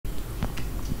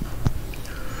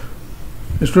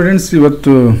Students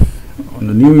ಇವತ್ತು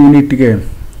ಒಂದು new ಯೂನಿಟ್ಗೆ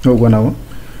ಹೋಗುವ ನಾವು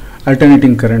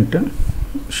ಅಲ್ಟರ್ನೇಟಿಂಗ್ ಕರೆಂಟ್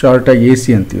ಶಾರ್ಟಾಗಿ AC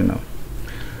ಅಂತೀವಿ ನಾವು.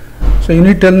 ಸೊ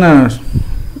ಯೂನಿಟನ್ನು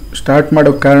ಸ್ಟಾರ್ಟ್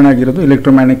ಮಾಡೋಕ್ಕೆ ಕಾರಣ ಆಗಿರೋದು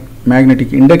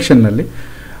ಮ್ಯಾಗ್ನೆಟಿಕ್ ಇಂಡಕ್ಷನ್ನಲ್ಲಿ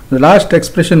ಲಾಸ್ಟ್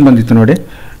ಎಕ್ಸ್ಪ್ರೆಷನ್ ಬಂದಿತ್ತು ನೋಡಿ,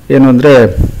 ಏನು ಅಂದರೆ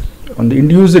ಒಂದು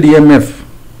induced EMF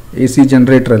AC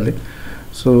ಜನರೇಟ್ರಲ್ಲಿ.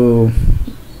 So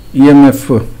EMF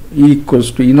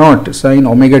E=E0 sin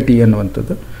ωt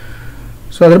ಅನ್ನುವಂಥದ್ದು.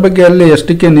 ಸೊ ಅದ್ರ ಬಗ್ಗೆ ಅಲ್ಲಿ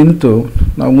ಅಷ್ಟಕ್ಕೆ ನಿಂತು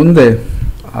ನಾವು ಮುಂದೆ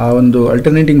ಆ ಒಂದು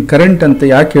ಅಲ್ಟರ್ನೇಟಿಂಗ್ ಕರೆಂಟ್ ಅಂತ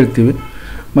ಯಾಕೆ ಹೇಳ್ತೀವಿ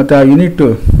ಮತ್ತು ಆ ಯೂನಿಟ್ಟು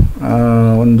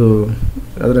ಒಂದು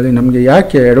ಅದರಲ್ಲಿ ನಮಗೆ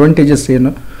ಯಾಕೆ ಅಡ್ವಾಂಟೇಜಸ್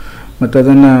ಏನು ಮತ್ತು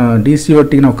ಅದನ್ನು DC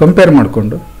ಒಟ್ಟಿಗೆ ನಾವು ಕಂಪೇರ್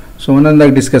ಮಾಡಿಕೊಂಡು ಸೊ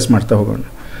ಒಂದೊಂದಾಗಿ ಡಿಸ್ಕಸ್ ಮಾಡ್ತಾ ಹೋಗೋಣ.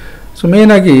 ಸೊ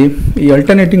ಮೇಯ್ನಾಗಿ ಈ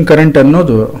ಅಲ್ಟರ್ನೇಟಿಂಗ್ ಕರೆಂಟ್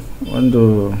ಅನ್ನೋದು ಒಂದು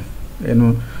ಏನು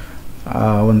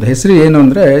ಒಂದು ಹೆಸರು ಏನು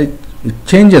ಅಂದರೆ ಇಟ್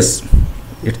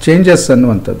ಚೇಂಜಸ್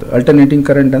ಅನ್ನುವಂಥದ್ದು. ಅಲ್ಟರ್ನೇಟಿಂಗ್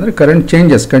ಕರೆಂಟ್ ಅಂದರೆ ಕರೆಂಟ್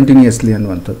ಚೇಂಜಸ್ ಕಂಟಿನ್ಯೂಯಸ್ಲಿ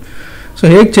ಅನ್ನುವಂಥದ್ದು. ಸೊ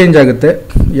ಹೇಗೆ ಚೇಂಜ್ ಆಗುತ್ತೆ,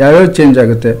 ಯಾವ್ಯಾವ ಚೇಂಜ್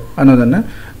ಆಗುತ್ತೆ ಅನ್ನೋದನ್ನು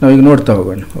ನಾವೀಗ ನೋಡ್ತಾ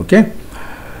ಹೋಗೋಣ. ಓಕೆ,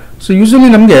 ಸೊ ಯೂಶ್ವಲಿ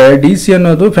ನಮಗೆ DC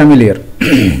ಅನ್ನೋದು ಫ್ಯಾಮಿಲಿಯರ್,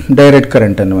 ಡೈರೆಕ್ಟ್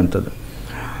ಕರೆಂಟ್ ಅನ್ನುವಂಥದ್ದು.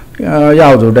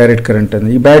 ಯಾವುದು ಡೈರೆಕ್ಟ್ ಕರೆಂಟ್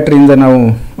ಅಂದರೆ ಈ ಬ್ಯಾಟ್ರಿಯಿಂದ ನಾವು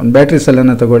ಒಂದು ಬ್ಯಾಟ್ರಿ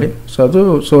ಸೆಲ್ಲನ್ನು ತಗೊಳ್ಳಿ. ಸೊ ಅದು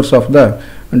source of the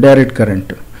direct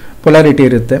current. Polarity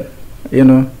ಇರುತ್ತೆ,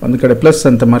 ಏನು ಒಂದು ಕಡೆ ಪ್ಲಸ್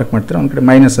ಅಂತ ಮಾರ್ಕ್ ಮಾಡ್ತಾರೆ, ಒಂದು ಕಡೆ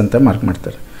ಮೈನಸ್ ಅಂತ ಮಾರ್ಕ್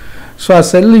ಮಾಡ್ತಾರೆ. ಸೊ ಆ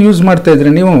ಸೆಲ್ ಯೂಸ್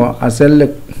ಮಾಡ್ತಾಯಿದ್ರೆ ನೀವು ಆ ಸೆಲ್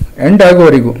ಎಂಡ್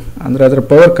ಆಗೋವರೆಗೂ ಅಂದರೆ ಅದರ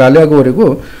ಪವರ್ ಖಾಲಿ ಆಗೋವರೆಗೂ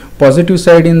ಪಾಸಿಟಿವ್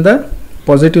ಸೈಡಿಂದ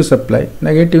ಪಾಸಿಟಿವ್ ಸಪ್ಲೈ,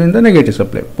 ನೆಗೆಟಿವಿಂದ ನೆಗೆಟಿವ್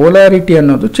ಸಪ್ಲೈ, ಪೋಲಾರಿಟಿ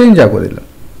ಅನ್ನೋದು ಚೇಂಜ್ ಆಗೋದಿಲ್ಲ.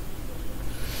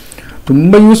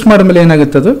 ತುಂಬ ಯೂಸ್ ಮಾಡಿದ್ಮೇಲೆ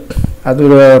ಏನಾಗುತ್ತೆ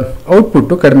ಅದರ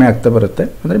ಔಟ್ಪುಟ್ಟು ಕಡಿಮೆ ಆಗ್ತಾ ಬರುತ್ತೆ,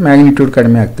 ಅಂದರೆ ಮ್ಯಾಗ್ನಿಟ್ಯೂಡ್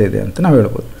ಕಡಿಮೆ ಆಗ್ತಾ ಇದೆ ಅಂತ ನಾವು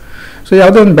ಹೇಳ್ಬೋದು. ಸೊ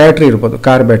ಯಾವುದೋ ಒಂದು ಬ್ಯಾಟ್ರಿ ಇರ್ಬೋದು,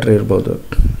 ಕಾರ್ ಬ್ಯಾಟ್ರಿ ಇರ್ಬೋದು,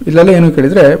 ಇಲ್ಲೆಲ್ಲ ಏನು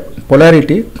ಕೇಳಿದರೆ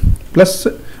ಪೊಲಾರಿಟಿ ಪ್ಲಸ್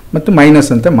ಮತ್ತು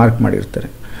ಮೈನಸ್ ಅಂತ ಮಾರ್ಕ್ ಮಾಡಿರ್ತಾರೆ.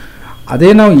 ಅದೇ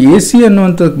ನಾವು AC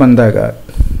ಅನ್ನುವಂಥದ್ದು ಬಂದಾಗ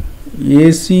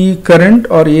AC current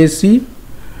R AC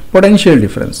potential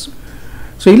difference.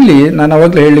 So ಇಲ್ಲಿ ನಾನು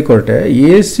ಆವಾಗಲೇ ಹೇಳಲಿಕ್ಕೆ ಹೊರಟೆ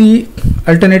AC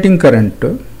ಅಲ್ಟರ್ನೇಟಿಂಗ್ ಕರೆಂಟು,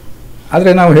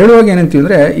 ಆದರೆ ನಾವು ಹೇಳುವಾಗ ಏನಂತೀವಿ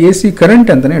ಅಂದರೆ AC ಕರೆಂಟ್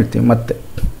ಅಂತಲೇ ಹೇಳ್ತೀವಿ. ಮತ್ತೆ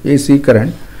AC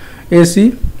current, AC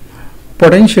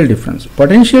potential difference.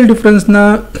 Potential ಡಿಫ್ರೆನ್ಸ್ನ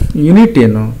unit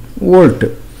ಏನು? ವೋಲ್ಟ್.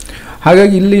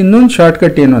 ಹಾಗಾಗಿ ಇಲ್ಲಿ ಇನ್ನೊಂದು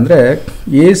ಶಾರ್ಟ್ಕಟ್ ಏನು ಅಂದರೆ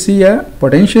ACಯ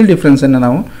ಪೊಟೆನ್ಷಿಯಲ್ ಡಿಫ್ರೆನ್ಸನ್ನು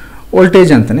ನಾವು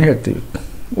ವೋಲ್ಟೇಜ್ ಅಂತಲೇ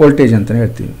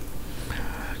ಹೇಳ್ತೀವಿ.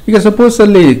 ಈಗ ಸಪೋಸ್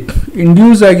ಅಲ್ಲಿ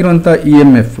ಇಂಡ್ಯೂಸ್ ಆಗಿರುವಂಥ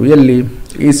EMF ಎಲ್ಲಿ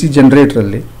AC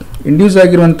ಜನರೇಟ್ರಲ್ಲಿ ಇಂಡ್ಯೂಸ್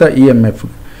ಆಗಿರುವಂಥ EMF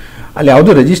ಅಲ್ಲಿ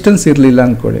ಯಾವುದೂ ರೆಸಿಸ್ಟೆನ್ಸ್ ಇರಲಿಲ್ಲ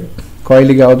ಅಂದ್ಕೊಳ್ಳಿ,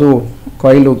 ಕಾಯಿಲಿಗೆ ಯಾವುದೂ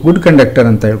ಕಾಯಿಲು ಗುಡ್ ಕಂಡಕ್ಟರ್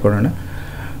ಅಂತ ಹೇಳ್ಕೊಳ್ಳೋಣ.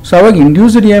 ಸೊ ಅವಾಗ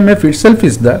induced EMF it self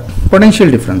is the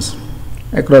potential difference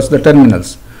across the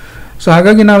terminals. So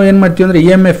ಹಾಗಾಗಿ ನಾವು ಏನು ಮಾಡ್ತೀವಿ ಅಂದರೆ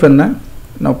EMF-ಅನ್ನು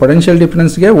ನಾವು ಪೊಟೆನ್ಷಿಯಲ್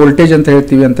ಡಿಫ್ರೆನ್ಸ್ಗೆ ವೋಲ್ಟೇಜ್ ಅಂತ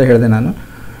ಹೇಳ್ತೀವಿ ಅಂತ ಹೇಳಿದೆ ನಾನು.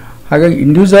 ಹಾಗಾಗಿ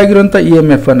ಇಂಡ್ಯೂಸ್ ಆಗಿರುವಂಥ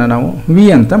EMF-ಅನ್ನು ನಾವು V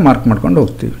ಅಂತ ಮಾರ್ಕ್ ಮಾಡ್ಕೊಂಡು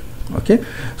ಹೋಗ್ತೀವಿ. ಓಕೆ,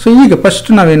 ಸೊ ಈಗ ಫಸ್ಟ್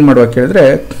ನಾವೇನು ಮಾಡುವ ಕೇಳಿದ್ರೆ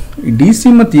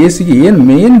DC ಮತ್ತು ACಗೆ ಏನು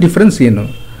ಮೇನ್ ಡಿಫ್ರೆನ್ಸ್ ಏನು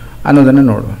ಅನ್ನೋದನ್ನು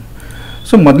ನೋಡುವ.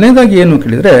 ಸೊ ಮೊದಲನೇದಾಗಿ ಏನು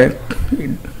ಕೇಳಿದರೆ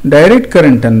ಡೈರೆಕ್ಟ್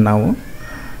ಕರೆಂಟನ್ನು ನಾವು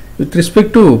with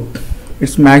respect to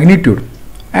it's magnitude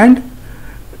and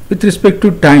with respect to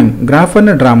time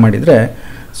ಗ್ರಾಫನ್ನು draw ಮಾಡಿದರೆ,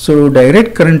 ಸೊ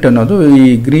ಡೈರೆಕ್ಟ್ ಕರೆಂಟ್ ಅನ್ನೋದು ಈ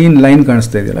ಗ್ರೀನ್ ಲೈನ್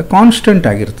ಕಾಣಿಸ್ತಾ ಇದೆಯಲ್ಲ ಕಾನ್ಸ್ಟೆಂಟ್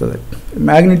ಆಗಿರ್ತದೆ,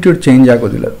 ಮ್ಯಾಗ್ನಿಟ್ಯೂಡ್ ಚೇಂಜ್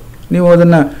ಆಗೋದಿಲ್ಲ. ನೀವು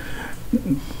ಅದನ್ನು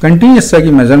ಕಂಟಿನ್ಯೂಸ್ ಆಗಿ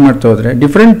ಮೆಜರ್ ಮಾಡ್ತಾ ಹೋದರೆ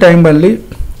ಡಿಫ್ರೆಂಟ್ ಟೈಮಲ್ಲಿ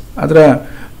ಅದರ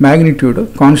ಮ್ಯಾಗ್ನಿಟ್ಯೂಡು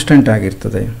ಕಾನ್ಸ್ಟೆಂಟ್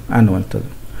ಆಗಿರ್ತದೆ ಅನ್ನುವಂಥದ್ದು.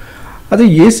 ಅದು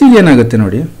ACಗೆ ಏನಾಗುತ್ತೆ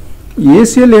ನೋಡಿ,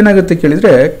 ACಯಲ್ಲಿ ಏನಾಗುತ್ತೆ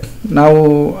ಕೇಳಿದರೆ ನಾವು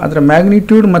ಅದರ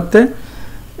ಮ್ಯಾಗ್ನಿಟ್ಯೂಡ್ ಮತ್ತು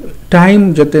ಟೈಮ್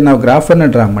ಜೊತೆ ನಾವು ಗ್ರಾಫನ್ನು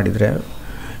ಡ್ರಾ ಮಾಡಿದರೆ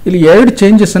ಇಲ್ಲಿ ಎರಡು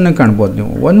ಚೇಂಜಸನ್ನು ಕಾಣ್ಬೋದು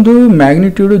ನೀವು. ಒಂದು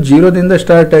ಮ್ಯಾಗ್ನಿಟ್ಯೂಡು 0ದಿಂದ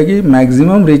ಸ್ಟಾರ್ಟ್ ಆಗಿ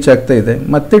ಮ್ಯಾಕ್ಸಿಮಮ್ ರೀಚ್ ಆಗ್ತಾ ಇದೆ,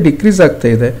 ಮತ್ತೆ ಡಿಕ್ರೀಸ್ ಆಗ್ತಾ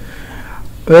ಇದೆ.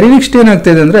 ವೆರಿ ನೆಕ್ಸ್ಟ್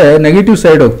ಏನಾಗ್ತಾಯಿದೆ ಅಂದರೆ ನೆಗೆಟಿವ್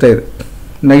ಸೈಡ್ ಹೋಗ್ತಾ ಇದೆ,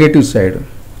 ನೆಗೆಟಿವ್ ಸೈಡು.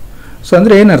 ಸೊ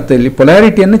ಅಂದರೆ ಏನರ್ಥ, ಇಲ್ಲಿ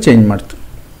ಪೊಲಾರಿಟಿಯನ್ನು ಚೇಂಜ್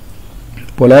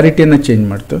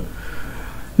ಮಾಡ್ತು,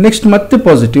 ನೆಕ್ಸ್ಟ್ ಮತ್ತೆ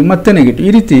ಪಾಸಿಟಿವ್ ಮತ್ತೆ ನೆಗೆಟಿವ್,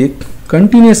 ಈ ರೀತಿ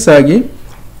ಕಂಟಿನ್ಯೂಸ್ ಆಗಿ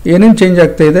ಏನೇನು ಚೇಂಜ್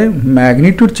ಆಗ್ತಾ ಇದೆ,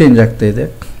 ಮ್ಯಾಗ್ನಿಟ್ಯೂಡ್ ಚೇಂಜ್ ಆಗ್ತಾ ಇದೆ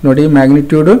ನೋಡಿ.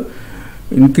 ಮ್ಯಾಗ್ನಿಟ್ಯೂಡು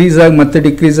ಇನ್ಕ್ರೀಸ್ ಆಗಿ ಮತ್ತೆ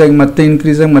ಡಿಕ್ರೀಸ್ ಆಗಿ ಮತ್ತೆ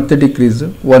ಇನ್ಕ್ರೀಸ್ ಆಗಿ ಮತ್ತೆ ಡಿಕ್ರೀಸು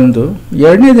ಒಂದು.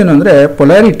 ಎರಡನೇದೇನು ಅಂದರೆ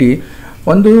ಪೊಲಾರಿಟಿ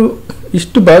ಒಂದು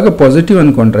ಇಷ್ಟು ಭಾಗ ಪಾಸಿಟಿವ್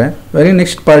ಅಂದ್ಕೊಂಡ್ರೆ ವೆರಿ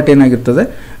ನೆಕ್ಸ್ಟ್ ಪಾರ್ಟ್ ಏನಾಗಿರ್ತದೆ,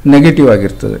 ನೆಗೆಟಿವ್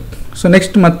ಆಗಿರ್ತದೆ. ಸೊ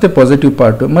ನೆಕ್ಸ್ಟ್ ಮತ್ತೆ ಪಾಸಿಟಿವ್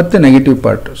ಪಾರ್ಟು ಮತ್ತೆ ನೆಗೆಟಿವ್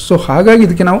ಪಾರ್ಟು. ಸೊ ಹಾಗಾಗಿ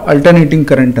ಇದಕ್ಕೆ ನಾವು ಅಲ್ಟರ್ನೇಟಿಂಗ್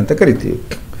ಕರೆಂಟ್ ಅಂತ ಕರಿತೀವಿ.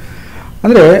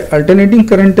 ಅಂದರೆ ಅಲ್ಟರ್ನೇಟಿಂಗ್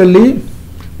ಕರೆಂಟಲ್ಲಿ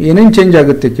ಏನೇನು ಚೇಂಜ್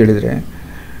ಆಗುತ್ತೆ ಕೇಳಿದರೆ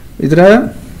ಇದರ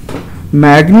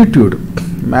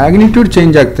ಮ್ಯಾಗ್ನಿಟ್ಯೂಡ್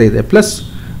ಚೇಂಜ್ ಆಗ್ತಾ ಇದೆ ಪ್ಲಸ್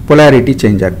ಪೊಲಾರಿಟಿ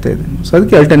ಚೇಂಜ್ ಆಗ್ತಾ ಇದೆ. ಸೊ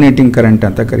ಅದಕ್ಕೆ ಅಲ್ಟರ್ನೇಟಿಂಗ್ ಕರೆಂಟ್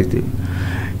ಅಂತ ಕರಿತೀವಿ.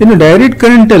 ಇನ್ನು ಡೈರೆಕ್ಟ್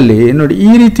ಕರೆಂಟಲ್ಲಿ ನೋಡಿ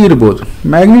ಈ ರೀತಿ ಇರ್ಬೋದು,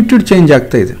 ಮ್ಯಾಗ್ನಿಟ್ಯೂಡ್ ಚೇಂಜ್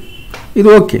ಆಗ್ತಾ ಇದೆ, ಇದು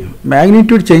ಓಕೆ,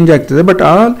 ಮ್ಯಾಗ್ನಿಟ್ಯೂಡ್ ಚೇಂಜ್ ಆಗ್ತದೆ but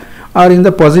all are in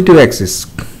the positive Axis,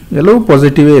 ಎಲ್ಲವೂ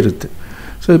ಪಾಸಿಟಿವೇ ಇರುತ್ತೆ.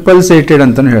 ಸೊ ಪಲ್ಸೇಟೆಡ್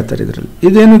ಅಂತಲೂ ಹೇಳ್ತಾರೆ ಇದರಲ್ಲಿ.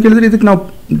 ಇದೇನು ಕೇಳಿದ್ರೆ ಇದಕ್ಕೆ ನಾವು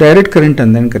ಡೈರೆಕ್ಟ್ ಕರೆಂಟ್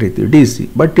ಅಂತಲೇ ಕರಿತೀವಿ DC,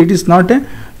 but it is not A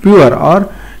pure R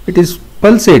it is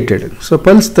ಪಲ್ಸೇಟೆಡ್. So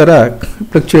pulse ಥರ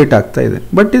ಫ್ಲಕ್ಚುಯೇಟ್ ಆಗ್ತಾ ಇದೆ,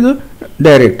 ಬಟ್ ಇದು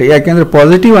ಡೈರೆಕ್ಟ್. ಯಾಕೆಂದರೆ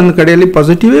ಪಾಸಿಟಿವ್ ಒಂದು ಕಡೆಯಲ್ಲಿ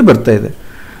ಪಾಸಿಟಿವೇ ಬರ್ತಾ ಇದೆ,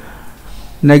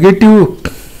 ನೆಗೆಟಿವ್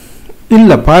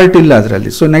ಇಲ್ಲ, ಪಾರ್ಟ್ ಇಲ್ಲ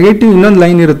ಅದರಲ್ಲಿ. ಸೊ ನೆಗೆಟಿವ್ ಇನ್ನೊಂದು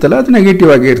ಲೈನ್ ಇರುತ್ತಲ್ಲ, ಅದು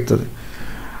ನೆಗೆಟಿವ್ ಆಗೇ ಇರ್ತದೆ.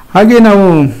 ಹಾಗೆ ನಾವು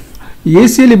ಎ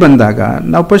ಸಿಯಲ್ಲಿ ಬಂದಾಗ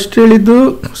ನಾವು ಫಸ್ಟ್ ಹೇಳಿದ್ದು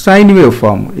ಸೈನ್ ವೇವ್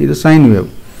ಫಾರ್ಮ್. ಇದು ಸೈನ್ ವೇವ್.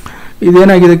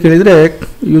 ಇದೇನಾಗಿದೆ ಕೇಳಿದರೆ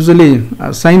ಯೂಸಲಿ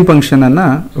ಸೈನ್ ಫಂಕ್ಷನನ್ನು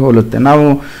ಹೋಲುತ್ತೆ. ನಾವು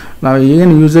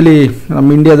ಏನು ಯೂಸಲಿ ನಮ್ಮ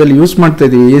ಇಂಡಿಯಾದಲ್ಲಿ ಯೂಸ್ ಮಾಡ್ತಾ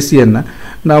ಇದ್ದೀವಿ ಎ ಸಿಯನ್ನು,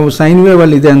 ನಾವು ಸೈನ್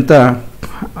ವೇವಲ್ಲಿ ಇದೆ ಅಂತ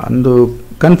ಒಂದು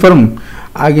ಕನ್ಫರ್ಮ್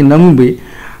ಆಗಿ ನಂಬಿ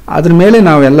ಅದ್ರ ಮೇಲೆ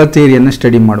ನಾವು ಎಲ್ಲ ಥಿಯರಿಯನ್ನು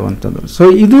ಸ್ಟಡಿ ಮಾಡುವಂಥದ್ದು. ಸೊ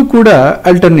ಇದು ಕೂಡ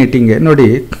ಅಲ್ಟರ್ನೇಟಿಂಗೇ. ನೋಡಿ,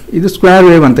 ಇದು ಸ್ಕ್ವೇರ್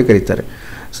ವೇವ್ ಅಂತ ಕರೀತಾರೆ.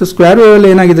 ಸೊ ಸ್ಕ್ವೇರ್ ವೇವಲ್ಲಿ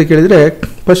ಏನಾಗಿದೆ ಕೇಳಿದರೆ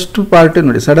ಫಸ್ಟ್ ಪಾರ್ಟ್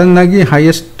ನೋಡಿ, ಸಡನ್ನಾಗಿ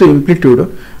ಹೈಯೆಸ್ಟ್ ಇಂಪ್ಲಿಟ್ಯೂಡು,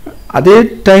 ಅದೇ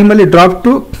ಟೈಮಲ್ಲಿ ಡ್ರಾಪ್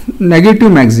ಟು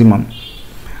ನೆಗೆಟಿವ್ ಮ್ಯಾಕ್ಸಿಮಮ್.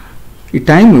 ಈ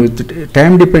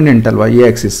ಟೈಮ್ ಡಿಪೆಂಡೆಂಟ್ ಅಲ್ವಾ ಈ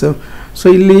ಆ್ಯಕ್ಸಿಸ್. ಸೊ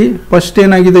ಇಲ್ಲಿ ಫಸ್ಟ್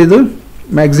ಏನಾಗಿದೆ, ಇದು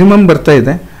ಮ್ಯಾಕ್ಸಿಮಮ್ ಬರ್ತಾ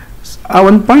ಇದೆ. ಆ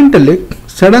ಒಂದು ಪಾಯಿಂಟಲ್ಲಿ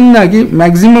ಸಡನ್ನಾಗಿ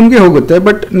ಮ್ಯಾಕ್ಸಿಮಮ್ಗೆ ಹೋಗುತ್ತೆ,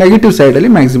 ಬಟ್ ನೆಗೆಟಿವ್ ಸೈಡಲ್ಲಿ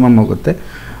ಮ್ಯಾಕ್ಸಿಮಮ್ ಹೋಗುತ್ತೆ,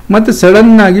 ಮತ್ತು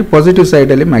ಸಡನ್ನಾಗಿ ಪಾಸಿಟಿವ್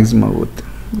ಸೈಡಲ್ಲಿ ಮ್ಯಾಕ್ಸಿಮಮ್ ಹೋಗುತ್ತೆ.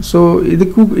 ಸೊ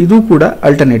ಇದು ಕೂಡ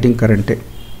ಅಲ್ಟರ್ನೇಟಿಂಗ್ ಕರೆಂಟೇ.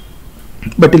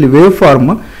 ಬಟ್ ಇಲ್ಲಿ ವೇವ್ ಫಾರ್ಮ್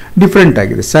ಡಿಫ್ರೆಂಟ್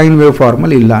ಆಗಿದೆ, ಸೈನ್ ವೇವ್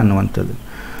ಫಾರ್ಮಲ್ಲಿ ಇಲ್ಲ ಅನ್ನುವಂಥದ್ದು.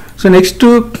 ಸೊ ನೆಕ್ಸ್ಟು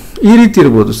ಈ ರೀತಿ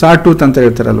ಇರ್ಬೋದು, ಸಾ ಟೂತ್ ಅಂತ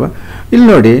ಹೇಳ್ತಾರಲ್ವ. ಇಲ್ಲಿ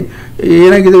ನೋಡಿ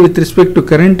ಏನಾಗಿದೆ, with respect to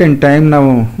current and time ನಾವು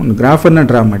ಒಂದು ಗ್ರಾಫನ್ನು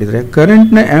ಡ್ರಾ ಮಾಡಿದರೆ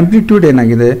ಕರೆಂಟ್ನ ಆ್ಯಂಪ್ಲಿಟ್ಯೂಡ್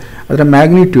ಏನಾಗಿದೆ, ಅದರ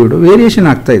ಮ್ಯಾಗ್ನಿಟ್ಯೂಡು ವೇರಿಯೇಷನ್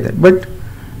ಆಗ್ತಾ ಇದೆ, ಬಟ್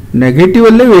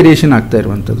ನೆಗೆಟಿವಲ್ಲೇ ವೇರಿಯೇಷನ್ ಆಗ್ತಾ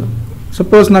ಇರುವಂಥದ್ದು.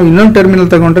 ಸಪೋಸ್ ನಾವು ಇನ್ನೊಂದು ಟರ್ಮಿನಲ್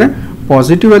ತಗೊಂಡ್ರೆ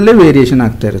ಪಾಸಿಟಿವಲ್ಲೇ ವೇರಿಯೇಷನ್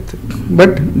ಆಗ್ತಾ ಇರುತ್ತೆ,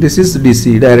 but this is D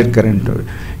C, direct current.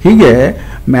 ಹೀಗೆ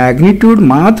ಮ್ಯಾಗ್ನಿಟ್ಯೂಡ್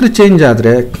ಮಾತ್ರ ಚೇಂಜ್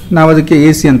ಆದರೆ ನಾವು ಅದಕ್ಕೆ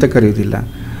ಎ ಸಿ ಅಂತ ಕರೆಯೋದಿಲ್ಲ.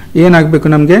 ಏನಾಗಬೇಕು,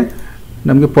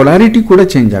 ನಮಗೆ ಪೊಲಾರಿಟಿ ಕೂಡ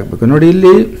ಚೇಂಜ್ ಆಗಬೇಕು. ನೋಡಿ,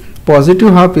 ಇಲ್ಲಿ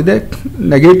ಪಾಸಿಟಿವ್ ಹಾಫ್ ಇದೆ,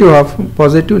 ನೆಗೆಟಿವ್ ಹಾಫ್,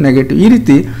 ಪಾಸಿಟಿವ್ ನೆಗೆಟಿವ್, ಈ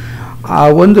ರೀತಿ ಆ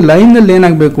ಒಂದು ಲೈನಲ್ಲಿ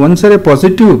ಏನಾಗಬೇಕು, ಒಂದ್ಸರಿ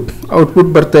ಪಾಸಿಟಿವ್ ಔಟ್ಪುಟ್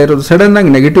ಬರ್ತಾ ಇರೋದು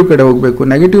ಸಡನ್ನಾಗಿ ನೆಗೆಟಿವ್ ಕಡೆ ಹೋಗಬೇಕು,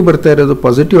 ನೆಗೆಟಿವ್ ಬರ್ತಾ ಇರೋದು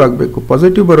ಪಾಸಿಟಿವ್ ಆಗಬೇಕು,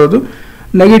 ಪಾಸಿಟಿವ್ ಬರೋದು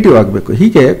ನೆಗೆಟಿವ್ ಆಗಬೇಕು.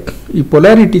 ಹೀಗೆ ಈ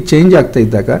ಪೊಲಾರಿಟಿ ಚೇಂಜ್ ಆಗ್ತಾ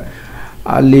ಇದ್ದಾಗ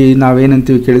ಅಲ್ಲಿ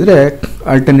ನಾವೇನಂತೀವಿ ಕೇಳಿದರೆ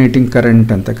ಆಲ್ಟರ್ನೇಟಿಂಗ್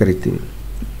ಕರೆಂಟ್ ಅಂತ ಕರಿತೀವಿ.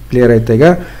 ಕ್ಲಿಯರ್ ಆಯ್ತಾ ಈಗ?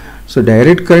 ಸೊ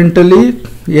ಡೈರೆಕ್ಟ್ ಕರೆಂಟಲ್ಲಿ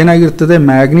ಏನಾಗಿರ್ತದೆ,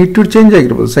 ಮ್ಯಾಗ್ನಿಟ್ಯೂಡ್ ಚೇಂಜ್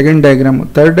ಆಗಿರ್ಬೋದು, second diagram,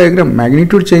 third diagram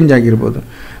magnitude change ಆಗಿರ್ಬೋದು,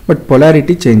 ಬಟ್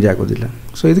ಪೊಲಾರಿಟಿ ಚೇಂಜ್ ಆಗೋದಿಲ್ಲ.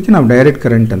 ಸೊ ಇದಕ್ಕೆ ನಾವು ಡೈರೆಕ್ಟ್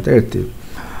ಕರೆಂಟ್ ಅಂತ ಹೇಳ್ತೀವಿ.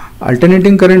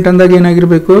 ಆಲ್ಟರ್ನೇಟಿಂಗ್ ಕರೆಂಟ್ ಅಂದಾಗ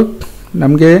ಏನಾಗಿರಬೇಕು,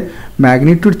 ನಮಗೆ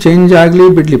ಮ್ಯಾಗ್ನಿಟ್ಯೂಡ್ ಚೇಂಜ್ ಆಗಲಿ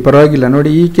ಬಿಡಲಿ ಪರವಾಗಿಲ್ಲ.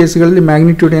 ನೋಡಿ, ಈ ಕೇಸ್ಗಳಲ್ಲಿ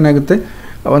ಮ್ಯಾಗ್ನಿಟ್ಯೂಡ್ ಏನಾಗುತ್ತೆ,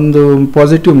 ಒಂದು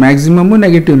positive maximum,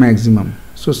 negative maximum,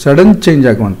 so sudden change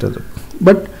ಆಗುವಂಥದ್ದು.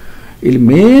 ಬಟ್ ಇಲ್ಲಿ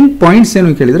ಮೇನ್ ಪಾಯಿಂಟ್ಸ್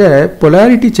ಏನು ಕೇಳಿದರೆ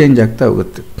ಪೊಲಾರಿಟಿ ಚೇಂಜ್ ಆಗ್ತಾ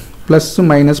ಹೋಗುತ್ತೆ, ಪ್ಲಸ್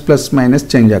ಮೈನಸ್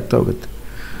ಚೇಂಜ್ ಆಗ್ತಾ ಹೋಗುತ್ತೆ.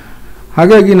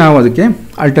 ಹಾಗಾಗಿ ನಾವು ಅದಕ್ಕೆ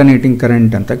ಆಲ್ಟರ್ನೇಟಿಂಗ್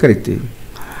ಕರೆಂಟ್ ಅಂತ ಕರಿತೀವಿ.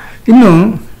 ಇನ್ನು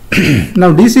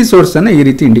ನಾವು ಡಿ ಸಿ ಸೋರ್ಸನ್ನು ಈ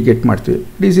ರೀತಿ ಇಂಡಿಕೇಟ್ ಮಾಡ್ತೀವಿ.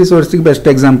 ಡಿ ಸಿ ಸೋರ್ಸಿಗೆ ಬೆಸ್ಟ್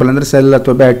ಎಕ್ಸಾಂಪಲ್ ಅಂದರೆ ಸೆಲ್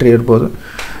ಅಥವಾ ಬ್ಯಾಟ್ರಿ ಇರ್ಬೋದು.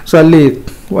 ಸೊ ಅಲ್ಲಿ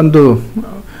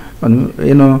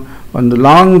ಒಂದು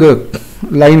ಲಾಂಗ್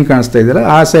ಲೈನ್ ಕಾಣಿಸ್ತಾ ಇದೆಯಲ್ಲ,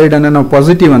 ಆ ಸೈಡನ್ನು ನಾವು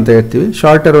ಪಾಸಿಟಿವ್ ಅಂತ ಹೇಳ್ತೀವಿ,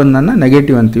 ಶಾರ್ಟರ್ ಒಂದನ್ನು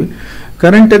ನೆಗೆಟಿವ್ ಅಂತೀವಿ.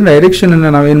 ಕರೆಂಟಿನ ಡೈರೆಕ್ಷನನ್ನು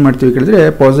ನಾವೇನು ಮಾಡ್ತೀವಿ ಕೇಳಿದರೆ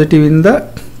ಪಾಸಿಟಿವಿಂದ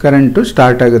ಕರೆಂಟು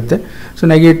ಸ್ಟಾರ್ಟ್ ಆಗುತ್ತೆ, ಸೊ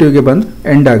ನೆಗೆಟಿವ್ಗೆ ಬಂದು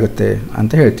ಎಂಡ್ ಆಗುತ್ತೆ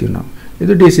ಅಂತ ಹೇಳ್ತೀವಿ ನಾವು.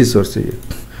 ಇದು ಡಿ ಸಿ ಸೋರ್ಸಿಗೆ.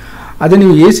 ಅದೇ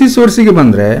ನೀವು ಎ ಸಿ ಸೋರ್ಸಿಗೆ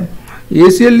ಬಂದರೆ ಎ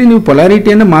ಸಿಯಲ್ಲಿ ನೀವು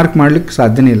ಪೊಲಾರಿಟಿಯನ್ನು ಮಾರ್ಕ್ ಮಾಡಲಿಕ್ಕೆ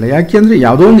ಸಾಧ್ಯನೇ ಇಲ್ಲ. ಯಾಕೆಂದರೆ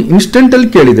ಯಾವುದೋ ಒಂದು ಇನ್ಸ್ಟೆಂಟಲ್ಲಿ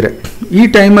ಕೇಳಿದರೆ ಈ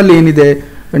ಟೈಮಲ್ಲಿ ಏನಿದೆ,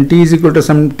 when T is equal to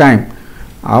some time,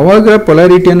 ಆವಾಗ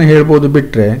ಪೊಲಾರಿಟಿಯನ್ನು ಹೇಳ್ಬೋದು,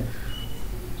 ಬಿಟ್ಟರೆ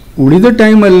ಉಳಿದ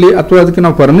ಟೈಮಲ್ಲಿ ಅಥವಾ ಅದಕ್ಕೆ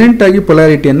ನಾವು ಪರ್ಮನೆಂಟಾಗಿ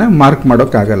ಪೊಲಾರಿಟಿಯನ್ನು ಮಾರ್ಕ್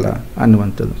ಮಾಡೋಕ್ಕಾಗಲ್ಲ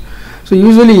ಅನ್ನುವಂಥದ್ದು. ಸೊ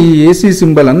ಯೂಶಲಿ ಈ ಎ ಸಿ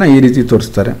ಸಿಂಬಲನ್ನು ಈ ರೀತಿ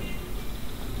ತೋರಿಸ್ತಾರೆ.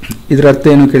 ಇದರ ಅರ್ಥ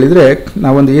ಏನು ಕೇಳಿದರೆ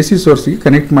ನಾವೊಂದು ಎ ಸಿ ಸೋರ್ಸಿಗೆ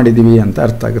ಕನೆಕ್ಟ್ ಮಾಡಿದ್ದೀವಿ ಅಂತ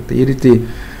ಅರ್ಥ ಆಗುತ್ತೆ. ಈ ರೀತಿ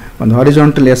ಒಂದು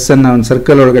ಹಾರಿಜಾಂಟಲ್ ಎಸ್ ಅನ್ನು ಒಂದು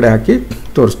ಸರ್ಕಲ್ ಒಳಗಡೆ ಹಾಕಿ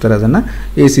ತೋರಿಸ್ತಾರೆ, ಅದನ್ನು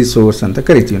ಎ ಸಿ ಸೋರ್ಸ್ ಅಂತ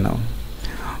ಕರಿತೀವಿ ನಾವು.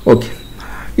 ಓಕೆ,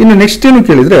 ಇನ್ನು ನೆಕ್ಸ್ಟ್ ಏನು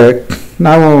ಕೇಳಿದರೆ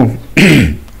ನಾವು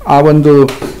ಆ ಒಂದು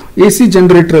ಎ ಸಿ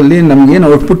ಜನರೇಟ್ರಲ್ಲಿ ನಮಗೇನು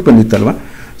ಔಟ್ಪುಟ್ ಬಂದಿತ್ತಲ್ವ,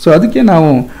 ಸೊ ಅದಕ್ಕೆ ನಾವು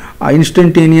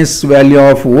instantaneous value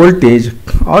of voltage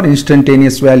R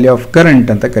instantaneous value of current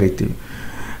ಅಂತ ಕರಿತೀವಿ.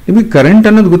 ನಿಮಗೆ ಕರೆಂಟ್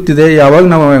ಅನ್ನೋದು ಗೊತ್ತಿದೆ. ಯಾವಾಗ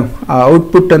ನಾವು ಆ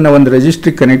ಔಟ್ಪುಟ್ಟನ್ನು ಒಂದು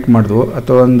ರೆಜಿಸ್ಟ್ರಿಗೆ ಕನೆಕ್ಟ್ ಮಾಡಿದ್ವೋ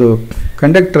ಅಥವಾ ಒಂದು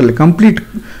ಕಂಡಕ್ಟ್ರಲ್ಲಿ ಕಂಪ್ಲೀಟ್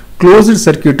ಕ್ಲೋಸ್ಡ್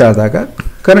ಸರ್ಕ್ಯೂಟ್ ಆದಾಗ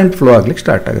ಕರೆಂಟ್ ಫ್ಲೋ ಆಗಲಿಕ್ಕೆ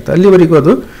ಸ್ಟಾರ್ಟ್ ಆಗುತ್ತೆ. ಅಲ್ಲಿವರೆಗೂ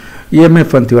ಅದು ಇ ಎಮ್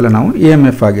ಎಫ್ ಅಂತೀವಲ್ಲ ನಾವು, ಇ ಎಮ್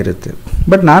ಎಫ್ ಆಗಿರುತ್ತೆ.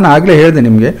 ಬಟ್ ನಾನು ಆಗಲೇ ಹೇಳಿದೆ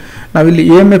ನಿಮಗೆ, ನಾವಿಲ್ಲಿ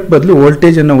ಇ ಎಮ್ ಎಫ್ ಬದಲು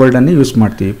ವೋಲ್ಟೇಜ್ ಅನ್ನೋ ವರ್ಡನ್ನು ಯೂಸ್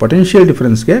ಮಾಡ್ತೀವಿ. ಪೊಟೆನ್ಷಿಯಲ್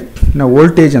ಡಿಫರೆನ್ಸ್ಗೆ ನಾವು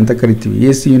ವೋಲ್ಟೇಜ್ ಅಂತ ಕರಿತೀವಿ.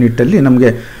 ಎ ಸಿ ಯೂನಿಟಲ್ಲಿ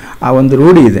ನಮಗೆ ಆ ಒಂದು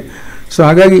ರೂಢಿ ಇದೆ. ಸೊ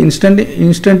ಹಾಗಾಗಿ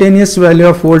ಇನ್ಸ್ಟಂಟೇನಿಯಸ್ ವ್ಯಾಲ್ಯೂ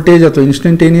ಆಫ್ ವೋಲ್ಟೇಜ್ ಅಥವಾ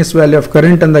ಇನ್ಸ್ಟಂಟೇನಿಯಸ್ ವ್ಯಾಲ್ಯೂ ಆಫ್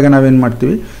ಕರೆಂಟ್ ಅಂದಾಗ ನಾವೇನು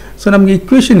ಮಾಡ್ತೀವಿ, ಸೊ ನಮಗೆ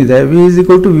ಇಕ್ವೇಷನ್ ಇದೆ, V is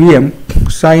equal to V M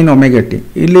sine omega T.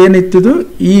 ಇಲ್ಲಿ ಏನಿತ್ತಿದ್ದು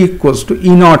E equals to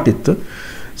E not ಇತ್ತು,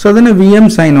 ಸೊ ಅದನ್ನು V M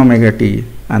sine omega T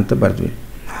ಅಂತ ಬರೆದ್ವಿ.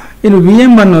 ಇನ್ನು ವಿ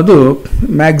ಎಮ್ ಅನ್ನೋದು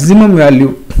maximum value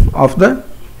of the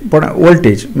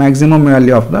voltage, maximum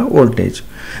value of the voltage.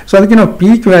 So ಅದಕ್ಕೆ ನಾವು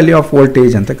peak value of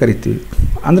voltage ಅಂತ ಕರಿತೀವಿ.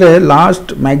 ಅಂದರೆ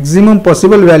ಲಾಸ್ಟ್ ಮ್ಯಾಕ್ಸಿಮಮ್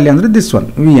ಪಾಸಿಬಲ್ ವ್ಯಾಲ್ಯೂ ಅಂದರೆ ದಿಸ್ ಒನ್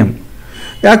ವಿ ಎಮ್.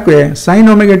 ಯಾಕೆ ಸೈನ್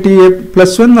ಒಮೆಗಾ ಟಿ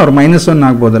 +1 ಆರ್ -1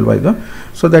 ಆಗ್ಬೋದಲ್ವ ಇದು.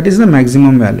 So that is the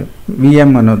maximum value. V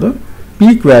M ಅನ್ನೋದು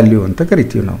peak value ಅಂತ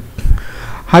ಕರಿತೀವಿ ನಾವು.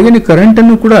 ಹಾಗೆಯೇ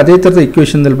ಕರೆಂಟನ್ನು ಕೂಡ ಅದೇ ಥರದ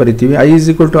ಇಕ್ವೇಷನ್ದಲ್ಲಿ ಬರಿತೀವಿ, I is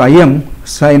equal to I M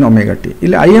sine omega T.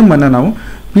 ಇಲ್ಲಿ ಐ ಎಮ್ ಅನ್ನು ನಾವು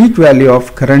ಪೀಕ್ ವ್ಯಾಲ್ಯೂ ಆಫ್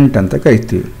ಕರೆಂಟ್ ಅಂತ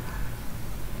ಕರಿತೀವಿ.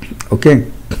 ಓಕೆ,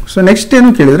 ಸೊ ನೆಕ್ಸ್ಟ್ ಏನು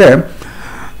ಕೇಳಿದರೆ,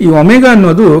 ಈ ಒಮೆಗಾ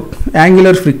ಅನ್ನೋದು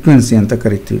ಆ್ಯಂಗ್ಯುಲರ್ ಫ್ರೀಕ್ವೆನ್ಸಿ ಅಂತ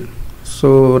ಕರಿತೀವಿ. ಸೊ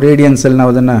ರೇಡಿಯನ್ಸಲ್ಲಿ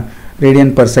ನಾವು ಅದನ್ನು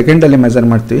ರೇಡಿಯನ್ ಪರ್ ಸೆಕೆಂಡಲ್ಲಿ ಮೆಜರ್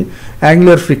ಮಾಡ್ತೀವಿ,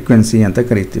 ಆ್ಯಂಗ್ಯುಲರ್ ಫ್ರೀಕ್ವೆನ್ಸಿ ಅಂತ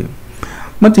ಕರಿತೀವಿ.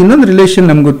 ಮತ್ತು ಇನ್ನೊಂದು ರಿಲೇಷನ್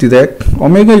ನಮ್ಗೆ ಗೊತ್ತಿದೆ,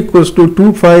 ಒಮೆಗಾ ಈಕ್ವಲ್ಸ್ ಟು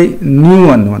 2π ನ್ಯೂ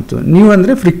ಅನ್ನುವಂಥದ್ದು. ನ್ಯೂ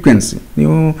ಅಂದರೆ ಫ್ರೀಕ್ವೆನ್ಸಿ.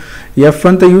 ನೀವು ಎಫ್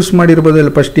ಅಂತ ಯೂಸ್ ಮಾಡಿರ್ಬೋದು,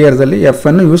 ಇಲ್ಲ ಫಸ್ಟ್ ಇಯರ್ದಲ್ಲಿ ಎಫ್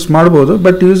ಅನ್ನು ಯೂಸ್ ಮಾಡ್ಬೋದು,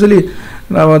 ಬಟ್ ಯೂಸಲಿ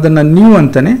ನಾವು ಅದನ್ನು ನ್ಯೂ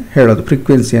ಅಂತಲೇ ಹೇಳೋದು,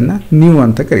 ಫ್ರೀಕ್ವೆನ್ಸಿಯನ್ನು ನ್ಯೂ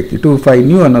ಅಂತ ಕರಿತೀವಿ. 2π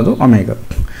ನ್ಯೂ ಅನ್ನೋದು ಒಮೆಗಾ.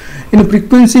 ಇನ್ನು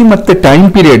ಫ್ರೀಕ್ವೆನ್ಸಿ ಮತ್ತು ಟೈಮ್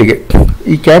ಪೀರಿಯಡ್ಗೆ,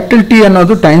 ಈ ಕ್ಯಾಪಿಟಲ್ ಟಿ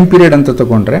ಅನ್ನೋದು ಟೈಮ್ ಪೀರಿಯಡ್ ಅಂತ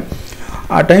ತಗೊಂಡ್ರೆ,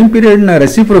 ಆ ಟೈಮ್ ಪೀರಿಯಡ್ನ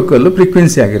ರೆಸಿಪ್ರೋಕಲ್ಲು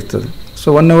ಫ್ರೀಕ್ವೆನ್ಸಿ ಆಗಿರ್ತದೆ. So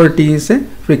 1 hour T is A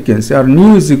frequency, R new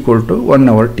is equal to 1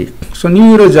 hour T. So new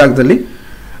ಇರೋ ಜಾಗದಲ್ಲಿ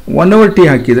 1 hour ಟಿ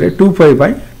ಹಾಕಿದರೆ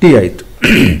 2π/t ಆಯಿತು.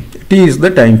 T is the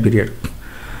time period.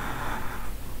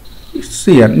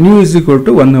 C R new is equal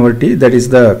to 1 hour T, that is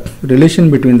the relation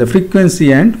between the frequency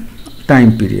and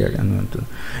time period ಅನ್ನುವಂಥದ್ದು.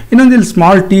 ಇನ್ನೊಂದು ಇಲ್ಲಿ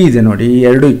small T ಇದೆ ನೋಡಿ ಈ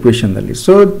ಎರಡು ಇಕ್ವೇಷನ್ನಲ್ಲಿ.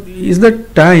 So is the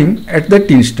time at that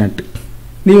instant.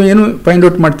 ನೀವು ಏನು find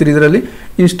out ಮಾಡ್ತೀರಿ ಇದರಲ್ಲಿ,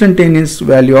 instantaneous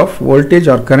value of voltage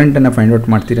R ಕರೆಂಟನ್ನು find out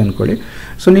ಮಾಡ್ತೀರಿ ಅಂದ್ಕೊಳ್ಳಿ.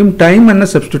 ಸೊ ನಿಮ್ಮ ಟೈಮನ್ನು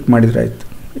ಸಬ್ಸ್ಟಿಟ್ಯೂಟ್ ಮಾಡಿದರೆ ಆಯಿತು.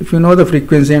 If you know the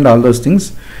frequency and all those things,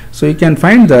 so you can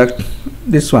find the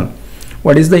this one,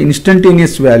 what is the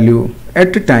instantaneous value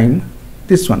at time,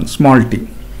 this one small T.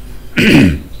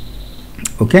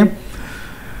 Okay.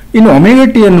 ಇನ್ನು omega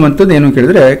T ಅನ್ನುವಂಥದ್ದು ಏನು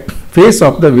ಕೇಳಿದರೆ, face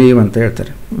of the wave ಅಂತ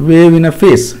ಹೇಳ್ತಾರೆ. ವೇವಿನ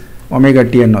face omega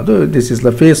T ಅನ್ನೋದು, this is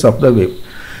the face of the wave.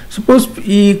 Suppose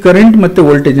ಈ current ಮತ್ತು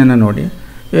ವೋಲ್ಟೇಜನ್ನು ನೋಡಿ,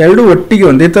 ಎರಡೂ ಒಟ್ಟಿಗೆ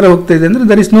ಒಂದೇ ಥರ ಹೋಗ್ತಾ ಇದೆ ಅಂದರೆ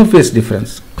there is no face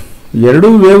difference. ಎರಡೂ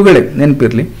ವೇವ್ಗಳೇ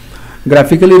ನೆನಪಿರಲಿ.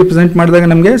 ಗ್ರಾಫಿಕಲಿ ರಿಪ್ರೆಸೆಂಟ್ ಮಾಡಿದಾಗ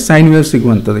ನಮಗೆ ಸೈನ್ ವೇವ್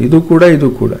ಸಿಗುವಂಥದ್ದು, ಇದು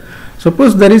ಕೂಡ.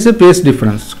 Suppose there is A face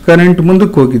difference, current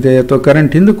ಮುಂದಕ್ಕೆ ಹೋಗಿದೆ ಅಥವಾ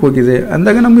ಕರೆಂಟ್ ಹಿಂದಕ್ಕೆ ಹೋಗಿದೆ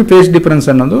ಅಂದಾಗ ನಮಗೆ ಫೇಸ್ ಡಿಫ್ರೆನ್ಸ್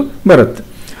ಅನ್ನೋದು ಬರುತ್ತೆ.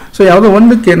 ಸೊ ಯಾವುದೋ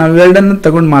ಒಂದಕ್ಕೆ ನಾವು ಎರಡನ್ನು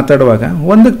ತಗೊಂಡು ಮಾತಾಡುವಾಗ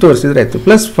ಒಂದಕ್ಕೆ ತೋರಿಸಿದ್ರೆ ಆಯಿತು,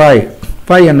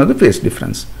 +5 ಅನ್ನೋದು ಫೇಸ್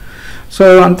ಡಿಫ್ರೆನ್ಸ್. ಸೊ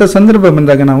ಅಂಥ ಸಂದರ್ಭ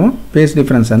ಬಂದಾಗ ನಾವು ಫೇಸ್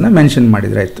ಡಿಫ್ರೆನ್ಸನ್ನು ಮೆನ್ಷನ್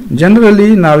ಮಾಡಿದರೆ ಆಯಿತು. ಜನರಲಿ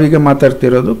ನಾವೀಗ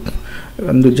ಮಾತಾಡ್ತಿರೋದು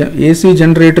ಒಂದು AC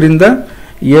ಜನರೇಟ್ರಿಂದ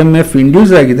EMF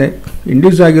ಇಂಡ್ಯೂಸ್ ಆಗಿದೆ.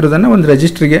 ಇಂಡ್ಯೂಸ್ ಆಗಿರೋದನ್ನು ಒಂದು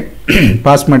ರೆಜಿಸ್ಟ್ರಿಗೆ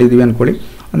ಪಾಸ್ ಮಾಡಿದ್ದೀವಿ ಅಂದ್ಕೊಳ್ಳಿ,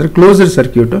 ಅಂದರೆ ಕ್ಲೋಸ್ಡ್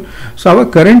ಸರ್ಕ್ಯೂಟು. ಸೊ ಅವಾಗ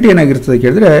ಕರೆಂಟ್ ಏನಾಗಿರ್ತದೆ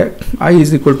ಕೇಳಿದ್ರೆ, I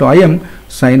is equal to Im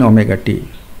sin omega t.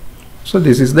 So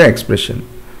this is the expression.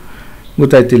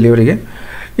 ಗೊತ್ತಾಯ್ತು ಇಲ್ಲಿವರೆಗೆ.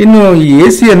 ಇನ್ನು ಈ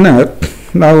AC-ಯನ್ನು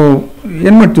ನಾವು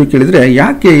ಏನು ಮಾಡ್ತೀವಿ ಕೇಳಿದರೆ,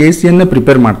 ಯಾಕೆ AC-ಯನ್ನು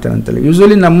ಪ್ರಿಪೇರ್ ಮಾಡ್ತಾರೆ ಅಂತೇಳಿ.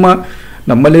 ಯೂಶ್ವಲಿ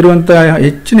ನಮ್ಮಲ್ಲಿರುವಂಥ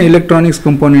ಹೆಚ್ಚಿನ ಎಲೆಕ್ಟ್ರಾನಿಕ್ಸ್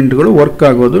ಕಂಪೋನೆಂಟ್ಗಳು ವರ್ಕ್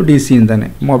ಆಗೋದು DC-ಇಂದನೇ.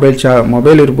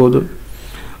 ಮೊಬೈಲ್ ಇರ್ಬೋದು,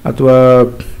 ಅಥವಾ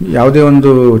ಯಾವುದೇ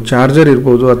ಒಂದು ಚಾರ್ಜರ್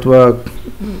ಇರ್ಬೋದು, ಅಥವಾ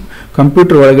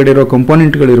ಕಂಪ್ಯೂಟರ್ ಒಳಗಡೆ ಇರೋ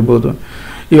ಕಂಪೋನೆಂಟ್ಗಳಿರ್ಬೋದು.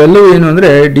 ಇವೆಲ್ಲವೂ ಏನು ಅಂದರೆ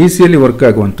DC-ಯಲ್ಲಿ ವರ್ಕ್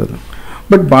ಆಗುವಂಥದ್ದು.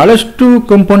 ಬಟ್ ಭಾಳಷ್ಟು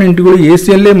ಕಂಪೋನೆಂಟ್ಗಳು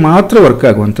AC-ಯಲ್ಲೇ ಮಾತ್ರ ವರ್ಕ್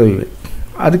ಆಗುವಂಥವು ಇವೆ.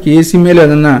 ಅದಕ್ಕೆ AC ಮೇಲೆ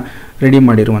ಅದನ್ನು ರೆಡಿ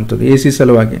ಮಾಡಿರುವಂಥದ್ದು, AC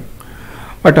ಸಲುವಾಗಿ.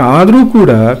 ಬಟ್ ಆದರೂ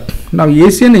ಕೂಡ ನಾವು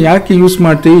AC-ಯನ್ನು ಯಾಕೆ ಯೂಸ್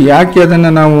ಮಾಡ್ತೀವಿ, ಯಾಕೆ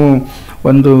ಅದನ್ನು ನಾವು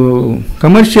ಒಂದು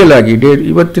ಕಮರ್ಷಿಯಲ್ ಆಗಿ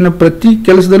ಇವತ್ತಿನ ಪ್ರತಿ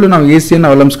ಕೆಲಸದಲ್ಲೂ ನಾವು AC-ಯನ್ನು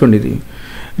ಅವಲಂಬಿಸ್ಕೊಂಡಿದ್ದೀವಿ.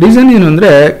 ರೀಸನ್ ಏನು ಅಂದರೆ,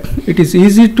 it is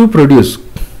easy to produce.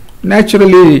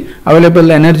 Naturally available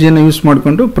ಎನರ್ಜಿಯನ್ನು use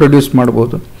ಮಾಡಿಕೊಂಡು ಪ್ರೊಡ್ಯೂಸ್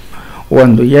ಮಾಡ್ಬೋದು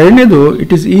ಒಂದು. ಎರಡನೇದು,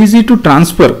 it is easy to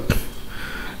transfer.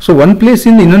 So ಒಂದು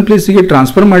ಪ್ಲೇಸಿಂದ ಇನ್ನೊಂದು ಪ್ಲೇಸಿಗೆ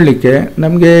ಟ್ರಾನ್ಸ್ಫರ್ ಮಾಡಲಿಕ್ಕೆ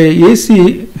ನಮಗೆ AC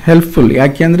ಹೆಲ್ಪ್ಫುಲ್.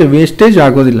 ಯಾಕೆ ಅಂದರೆ ವೇಸ್ಟೇಜ್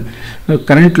ಆಗೋದಿಲ್ಲ.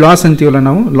 ಕರೆಂಟ್ ಲಾಸ್ ಅಂತೀವಲ್ಲ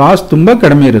ನಾವು, ಲಾಸ್ ತುಂಬ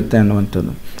ಕಡಿಮೆ ಇರುತ್ತೆ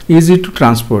ಅನ್ನುವಂಥದ್ದು. Easy to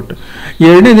transport.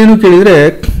 ಎರಡನೇದೇನು ಕೇಳಿದರೆ,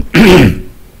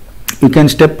 you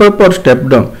can step up R step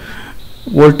down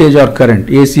voltage R current.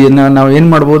 AC-ಯನ್ನು ನಾವು ಏನು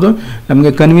ಮಾಡ್ಬೋದು,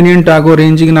 ನಮಗೆ ಕನ್ವೀನಿಯೆಂಟ್ ಆಗೋ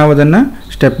ರೇಂಜಿಗೆ ನಾವು ಅದನ್ನು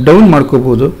ಸ್ಟೆಪ್ ಡೌನ್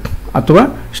ಮಾಡ್ಕೋಬೋದು ಅಥವಾ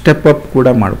ಸ್ಟೆಪ್ ಅಪ್ ಕೂಡ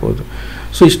ಮಾಡ್ಬೋದು.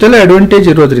 ಸೊ ಇಷ್ಟೆಲ್ಲ ಅಡ್ವಾಂಟೇಜ್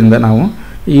ಇರೋದ್ರಿಂದ ನಾವು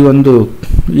ಈ ಒಂದು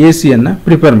AC-ಯನ್ನು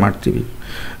ಪ್ರಿಪೇರ್ ಮಾಡ್ತೀವಿ.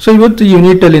 ಸೊ ಇವತ್ತು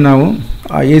ಯೂನಿಟಲ್ಲಿ ನಾವು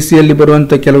ಆ AC-ಯಲ್ಲಿ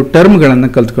ಬರುವಂಥ ಕೆಲವು ಟರ್ಮ್ಗಳನ್ನು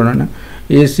ಕಲ್ತ್ಕೊಳ್ಳೋಣ.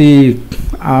 AC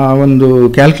ಆ ಒಂದು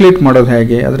ಕ್ಯಾಲ್ಕುಲೇಟ್ ಮಾಡೋದು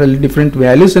ಹೇಗೆ, ಅದರಲ್ಲಿ ಡಿಫ್ರೆಂಟ್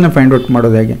ವ್ಯಾಲ್ಯೂಸನ್ನು ಫೈಂಡ್ ಔಟ್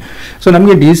ಮಾಡೋದು ಹೇಗೆ. ಸೊ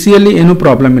ನಮಗೆ DC-ಯಲ್ಲಿ ಏನೂ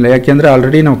ಪ್ರಾಬ್ಲಮ್ ಇಲ್ಲ, ಯಾಕೆಂದರೆ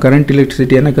ಆಲ್ರೆಡಿ ನಾವು ಕರೆಂಟ್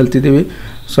ಎಲೆಕ್ಟ್ರಿಸಿಟಿಯನ್ನು ಕಲ್ತಿದ್ದೀವಿ.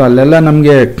 ಸೊ ಅಲ್ಲೆಲ್ಲ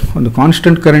ನಮಗೆ ಒಂದು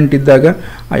ಕಾನ್ಸ್ಟೆಂಟ್ ಕರೆಂಟ್ ಇದ್ದಾಗ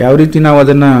ಯಾವ ರೀತಿ ನಾವು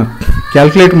ಅದನ್ನು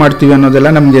ಕ್ಯಾಲ್ಕುಲೇಟ್ ಮಾಡ್ತೀವಿ ಅನ್ನೋದೆಲ್ಲ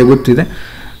ನಮಗೆ ಗೊತ್ತಿದೆ.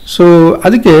 ಸೊ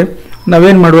ಅದಕ್ಕೆ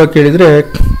ನಾವೇನು ಮಾಡುವ ಕೇಳಿದರೆ,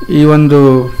 ಈ ಒಂದು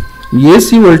AC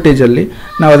ವೋಲ್ಟೇಜಲ್ಲಿ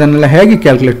ನಾವು ಅದನ್ನೆಲ್ಲ ಹೇಗೆ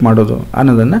ಕ್ಯಾಲ್ಕುಲೇಟ್ ಮಾಡೋದು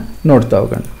ಅನ್ನೋದನ್ನು ನೋಡ್ತಾ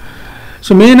ಹೋಗೋಣ.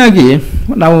 ಸೊ ಮೇಯ್ನಾಗಿ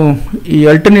ನಾವು ಈ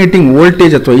ಅಲ್ಟರ್ನೇಟಿಂಗ್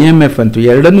ವೋಲ್ಟೇಜ್ ಅಥವಾ EMF ಅಂತೂ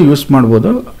ಎರಡನ್ನೂ ಯೂಸ್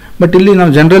ಮಾಡ್ಬೋದು. ಬಟ್ ಇಲ್ಲಿ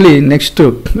ನಾವು generally next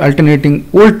alternating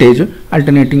voltage,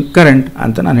 alternating current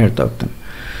ಅಂತ ನಾನು ಹೇಳ್ತಾ ಹೋಗ್ತೇನೆ.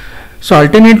 So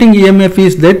alternating EMF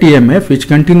is that EMF which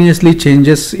continuously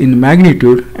changes in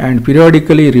magnitude and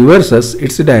periodically reverses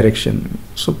its direction.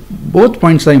 So both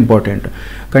points are important.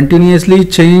 Continuously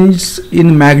changes in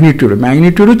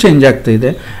magnitude change ಆಗ್ತಾ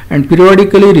ಇದೆ, and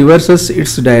periodically reverses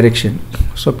its direction.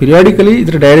 So periodically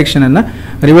ಇದರ ಡೈರೆಕ್ಷನನ್ನು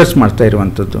reverse ಮಾಡ್ತಾ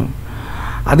ಇರುವಂಥದ್ದು.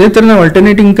 ಅದೇ ಥರ ನಾವು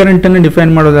alternating ಕರೆಂಟನ್ನು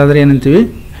define ಮಾಡೋದಾದರೆ ಏನಂತೀವಿ,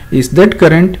 is that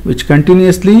current which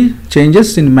continuously changes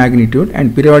in magnitude and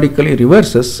periodically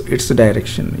reverses its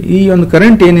direction. ಈ ಒಂದು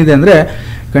ಕರೆಂಟ್ ಏನಿದೆ ಅಂದರೆ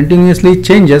continuously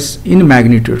changes in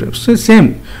magnitude. So same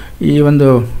ಈ ಒಂದು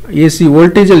ಎ ಸಿ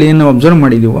ವೋಲ್ಟೇಜಲ್ಲಿ ಏನು ಅಬ್ಸರ್ವ್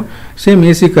ಮಾಡಿದ್ದೀವೋ ಸೇಮ್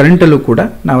ಎ ಸಿ ಕರೆಂಟಲ್ಲೂ ಕೂಡ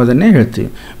ನಾವು ಅದನ್ನೇ ಹೇಳ್ತೀವಿ,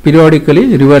 ಪಿರಿಯಾಡಿಕಲಿ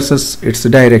ರಿವರ್ಸಸ್ ಇಟ್ಸ್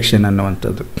ಡೈರೆಕ್ಷನ್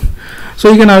ಅನ್ನುವಂಥದ್ದು. ಸೊ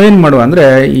ಈಗ ನಾವೇನು ಮಾಡುವ ಅಂದರೆ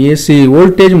ಎ ಸಿ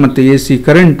ವೋಲ್ಟೇಜ್ ಮತ್ತು ಎ ಸಿ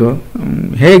ಕರೆಂಟು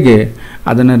ಹೇಗೆ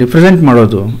ಅದನ್ನು ರಿಪ್ರೆಸೆಂಟ್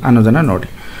ಮಾಡೋದು ಅನ್ನೋದನ್ನು ನೋಡಿ.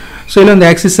 ಸೊ ಇಲ್ಲೊಂದು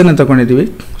ಆ್ಯಕ್ಸಿಸನ್ನು ತೊಗೊಂಡಿದ್ದೀವಿ.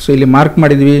 ಸೊ ಇಲ್ಲಿ ಮಾರ್ಕ್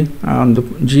ಮಾಡಿದ್ವಿ ಒಂದು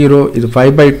 0, ಇದು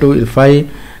 5/2, ಇದು 5,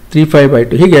 3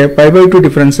 5/2, ಹೀಗೆ 5/2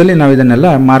 ಡಿಫ್ರೆನ್ಸಲ್ಲಿ ನಾವು ಇದನ್ನೆಲ್ಲ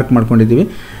ಮಾರ್ಕ್ ಮಾಡ್ಕೊಂಡಿದ್ದೀವಿ.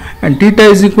 And θ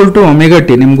is equal to ω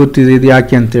t, ನಿಮ್ಗೆ ಗೊತ್ತಿದೆ ಇದು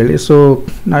ಯಾಕೆ ಅಂತೇಳಿ. ಸೊ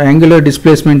ನಾವು ಆ್ಯಂಗ್ಯುಲರ್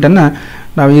ಡಿಸ್ಪ್ಲೇಸ್ಮೆಂಟನ್ನು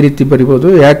ನಾವು ಈ ರೀತಿ ಬರಿಬೋದು.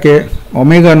 ಯಾಕೆ ω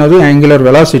ಅನ್ನೋದು ಆ್ಯಂಗ್ಯುಲರ್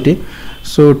ವೆಲಾಸಿಟಿ,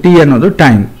 ಸೊ ಟಿ ಅನ್ನೋದು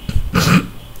ಟೈಮ್.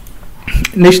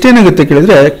 ನೆಕ್ಸ್ಟ್ ಏನಾಗುತ್ತೆ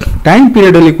ಕೇಳಿದರೆ ಟೈಮ್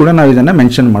ಪೀರಿಯಡಲ್ಲಿ ಕೂಡ ನಾವು ಇದನ್ನು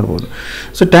ಮೆನ್ಷನ್ ಮಾಡ್ಬೋದು.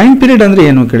 ಸೊ ಟೈಮ್ ಪೀರಿಯಡ್ ಅಂದರೆ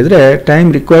ಏನು ಕೇಳಿದರೆ time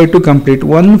required to complete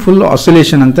one full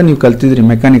oscillation ಅಂತ ನೀವು ಕಲ್ತಿದ್ರಿ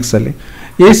ಮೆಕ್ಯಾನಿಕ್ಸಲ್ಲಿ.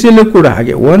 ಎ ಸಿಯಲ್ಲೂ ಕೂಡ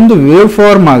ಹಾಗೆ ಒಂದು ವೇವ್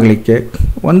ಫಾರ್ಮ್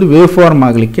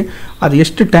ಆಗಲಿಕ್ಕೆ ಅದು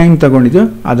ಎಷ್ಟು ಟೈಮ್ ತಗೊಂಡಿದೆಯೋ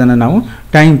ಅದನ್ನು ನಾವು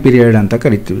ಟೈಮ್ ಪೀರಿಯಡ್ ಅಂತ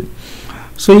ಕರಿತೀವಿ.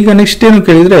 ಸೊ ಈಗ ನೆಕ್ಸ್ಟ್ ಏನು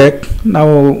ಕೇಳಿದರೆ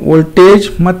ನಾವು ವೋಲ್ಟೇಜ್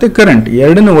ಮತ್ತು ಕರೆಂಟ್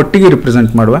ಎರಡನ್ನೂ ಒಟ್ಟಿಗೆ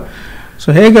ರಿಪ್ರೆಸೆಂಟ್ ಮಾಡುವ. ಸೊ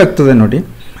ಹೇಗಾಗ್ತದೆ ನೋಡಿ,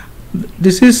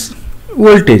 this is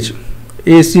voltage,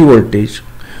 A C voltage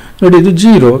ನೋಡಿ, ಇದು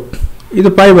 0, ಇದು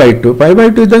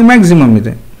 5/2 ಇದ್ದಾಗ ಮ್ಯಾಕ್ಸಿಮಮ್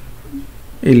ಇದೆ,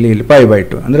 ಇಲ್ಲಿ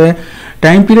 5/2 ಅಂದರೆ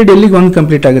ಟೈಮ್ ಪೀರಿಯಡ್ ಎಲ್ಲಿಗೆ ಒಂದು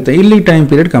ಕಂಪ್ಲೀಟ್ ಆಗುತ್ತೆ, ಇಲ್ಲಿ ಟೈಮ್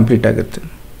ಪೀರಿಯಡ್ ಕಂಪ್ಲೀಟ್ ಆಗುತ್ತೆ.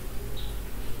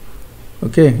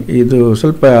 ಓಕೆ, ಇದು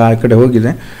ಸ್ವಲ್ಪ ಆ ಕಡೆ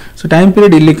ಹೋಗಿದೆ. ಸೊ ಟೈಮ್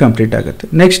ಪೀರಿಯಡ್ ಇಲ್ಲಿ ಕಂಪ್ಲೀಟ್ ಆಗುತ್ತೆ.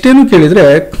 ನೆಕ್ಸ್ಟ್ ಏನು ಕೇಳಿದರೆ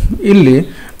ಇಲ್ಲಿ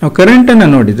ನಾವು ಕರೆಂಟನ್ನು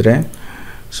ನೋಡಿದರೆ,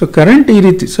 ಸೊ ಕರೆಂಟ್ ಈ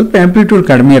ರೀತಿ ಸ್ವಲ್ಪ ಆ್ಯಂಪ್ಲಿಟ್ಯೂಡ್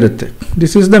ಕಡಿಮೆ ಇರುತ್ತೆ.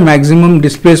 This is the maximum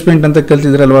displacement ಅಂತ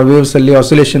ಕಲ್ತಿದ್ರಲ್ವ ವೇವ್ಸಲ್ಲಿ,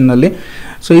 ಆಸಿಲೇಷನ್ನಲ್ಲಿ.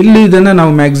 ಸೊ ಇಲ್ಲಿ ಇದನ್ನು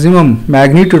ನಾವು maximum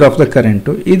magnitude of the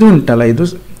current ಇದು ಉಂಟಲ್ಲ, ಇದು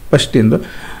ಫಸ್ಟಿಂದು,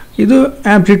 ಇದು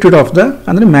ಆ್ಯಂಪ್ಲಿಟ್ಯೂಡ್ ಆಫ್ ದ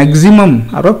ಅಂದರೆ ಮ್ಯಾಕ್ಸಿಮಮ್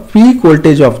ಅಥವಾ peak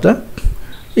voltage of the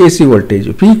A C voltage,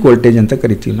 peak voltage ಅಂತ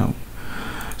ಕರಿತೀವಿ ನಾವು.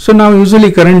 ಸೊ ನಾವು usually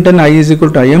ಕರೆಂಟನ್ನು I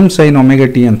 = Im sin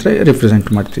ωt ಅಂತ ರಿಪ್ರೆಸೆಂಟ್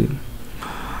ಮಾಡ್ತೀವಿ.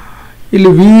 ಇಲ್ಲಿ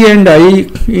V and I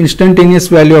instantaneous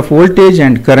value of voltage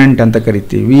and current ಅಂತ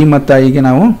ಕರಿತೀವಿ. ವಿ ಮತ್ತು ಐಗೆ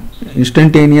ನಾವು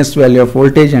instantaneous value of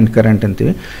voltage and current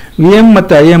ಅಂತೀವಿ. ವಿ ಎಮ್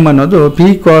ಮತ್ತು ಐ ಎಮ್ ಅನ್ನೋದು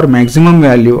peak R maximum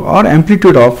value R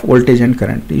amplitude of voltage and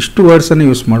current. ಇಷ್ಟು ವರ್ಡ್ಸನ್ನು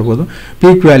ಯೂಸ್ ಮಾಡ್ಬೋದು.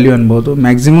 Peak value ಅನ್ಬೋದು,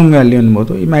 ಮ್ಯಾಕ್ಸಿಮಮ್ ವ್ಯಾಲ್ಯೂ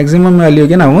ಅನ್ಬೋದು. ಈ ಮ್ಯಾಕ್ಸಿಮಮ್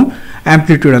ವ್ಯಾಲ್ಯೂಗೆ ನಾವು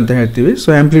ಆ್ಯಂಪ್ಲಿಟ್ಯೂಡ್ ಅಂತ ಹೇಳ್ತೀವಿ. So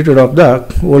amplitude of the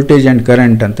voltage and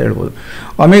current ಅಂತ ಹೇಳ್ಬೋದು.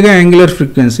 Omega angular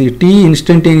frequency, T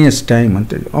instantaneous time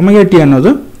ಅಂತೇಳಿ. ಒಮೆಗಾ ಟಿ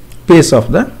ಅನ್ನೋದು ಪೇಸ್ ಆಫ್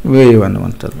ದ ವೇವ್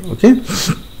ಅನ್ನುವಂಥದ್ದು. ಓಕೆ,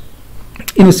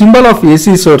 ಇನ್ನು symbol of A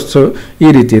C source ಈ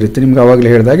ರೀತಿ ಇರುತ್ತೆ. ನಿಮ್ಗೆ ಆವಾಗಲೇ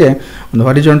ಹೇಳಿದಾಗೆ ಒಂದು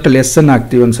ಹಾರಿಜಾಂಟಲ್ ಎಸ್ ಅನ್ನು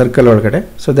ಹಾಕ್ತೀವಿ ಒಂದು ಸರ್ಕಲ್ ಒಳಗಡೆ.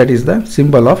 So that is the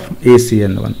symbol of A C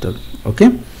ಅನ್ನುವಂಥದ್ದು. ಓಕೆ,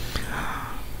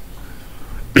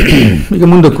 ಈಗ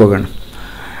ಮುಂದಕ್ಕೆ ಹೋಗೋಣ.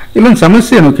 ಇಲ್ಲೊಂದು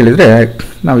ಸಮಸ್ಯೆ ಏನು ಕೇಳಿದರೆ,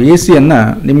 ನಾವು ಎ ಸಿಯನ್ನು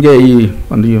ನಿಮಗೆ ಈ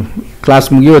ಒಂದು ಕ್ಲಾಸ್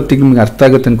ಮುಗಿಯೋತ್ತಿಗೆ ನಿಮ್ಗೆ ಅರ್ಥ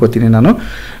ಆಗುತ್ತೆ ಅನ್ಕೋತೀನಿ ನಾನು.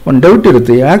 ಒಂದು ಡೌಟ್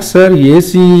ಇರುತ್ತೆ, ಯಾಕೆ sir A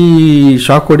C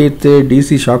shock ಹೊಡೆಯುತ್ತೆ, D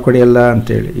C shock ಹೊಡೆಯಲ್ಲ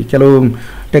ಅಂತೇಳಿ. ಈ ಕೆಲವು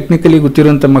ಟೆಕ್ನಿಕಲಿ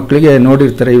ಗೊತ್ತಿರೋಂಥ ಮಕ್ಕಳಿಗೆ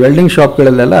ನೋಡಿರ್ತಾರೆ, ಈ ವೆಲ್ಡಿಂಗ್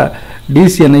ಶಾಪ್ಗಳಲ್ಲೆಲ್ಲ ಡಿ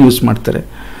ಸಿಯನ್ನು ಯೂಸ್ ಮಾಡ್ತಾರೆ.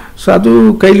 ಸೊ ಅದು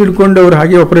ಕೈಲಿ ಹಿಡ್ಕೊಂಡು ಅವ್ರು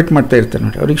ಹಾಗೆ ಆಪ್ರೇಟ್ ಮಾಡ್ತಾ ಇರ್ತಾರೆ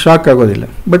ನೋಡಿ, ಅವ್ರಿಗೆ ಶಾಕ್ ಆಗೋದಿಲ್ಲ.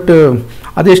 ಬಟ್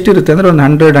ಅದೆಷ್ಟಿರುತ್ತೆ ಅಂದರೆ ಒಂದು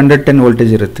 100-110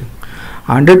 ವೋಲ್ಟೇಜ್ ಇರುತ್ತೆ.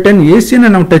 110 ಎ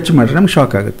ಸಿಯನ್ನು ನಾವು ಟಚ್ ಮಾಡಿದ್ರೆ ನಮ್ಗೆ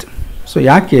ಶಾಕ್ ಆಗುತ್ತೆ. ಸೊ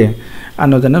ಯಾಕೆ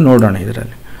ಅನ್ನೋದನ್ನು ನೋಡೋಣ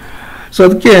ಇದರಲ್ಲಿ. ಸೊ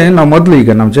ಅದಕ್ಕೆ ನಾವು ಮೊದಲು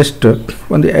ಈಗ ನಾವು ಜಸ್ಟ್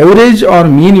ಒಂದು average R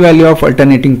mean value of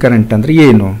alternating current ಅಂದರೆ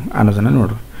ಏನು ಅನ್ನೋದನ್ನು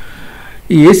ನೋಡು.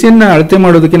 ಈ ಎ ಸಿಯನ್ನು ಅಳತೆ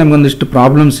ಮಾಡೋದಕ್ಕೆ ನಮಗೊಂದಿಷ್ಟು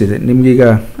ಪ್ರಾಬ್ಲಮ್ಸ್ ಇದೆ, ನಿಮಗೀಗ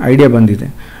ಐಡಿಯಾ ಬಂದಿದೆ.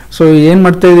 ಸೊ ಏನು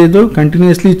ಮಾಡ್ತಾ ಇದೆ, ಇದು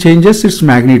continuously changes it's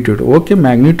magnitude. Okay,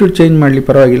 magnitude change ಮಾಡಲಿ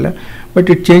ಪರವಾಗಿಲ್ಲ, but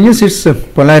it changes it's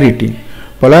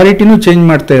ಪೊಲಾರಿಟಿನೂ change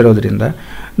ಮಾಡ್ತಾ ಇರೋದ್ರಿಂದ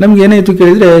ನಮ್ಗೆ ಏನಾಯಿತು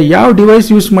ಕೇಳಿದರೆ, ಯಾವ ಡಿವೈಸ್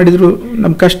ಯೂಸ್ ಮಾಡಿದರೂ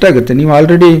ನಮ್ಗೆ ಕಷ್ಟ ಆಗುತ್ತೆ. ನೀವು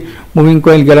already moving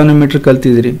coil galvanometer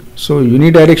ಕಲ್ತಿದ್ದೀರಿ. So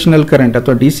unidirectional current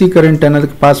ಅಥವಾ ಡಿ ಸಿ ಕರೆಂಟ್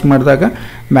ಅನ್ನೋದಕ್ಕೆ ಪಾಸ್ ಮಾಡಿದಾಗ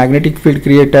ಮ್ಯಾಗ್ನೆಟಿಕ್ ಫೀಲ್ಡ್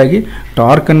ಕ್ರಿಯೇಟ್ ಆಗಿ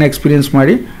ಟಾರ್ಕನ್ನು ಎಕ್ಸ್ಪೀರಿಯನ್ಸ್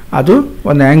ಮಾಡಿ ಅದು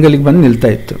ಒಂದು ಆ್ಯಂಗಲಿಗೆ ಬಂದು ನಿಲ್ತಾ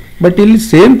ಇತ್ತು. ಬಟ್ ಇಲ್ಲಿ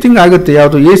ಸೇಮ್ ಥಿಂಗ್ ಆಗುತ್ತೆ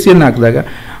ಯಾವುದು ಎ ಸಿಯನ್ನು ಹಾಕಿದಾಗ.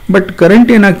 ಬಟ್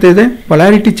ಕರೆಂಟ್ ಏನಾಗ್ತಾ ಇದೆ,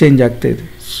 ಪೊಲಾರಿಟಿ ಚೇಂಜ್ ಆಗ್ತಾ ಇದೆ.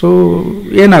 ಸೊ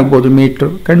ಏನಾಗ್ಬೋದು, ಮೀಟ್ರು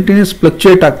ಕಂಟಿನ್ಯೂಸ್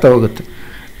ಫ್ಲಕ್ಚುಯೇಟ್ ಆಗ್ತಾ ಹೋಗುತ್ತೆ.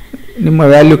 ನಿಮ್ಮ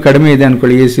ವ್ಯಾಲ್ಯೂ ಕಡಿಮೆ ಇದೆ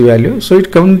ಅಂದ್ಕೊಳ್ಳಿ, A C value. So it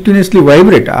continuously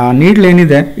vibrate, ಆ ನೀಡ್ಲ್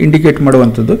ಏನಿದೆ ಇಂಡಿಕೇಟ್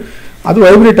ಮಾಡುವಂಥದ್ದು ಅದು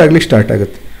ವೈಬ್ರೇಟ್ ಆಗಲಿಕ್ಕೆ ಸ್ಟಾರ್ಟ್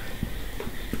ಆಗುತ್ತೆ.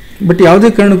 ಬಟ್ ಯಾವುದೇ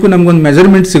ಕಾರಣಕ್ಕೂ ನಮಗೊಂದು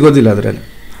ಮೆಜರ್ಮೆಂಟ್ ಸಿಗೋದಿಲ್ಲ ಅದರಲ್ಲಿ,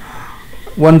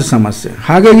 ಒಂದು ಸಮಸ್ಯೆ.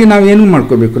 ಹಾಗಾಗಿ ನಾವೇನು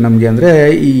ಮಾಡ್ಕೋಬೇಕು ನಮಗೆ ಅಂದರೆ,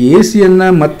 ಈ ಎ ಸಿಯನ್ನು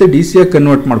ಮತ್ತೆ ಡಿ ಸಿಯಾಗಿ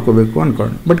ಕನ್ವರ್ಟ್ ಮಾಡ್ಕೋಬೇಕು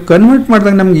ಅಂದ್ಕೊಂಡು. ಬಟ್ ಕನ್ವರ್ಟ್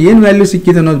ಮಾಡಿದಾಗ ನಮ್ಗೆ ಏನು ವ್ಯಾಲ್ಯೂ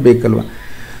ಸಿಕ್ಕಿದೆ ಅನ್ನೋದು ಬೇಕಲ್ವ.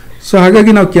 ಸೊ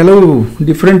ಹಾಗಾಗಿ ನಾವು ಕೆಲವು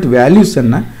ಡಿಫ್ರೆಂಟ್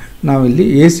ವ್ಯಾಲ್ಯೂಸನ್ನು ನಾವಿಲ್ಲಿ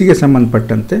ಎ ಸಿಗೆ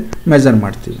ಸಂಬಂಧಪಟ್ಟಂತೆ ಮೆಜರ್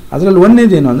ಮಾಡ್ತೀವಿ. ಅದರಲ್ಲಿ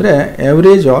ಒಂದೇದೇನು ಅಂದರೆ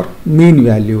ಎವರೇಜ್ ಆರ್ ಮೀನ್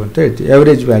ವ್ಯಾಲ್ಯೂ ಅಂತ ಹೇಳ್ತೀವಿ,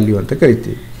 ಎವರೇಜ್ ವ್ಯಾಲ್ಯೂ ಅಂತ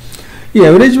ಕರಿತೀವಿ. ಈ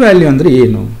ಎವರೇಜ್ ವ್ಯಾಲ್ಯೂ ಅಂದರೆ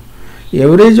ಏನು?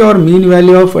 Average R mean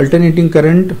value of alternating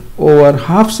current over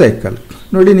half cycle.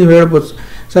 ನೋಡಿ, ನೀವು ಹೇಳ್ಬೋದು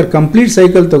ಸರ್ ಕಂಪ್ಲೀಟ್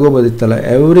ಸೈಕಲ್ ತೊಗೋಬೋದಿತ್ತಲ್ಲ,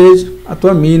 ಎವರೇಜ್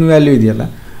ಅಥವಾ ಮೀನ್ ವ್ಯಾಲ್ಯೂ ಇದೆಯಲ್ಲ,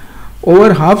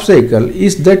 over half cycle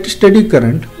is that study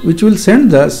current which will send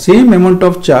the same amount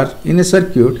of charge in a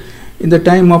circuit in the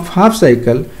time of half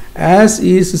cycle as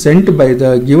is sent by the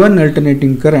given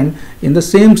alternating current in the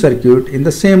same circuit in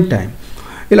the same time.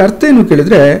 ಇಲ್ಲಿ ಅರ್ಥ ಏನು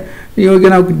ಕೇಳಿದರೆ, ಇವಾಗ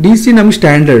ನಾವು D C ನಮಗೆ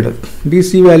standard, D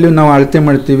C value ನಾವು ಅಳತೆ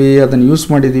ಮಾಡ್ತೀವಿ, ಅದನ್ನು ಯೂಸ್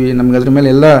ಮಾಡಿದ್ದೀವಿ, ನಮ್ಗೆ ಅದ್ರ ಮೇಲೆ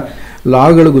ಎಲ್ಲ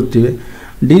ಲಾಗಳು ಗೊತ್ತಿವೆ.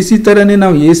 ಡಿ ಸಿ ಥರನೇ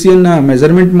ನಾವು ಎ ಸಿಯನ್ನು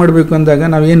ಮೆಜರ್ಮೆಂಟ್ ಮಾಡಬೇಕು ಅಂದಾಗ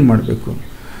ನಾವು ಏನು ಮಾಡಬೇಕು?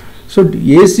 ಸೊ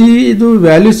ಎ ಸಿ ಇದು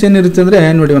ವ್ಯಾಲ್ಯೂಸ್ ಏನಿರುತ್ತೆ ಅಂದರೆ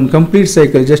ನೋಡಿ, ಒಂದು ಕಂಪ್ಲೀಟ್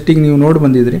ಸೈಕಲ್ ಜಸ್ಟ್ ಈಗ ನೀವು ನೋಡಿ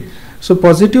ಬಂದಿದ್ರಿ. ಸೊ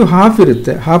ಪಾಸಿಟಿವ್ ಹಾಫ್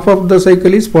ಇರುತ್ತೆ, half of the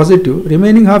cycle is positive,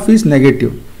 remaining half is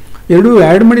negative. ಎರಡೂ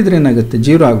ಆ್ಯಡ್ ಮಾಡಿದರೆ ಏನಾಗುತ್ತೆ?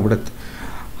 0 ಆಗಿಬಿಡುತ್ತೆ.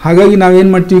 ಹಾಗಾಗಿ ನಾವೇನು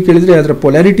ಮಾಡ್ತೀವಿ ಕೇಳಿದರೆ, ಅದರ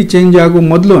ಪೊಲ್ಯಾರಿಟಿ ಚೇಂಜ್ ಆಗೋ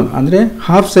ಮೊದಲು ಅಂದರೆ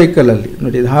ಹಾಫ್ ಸೈಕಲಲ್ಲಿ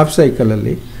ನೋಡಿ, ಇದು ಹಾಫ್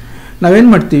ಸೈಕಲಲ್ಲಿ ನಾವೇನು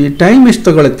ಮಾಡ್ತೀವಿ, ಟೈಮ್ ಎಷ್ಟು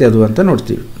ತಗೊಳುತ್ತೆ ಅದು ಅಂತ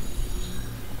ನೋಡ್ತೀವಿ.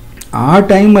 ಆ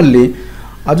ಟೈಮಲ್ಲಿ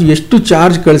ಅದು ಎಷ್ಟು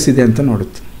ಚಾರ್ಜ್ ಕಳಿಸಿದೆ ಅಂತ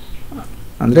ನೋಡುತ್ತೆ.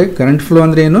 ಅಂದರೆ ಕರೆಂಟ್ ಫ್ಲೋ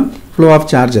ಅಂದರೆ ಏನು? Flow of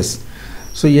charges.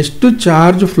 ಸೊ ಎಷ್ಟು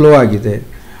ಚಾರ್ಜ್ ಫ್ಲೋ ಆಗಿದೆ,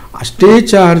 ಅಷ್ಟೇ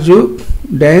ಚಾರ್ಜು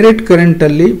ಡೈರೆಕ್ಟ್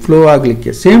ಕರೆಂಟಲ್ಲಿ ಫ್ಲೋ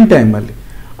ಆಗಲಿಕ್ಕೆ ಸೇಮ್ ಟೈಮಲ್ಲಿ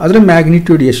ಅದರ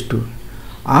ಮ್ಯಾಗ್ನಿಟ್ಯೂಡ್ ಎಷ್ಟು,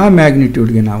 ಆ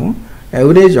ಮ್ಯಾಗ್ನಿಟ್ಯೂಡ್ಗೆ ನಾವು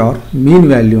ಎವರೇಜ್ ಆರ್ ಮೀನ್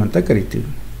ವ್ಯಾಲ್ಯೂ ಅಂತ ಕರಿತೀವಿ.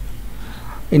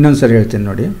 ಇನ್ನೊಂದು ಸರಿ ಹೇಳ್ತೇನೆ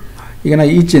ನೋಡಿ, ಈಗ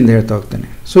ನಾನು ಈಚೆಯಿಂದ ಹೇಳ್ತಾ ಹೋಗ್ತೇನೆ.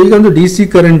 ಸೊ ಈಗ ಒಂದು ಡಿ ಸಿ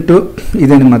ಕರೆಂಟು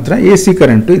ಇದೆ ನಿಮ್ಮ ಹತ್ರ, ಎ ಸಿ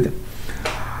ಕರೆಂಟು ಇದೆ.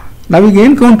 ನಾವೀಗ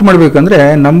ಏನು ಕೌಂಟ್ ಮಾಡಬೇಕಂದ್ರೆ,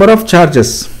 ನಂಬರ್ ಆಫ್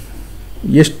ಚಾರ್ಜಸ್,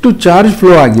 ಎಷ್ಟು ಚಾರ್ಜ್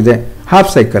ಫ್ಲೋ ಆಗಿದೆ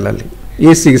ಹಾಫ್ ಸೈಕಲಲ್ಲಿ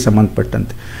ಎ ಸಿಗೆ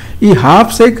ಸಂಬಂಧಪಟ್ಟಂತೆ. ಈ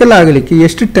ಹಾಫ್ ಸೈಕಲ್ ಆಗಲಿಕ್ಕೆ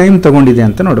ಎಷ್ಟು ಟೈಮ್ ತೊಗೊಂಡಿದೆ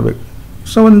ಅಂತ ನೋಡಬೇಕು.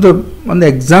 ಸೊ ಒಂದು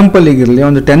ಎಕ್ಸಾಂಪಲ್ ಈಗಿರಲಿ,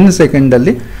 ಒಂದು 10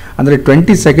 ಸೆಕೆಂಡಲ್ಲಿ ಅಂದರೆ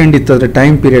 20 ಸೆಕೆಂಡ್ ಇತ್ತು ಅದರ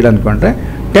ಟೈಮ್ ಪೀರಿಯಡ್ ಅಂದ್ಕೊಂಡ್ರೆ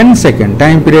 10 ಸೆಕೆಂಡ್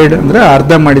ಟೈಮ್ ಪೀರಿಯಡ್ ಅಂದರೆ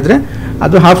ಅರ್ಧ ಮಾಡಿದರೆ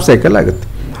ಅದು ಹಾಫ್ ಸೈಕಲ್ ಆಗುತ್ತೆ.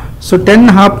 ಸೊ 10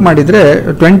 ಹಾಫ್ ಮಾಡಿದರೆ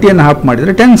 20ಯನ್ನು ಹಾಫ್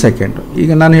ಮಾಡಿದರೆ 10 ಸೆಕೆಂಡು.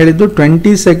 ಈಗ ನಾನು ಹೇಳಿದ್ದು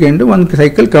 20 ಸೆಕೆಂಡು ಒಂದು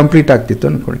ಸೈಕಲ್ ಕಂಪ್ಲೀಟ್ ಆಗ್ತಿತ್ತು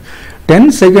ಅಂದ್ಕೊಳ್ಳಿ. 10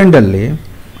 ಸೆಕೆಂಡಲ್ಲಿ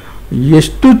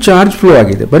ಎಷ್ಟು ಚಾರ್ಜ್ ಫ್ಲೋ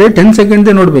ಆಗಿದೆ ಬರೀ 10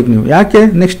 ಸೆಕೆಂಡ್ದೇ ನೋಡಬೇಕು ನೀವು. ಯಾಕೆ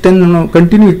ನೆಕ್ಸ್ಟ್ 10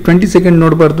 ಕಂಟಿನ್ಯೂ 20 ಸೆಕೆಂಡ್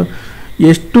ನೋಡಬಾರ್ದು?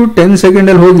 ಎಷ್ಟು 10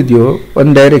 ಸೆಕೆಂಡಲ್ಲಿ ಹೋಗಿದೆಯೋ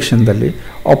ಒಂದು ಡೈರೆಕ್ಷನ್ದಲ್ಲಿ,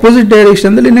 ಆಪೋಸಿಟ್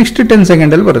ಡೈರೆಕ್ಷನ್ದಲ್ಲಿ ನೆಕ್ಸ್ಟ್ 10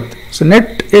 ಸೆಕೆಂಡಲ್ಲಿ ಬರುತ್ತೆ. ಸೊ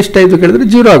ನೆಟ್ ಎಷ್ಟಾಯಿತು ಕೇಳಿದ್ರೆ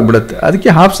 0 ಆಗಿಬಿಡುತ್ತೆ. ಅದಕ್ಕೆ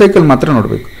ಹಾಫ್ ಸೈಕಲ್ ಮಾತ್ರ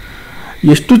ನೋಡಬೇಕು.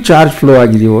 ಎಷ್ಟು ಚಾರ್ಜ್ ಫ್ಲೋ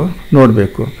ಆಗಿದೆಯೋ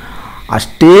ನೋಡಬೇಕು.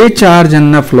 ಅಷ್ಟೇ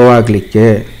ಚಾರ್ಜನ್ನು ಫ್ಲೋ ಆಗಲಿಕ್ಕೆ,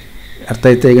 ಅರ್ಥ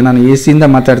ಆಯ್ತಾ? ಈಗ ನಾನು ಎ ಸಿಯಿಂದ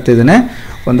ಮಾತಾಡ್ತಾ ಇದ್ದೇನೆ.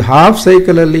 ಒಂದು ಹಾಫ್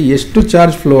ಸೈಕಲಲ್ಲಿ ಎಷ್ಟು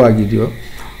ಚಾರ್ಜ್ ಫ್ಲೋ ಆಗಿದೆಯೋ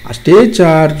ಅಷ್ಟೇ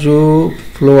ಚಾರ್ಜು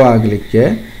ಫ್ಲೋ ಆಗಲಿಕ್ಕೆ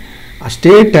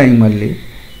ಅಷ್ಟೇ ಟೈಮಲ್ಲಿ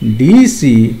ಡಿ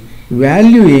ಸಿ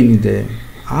ವ್ಯಾಲ್ಯೂ ಏನಿದೆ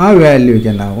ಆ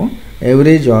ವ್ಯಾಲ್ಯೂಗೆ ನಾವು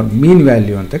ಎವರೇಜ್ ಆರ್ ಮೀನ್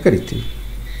ವ್ಯಾಲ್ಯೂ ಅಂತ ಕರಿತೀವಿ.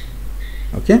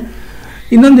 ಓಕೆ,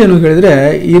 ಇನ್ನೊಂದೇನು ಹೇಳಿದರೆ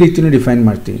ಈ ರೀತಿಯೂ ಡಿಫೈನ್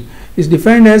ಮಾಡ್ತೀವಿ. Is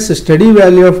defined as study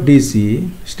value of D C.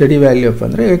 Study value of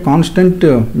ಅಂದರೆ ಕಾನ್ಸ್ಟೆಂಟ್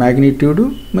ಮ್ಯಾಗ್ನಿಟ್ಯೂಡು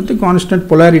ಮತ್ತು ಕಾನ್ಸ್ಟೆಂಟ್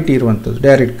ಪೊಲಾರಿಟಿ ಇರುವಂಥದ್ದು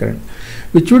direct current,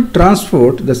 which would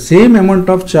transport the same amount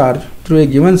of charge through a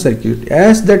given circuit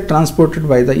as that transported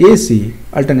by the AC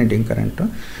alternating current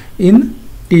in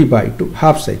T/2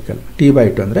 half cycle.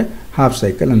 T/2 ಅಂದರೆ half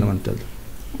cycle ಅನ್ನುವಂಥದ್ದು.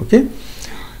 Okay,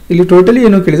 ಇಲ್ಲಿ totally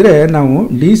ಏನು ಕೇಳಿದರೆ ನಾವು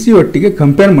D C ಒಟ್ಟಿಗೆ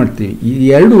compare ಮಾಡ್ತೀವಿ. ಈ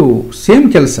ಎರಡು ಸೇಮ್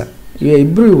ಕೆಲಸ,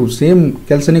 ಇಬ್ಬರು ಸೇಮ್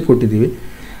ಕೆಲಸನೇ ಕೊಟ್ಟಿದ್ದೀವಿ.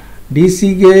 ಡಿ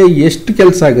ಸಿಗೆ ಎಷ್ಟು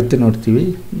ಕೆಲಸ ಆಗುತ್ತೆ ನೋಡ್ತೀವಿ,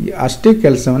 ಅಷ್ಟೇ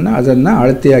ಕೆಲಸವನ್ನು ಅದನ್ನು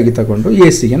ಅಳತೆಯಾಗಿ ತಗೊಂಡು ಎ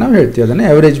ಸಿಗೆ ನಾವು ಹೇಳ್ತೀವಿ. ಅದನ್ನು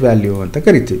ಎವರೇಜ್ ವ್ಯಾಲ್ಯೂ ಅಂತ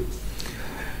ಕರಿತೀವಿ.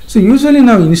 ಸೊ ಯೂಶ್ವಲಿ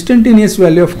ನಾವು ಇನ್ಸ್ಟಂಟೇನಿಯಸ್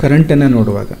ವ್ಯಾಲ್ಯೂ ಆಫ್ ಕರೆಂಟನ್ನು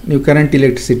ನೋಡುವಾಗ, ನೀವು current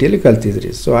ಇಲೆಕ್ಟ್ರಿಸಿಟಿಯಲ್ಲಿ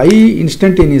ಕಲ್ತಿದ್ರಿ. So I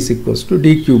instantaneous equals to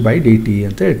D Q by D T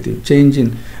ಅಂತ ಹೇಳ್ತೀವಿ. Change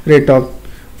in rate of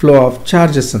flow of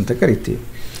charges ಅಂತ ಕರಿತೀವಿ.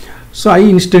 ಸೊ ಐ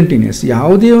ಇನ್ಸ್ಟಂಟೇನಿಯಸ್,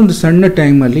 ಯಾವುದೇ ಒಂದು ಸಣ್ಣ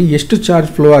ಟೈಮಲ್ಲಿ ಎಷ್ಟು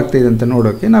ಚಾರ್ಜ್ ಫ್ಲೋ ಆಗ್ತಾಯಿದೆ ಅಂತ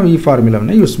ನೋಡೋಕ್ಕೆ ನಾವು ಈ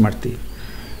ಫಾರ್ಮುಲಾವನ್ನು ಯೂಸ್ ಮಾಡ್ತೀವಿ.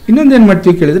 ಇನ್ನೊಂದು ಏನು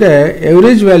ಮಾಡ್ತೀವಿ ಕೇಳಿದರೆ,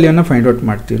 ಎವರೇಜ್ ವ್ಯಾಲ್ಯೂನ ಫೈಂಡ್ ಔಟ್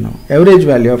ಮಾಡ್ತೀವಿ ನಾವು. Average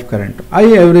value of current I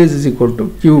average is equal to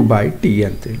Q by T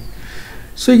ಅಂತೇಳಿ.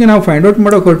 ಸೊ ಈಗ ನಾವು ಫೈಂಡ್ ಔಟ್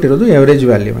ಮಾಡೋಕೆ ಹೊರಟಿರೋದು ಎವರೇಜ್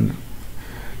ವ್ಯಾಲ್ಯೂವನ್ನು.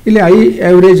 ಇಲ್ಲಿ I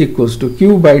average equals to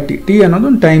Q by T. T ಅನ್ನೋದು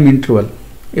ಒಂದು ಟೈಮ್ ಇಂಟರ್ವಲ್,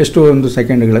 ಎಷ್ಟೋ ಒಂದು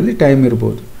ಸೆಕೆಂಡ್ಗಳಲ್ಲಿ ಟೈಮ್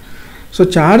ಇರ್ಬೋದು. ಸೊ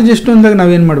ಚಾರ್ಜ್ ಎಷ್ಟು ಅಂದಾಗ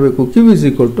ನಾವೇನು ಮಾಡಬೇಕು, Q is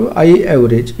equal to I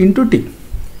average into T.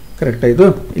 Correct ಆಯಿತು?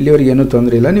 ಇಲ್ಲಿವರೆಗೆ ಏನೂ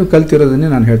ತೊಂದರೆ ಇಲ್ಲ, ನೀವು ಕಲ್ತಿರೋದನ್ನೇ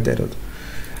ನಾನು ಹೇಳ್ತಾ ಇರೋದು.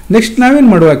 ನೆಕ್ಸ್ಟ್ ನಾವೇನು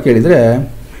ಮಾಡುವಾಗ ಕೇಳಿದರೆ,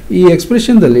 ಈ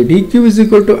ಎಕ್ಸ್ಪ್ರೆಷನ್ದಲ್ಲಿ D Q is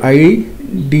equal to I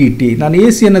D T, ನಾನು ಎ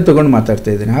ಸಿಯನ್ನು ತೊಗೊಂಡು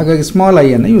ಮಾತಾಡ್ತಾ ಇದ್ದೀನಿ, ಹಾಗಾಗಿ ಸ್ಮಾಲ್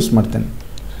ಐಯನ್ನು ಯೂಸ್ ಮಾಡ್ತೇನೆ.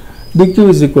 D Q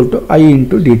is equal to I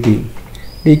into D T.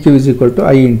 D Q is equal to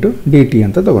I into D T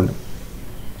ಅಂತ ತೊಗೊಂಡು.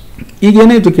 ಈಗ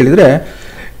ಏನಾಯಿತು ಕೇಳಿದರೆ,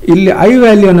 ಇಲ್ಲಿ ಐ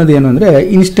ವ್ಯಾಲ್ಯೂ ಅನ್ನೋದು ಏನು ಅಂದರೆ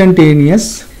ಇನ್ಸ್ಟಂಟೇನಿಯಸ್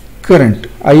ಕರೆಂಟ್.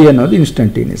 ಐ ಅನ್ನೋದು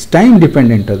ಇನ್ಸ್ಟಂಟೇನಿಯಸ್, ಟೈಮ್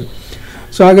ಡಿಪೆಂಡೆಂಟ್ ಅದು.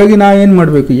 ಸೊ ಹಾಗಾಗಿ ನಾವೇನು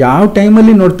ಮಾಡಬೇಕು, ಯಾವ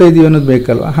ಟೈಮಲ್ಲಿ ನೋಡ್ತಾ ಇದ್ದೀವಿ ಅನ್ನೋದು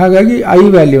ಬೇಕಲ್ವ. ಹಾಗಾಗಿ ಐ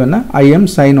ವ್ಯಾಲ್ಯೂವನ್ನು I M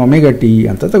sine omega T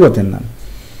ಅಂತ ತಗೋತೇನೆ ನಾನು.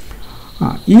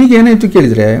 ಈಗ ಏನಾಯಿತು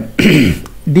ಕೇಳಿದರೆ,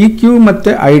 ಡಿ ಕ್ಯೂ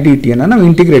ಮತ್ತು ಐ ಡಿ ಟಿಯನ್ನು ನಾವು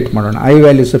ಇಂಟಿಗ್ರೇಟ್ ಮಾಡೋಣ, ಐ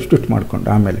ವ್ಯಾಲ್ಯೂ ಸಬ್ಸ್ಟಿಟ್ಯೂಟ್ ಮಾಡಿಕೊಂಡು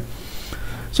ಆಮೇಲೆ.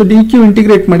 ಸೊ ಡಿ ಕ್ಯೂ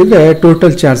ಇಂಟಿಗ್ರೇಟ್ ಮಾಡಿದರೆ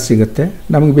ಟೋಟಲ್ ಚಾರ್ಜ್ ಸಿಗುತ್ತೆ.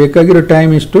 ನಮಗೆ ಬೇಕಾಗಿರೋ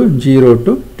ಟೈಮ್ ಇಷ್ಟು 0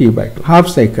 to T/2 half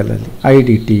ಸೈಕಲಲ್ಲಿ I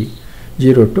D T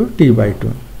 0 to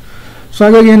T/2. So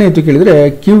ಹಾಗಾಗಿ ಏನಾಯಿತು ಕೇಳಿದರೆ,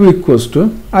 Q equals to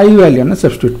I ವ್ಯಾಲ್ಯೂನ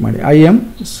substitute ಮಾಡಿ I M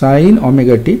sine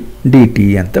omega T D T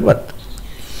ಅಂತ ಬಂತು.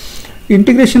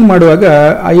 ಇಂಟಿಗ್ರೇಷನ್ ಮಾಡುವಾಗ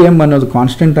ಐ ಎಮ್ ಅನ್ನೋದು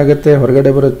ಕಾನ್ಸ್ಟೆಂಟ್ ಆಗುತ್ತೆ,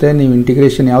 ಹೊರಗಡೆ ಬರುತ್ತೆ. ನೀವು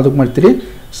ಇಂಟಿಗ್ರೇಷನ್ ಯಾವುದಕ್ಕೆ ಮಾಡ್ತೀರಿ,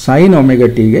 ಸೈನ್ ಒಮೆಗಾ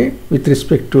ಟಿಗೆ ವಿತ್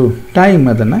ರೆಸ್ಪೆಕ್ಟ್ ಟು ಟೈಮ್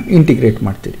ಅದನ್ನು ಇಂಟಿಗ್ರೇಟ್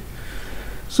ಮಾಡ್ತೀರಿ.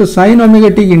 ಸೊ ಸೈನ್ ಒಮೆಗಾ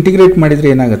ಟಿಗೆ ಇಂಟಿಗ್ರೇಟ್ ಮಾಡಿದರೆ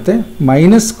ಏನಾಗುತ್ತೆ,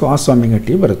 ಮೈನಸ್ ಕಾಸ್ ಒಮೆಗಾ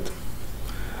ಟಿ ಬರುತ್ತೆ.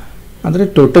 ಅಂದರೆ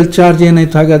ಟೋಟಲ್ ಚಾರ್ಜ್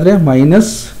ಏನಾಯಿತು ಹಾಗಾದರೆ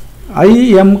minus I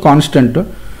M constant,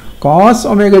 cos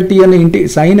omega ಟಿಯನ್ನು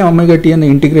sine omega ಟಿಯನ್ನು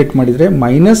integrate ಮಾಡಿದರೆ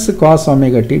minus cos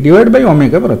omega T divide by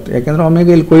omega ಬರುತ್ತೆ. ಯಾಕೆಂದರೆ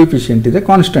ಒಮೆಗಾ ಇಲ್ಲಿ ಕೋಯಿಫಿಷಿಯಂಟ್ ಇದೆ,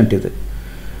 ಕಾನ್ಸ್ಟೆಂಟ್ ಇದೆ.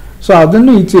 ಸೊ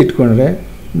ಅದನ್ನು ಈಚೆ ಇಟ್ಕೊಂಡ್ರೆ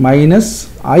minus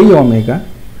I omega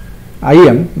I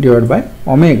M divide by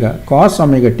omega cos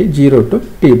omega T 0 to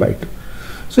t/2.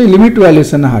 So ಈ ಲಿಮಿಟ್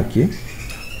ವ್ಯಾಲ್ಯೂಸನ್ನು ಹಾಕಿ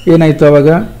ಏನಾಯಿತು ಅವಾಗ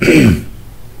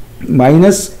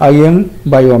minus I M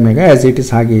by omega as it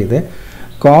is ಹಾಗೆ ಇದೆ.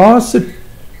 ಕಾಸ್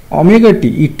ಒಮೆಗಾ ಟಿ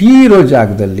ಈ ಟಿ ಇರೋ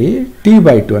ಜಾಗದಲ್ಲಿ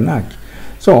t/2 ಅನ್ನು ಹಾಕಿ.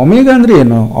 ಸೊ ಒಮೆಗಾ ಅಂದರೆ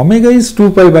ಏನು? Omega is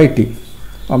 2π/t,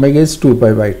 omega is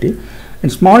 2π/t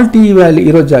and small T value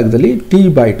ಇರೋ ಜಾಗದಲ್ಲಿ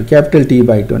t/2 ಕ್ಯಾಪಿಟಲ್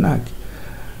t/2 ಅನ್ನು ಹಾಕಿ.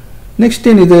 ನೆಕ್ಸ್ಟ್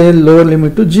ಏನಿದೆ, ಲೋವರ್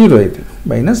ಲಿಮಿಟು 0 ಇದೆ,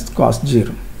 ಮೈನಸ್ ಕಾಸ್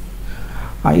 0.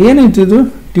 ಏನಾಯ್ತು ಇದು?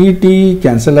 ಟಿ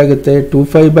ಕ್ಯಾನ್ಸಲ್ ಆಗುತ್ತೆ,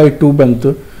 2π/2 ಬಂತು,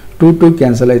 2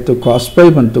 ಕ್ಯಾನ್ಸಲ್ ಆಯಿತು, ಕಾಸ್ ಪೈ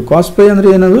ಬಂತು. ಕಾಸ್ ಪೈ ಅಂದರೆ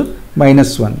ಏನದು?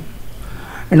 -1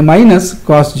 and minus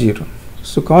cos 0.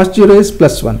 So cos 0 is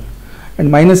 +1 and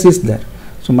minus is there.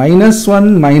 So -1,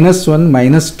 -1,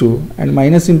 -2 and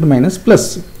minus into minus plus.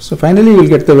 So finally you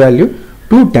will get the value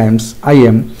 2 times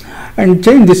Im and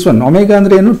change this one. Omega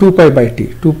andre enu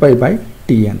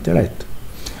 2π/t ಅಂತ ಹೇಳಾಯ್ತು.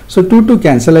 So 2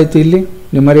 cancel ಆಯಿತು, ಇಲ್ಲಿ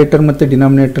numerator ಮತ್ತು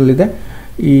denominator ಇದೆ.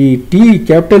 ಈ T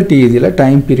capital T ಇದೆಯಲ್ಲ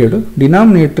time period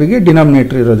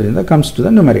denominator ಇರೋದ್ರಿಂದ comes to the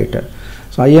numerator.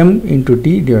 So Im into t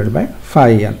divided by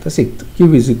 5 ಅಂತ ಸಿಕ್ತು. Q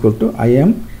is equal to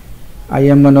I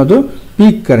M ಅನ್ನೋದು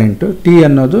ಪೀಕ್ ಕರೆಂಟು, ಟಿ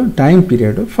ಅನ್ನೋದು ಟೈಮ್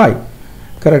ಪೀರಿಯಡು 5.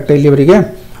 ಕರೆಕ್ಟ್, ಇಲ್ಲಿವರೆಗೆ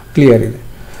ಕ್ಲಿಯರ್ ಇದೆ.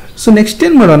 ಸೊ ನೆಕ್ಸ್ಟ್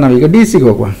ಏನು ಮಾಡೋಣ, ನಾವೀಗ ಡಿ ಸಿಗೆ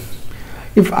ಹೋಗುವ.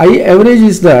 If I average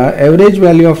is the average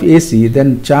value of A C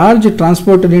then charge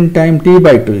transported in time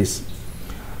t/2 is.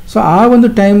 So ಆ ಒಂದು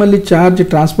ಟೈಮಲ್ಲಿ ಚಾರ್ಜ್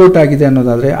ಟ್ರಾನ್ಸ್ಪೋರ್ಟ್ ಆಗಿದೆ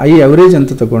ಅನ್ನೋದಾದರೆ ಐ ಎವರೇಜ್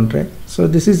ಅಂತ ತಗೊಂಡ್ರೆ, so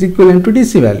this is equivalent to D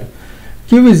C value.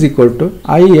 Q is equal to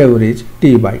I average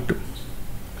t/2.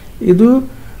 ಇದು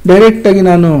ಡೈರೆಕ್ಟಾಗಿ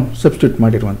ನಾನು ಸಬ್ಸ್ಟಿಟ್ಯೂಟ್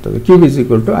ಮಾಡಿರುವಂಥದ್ದು. Q is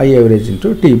equal to I average into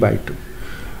t/2.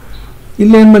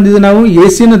 ಇಲ್ಲೇನು ಬಂದಿದೆ, ನಾವು ಎ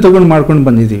ಸಿಯನ್ನು ತೊಗೊಂಡು ಮಾಡ್ಕೊಂಡು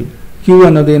ಬಂದಿದ್ದೀವಿ. ಕ್ಯೂ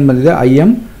ಅನ್ನೋದು ಏನು ಬಂದಿದೆ, I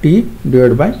M T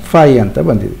divide by 5 ಅಂತ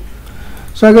ಬಂದಿದೆ.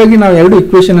 ಸೊ ಹಾಗಾಗಿ ನಾವು ಎರಡು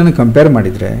ಇಕ್ವೇಷನನ್ನು ಕಂಪೇರ್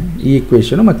ಮಾಡಿದರೆ, ಈ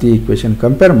ಇಕ್ವೇಷನು ಮತ್ತು ಈ ಇಕ್ವೇಷನ್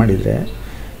ಕಂಪೇರ್ ಮಾಡಿದರೆ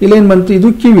ಇಲ್ಲೇನು ಬಂತು, ಇದು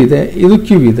ಕ್ಯೂ ಇದೆ, ಇದು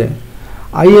ಕ್ಯೂ ಇದೆ.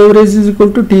 I average is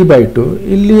equal to t/2.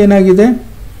 ಇಲ್ಲಿ ಏನಾಗಿದೆ,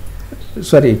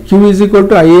 ಸಾರಿ, Q is equal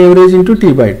to I average into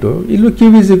t/2. ಇಲ್ಲೂ Q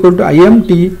is equal to I M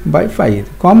T by 5 ಇದೆ.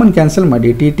 ಕಾಮನ್ ಕ್ಯಾನ್ಸಲ್ ಮಾಡಿ,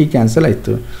 ಟಿ ಕ್ಯಾನ್ಸಲ್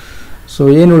ಆಯಿತು. ಸೊ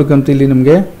ಏನು ಉಳ್ಕೊಂತು ಇಲ್ಲಿ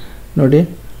ನಮಗೆ ನೋಡಿ,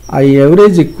 I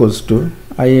average equals to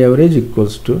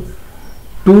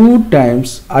 2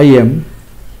 times I M.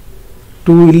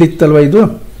 2 ಇಲ್ಲಿತ್ತಲ್ವ,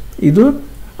 ಇದು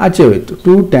ಆಚೆ ಹೋಯಿತು.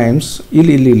 2 ಟೈಮ್ಸ್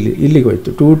ಇಲ್ಲಿಗೆ ಹೋಯಿತು.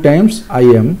 2 ಟೈಮ್ಸ್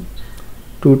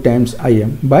ಐ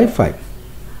ಎಮ್ ಬೈ 5.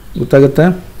 ಗೊತ್ತಾಗುತ್ತಾ?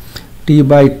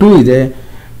 t/2 ಇದೆ,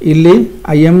 ಇಲ್ಲಿ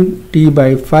ಐ ಎಮ್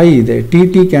t/5 ಇದೆ.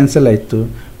 ಟಿ ಕ್ಯಾನ್ಸಲ್ ಆಯಿತು,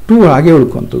 2 ಹಾಗೆ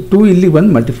ಉಳ್ಕೊಂತು. 2 ಇಲ್ಲಿ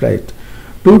ಬಂದು ಮಲ್ಟಿಪ್ಲೈ ಆಯಿತು.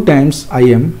 2 times I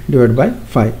M divide by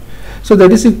 5. So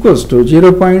that is equals to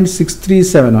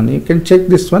 0.637. You can check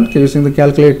this one using the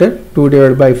calculator. 2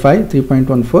 divided by 5,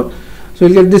 3.14. So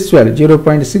you'll get this value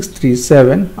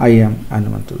 0.637 IM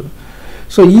ಅನ್ನುವಂಥದ್ದು.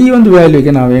 So ಈ ಒಂದು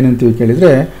ವ್ಯಾಲ್ಯೂಗೆ ನಾವು ಏನಂತೀವಿ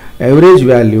ಕೇಳಿದರೆ ಎವರೇಜ್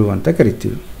ವ್ಯಾಲ್ಯೂ ಅಂತ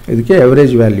ಕರಿತೀವಿ. ಇದಕ್ಕೆ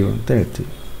ಎವರೇಜ್ ವ್ಯಾಲ್ಯೂ ಅಂತ ಹೇಳ್ತೀವಿ.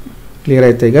 ಕ್ಲಿಯರ್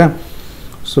ಆಯ್ತಾ ಈಗ?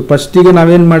 ಸೊ ಫಸ್ಟಿಗೆ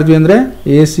ನಾವೇನು ಮಾಡಿದ್ವಿ ಅಂದರೆ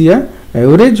ಎ ಸಿಯ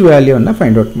ಎವರೇಜ್ ವ್ಯಾಲ್ಯೂವನ್ನು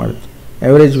ಫೈಂಡ್ ಔಟ್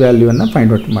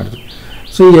ಮಾಡಿದ್ವಿ.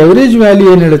 ಸೊ ಈ ಎವರೇಜ್ ವ್ಯಾಲ್ಯೂ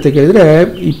ಏನು ಹೇಳುತ್ತೆ ಕೇಳಿದರೆ,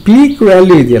 ಈ ಪೀಕ್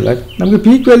ವ್ಯಾಲ್ಯೂ ಇದೆಯಲ್ಲ, ನಮಗೆ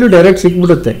ಪೀಕ್ ವ್ಯಾಲ್ಯೂ ಡೈರೆಕ್ಟ್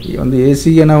ಸಿಕ್ಬಿಡುತ್ತೆ. ಈ ಒಂದು ಎ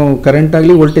ಸಿಗೆ ನಾವು ಕರೆಂಟ್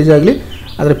ಆಗಲಿ ವೋಲ್ಟೇಜ್ ಆಗಲಿ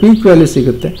ಅದರ ಪೀಕ್ ವ್ಯಾಲ್ಯೂ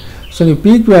ಸಿಗುತ್ತೆ. ಸೊ ನೀವು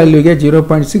ಪೀಕ್ ವ್ಯಾಲ್ಯೂಗೆ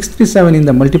 0.637 ಇಂದ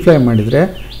ಮಲ್ಟಿಪ್ಲೈ ಮಾಡಿದರೆ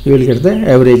you will get the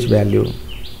average value.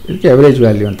 ಇದಕ್ಕೆ ಎವರೇಜ್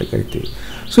ವ್ಯಾಲ್ಯೂ ಅಂತ ಕರಿತೀವಿ.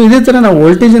 ಸೊ ಇದೇ ಥರ ನಾವು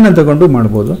ವೋಲ್ಟೇಜನ್ನು ತಗೊಂಡು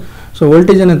ಮಾಡ್ಬೋದು. ಸೊ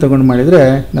ವೋಲ್ಟೇಜನ್ನು ತಗೊಂಡು ಮಾಡಿದರೆ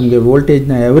ನಮಗೆ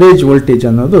ವೋಲ್ಟೇಜ್ನ ಎವರೇಜ್ ವೋಲ್ಟೇಜ್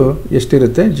ಅನ್ನೋದು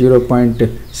ಎಷ್ಟಿರುತ್ತೆ,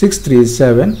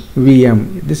 0.637 VM.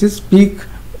 This is peak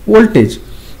voltage.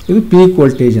 ಇದು ಪೀಕ್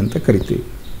ವೋಲ್ಟೇಜ್ ಅಂತ ಕರಿತೀವಿ.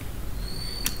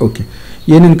 ಓಕೆ,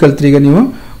 ಏನೇನು ಕಲ್ತ್ರಿ ಈಗ ನೀವು?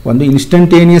 ಒಂದು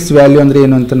ಇನ್ಸ್ಟಂಟೇನಿಯಸ್ ವ್ಯಾಲ್ಯೂ ಅಂದರೆ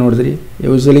ಏನು ಅಂತ ನೋಡಿದ್ರಿ.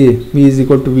 Usually V is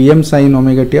equal to VM sin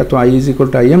omega t ಅಥವಾ I is equal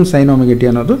to IM sin omega t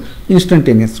ಅನ್ನೋದು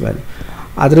ಇನ್ಸ್ಟಂಟೇನಿಯಸ್ ವ್ಯಾಲ್ಯೂ.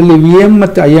 ಅದರಲ್ಲಿ VM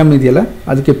ಮತ್ತು IM ಇದೆಯಲ್ಲ,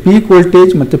 ಅದಕ್ಕೆ ಪೀಕ್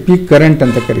ವೋಲ್ಟೇಜ್ ಮತ್ತು ಪೀಕ್ ಕರೆಂಟ್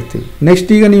ಅಂತ ಕರಿತೀವಿ. ನೆಕ್ಸ್ಟ್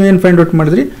ಈಗ ನೀವೇನು ಫೈಂಡ್ ಔಟ್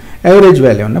ಮಾಡಿದ್ರಿ, ಎವರೇಜ್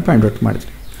ವ್ಯಾಲ್ಯೂವನ್ನು ಫೈಂಡ್ ಔಟ್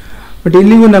ಮಾಡಿದ್ರಿ. ಬಟ್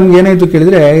ಇಲ್ಲಿಗೂ ನಮ್ಗೆ ಏನಾಯಿತು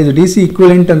ಕೇಳಿದರೆ, ಇದು ಡಿ ಸಿ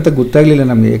ಈಕ್ವಲೆಂಟ್ ಅಂತ ಗೊತ್ತಾಗಲಿಲ್ಲ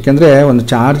ನಮಗೆ. ಯಾಕೆಂದರೆ ಒಂದು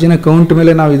ಚಾರ್ಜಿನ ಕೌಂಟ್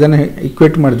ಮೇಲೆ ನಾವು ಇದನ್ನು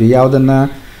ಇಕ್ವೇಟ್ ಮಾಡಿದ್ವಿ, ಯಾವುದನ್ನು,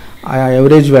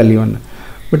 ಎವರೇಜ್ ವ್ಯಾಲ್ಯೂವನ್ನು.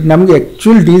 ಬಟ್ ನಮಗೆ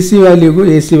actual D C ವ್ಯಾಲ್ಯೂಗೂ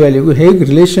A C ವ್ಯಾಲ್ಯೂಗೂ ಹೇಗೆ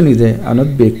ರಿಲೇಷನ್ ಇದೆ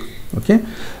ಅನ್ನೋದು ಬೇಕು. ಓಕೆ,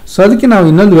 ಸೊ ಅದಕ್ಕೆ ನಾವು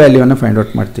ಇನ್ನೊಂದು ವ್ಯಾಲ್ಯೂವನ್ನು ಫೈಂಡ್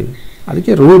ಔಟ್ ಮಾಡ್ತೀವಿ.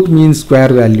 ಅದಕ್ಕೆ ರೂಟ್ ಮೀನ್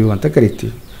ಸ್ಕ್ವೇರ್ ವ್ಯಾಲ್ಯೂ ಅಂತ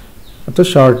ಕರಿತೀವಿ, ಅಥವಾ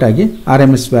ಶಾರ್ಟಾಗಿ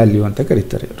RMS ವ್ಯಾಲ್ಯೂ ಅಂತ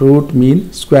ಕರೀತಾರೆ, ರೂಟ್ ಮೀನ್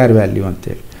ಸ್ಕ್ವೇರ್ ವ್ಯಾಲ್ಯೂ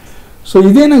ಅಂತೇಳಿ. ಸೊ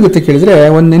ಇದೇನಾಗುತ್ತೆ ಕೇಳಿದರೆ,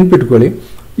 ಒಂದು ನೆನ್ಪಿಟ್ಕೊಳ್ಳಿ,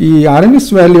 ಈ RMS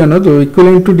ವ್ಯಾಲ್ಯೂ ಅನ್ನೋದು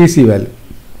equivalent to D C value.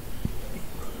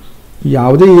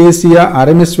 ಯಾವುದೇ ಎ ಸಿಯ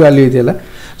RMS ವ್ಯಾಲ್ಯೂ ಇದೆಯಲ್ಲ,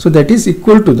 so that is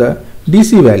equal to the D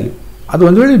C value. ಅದು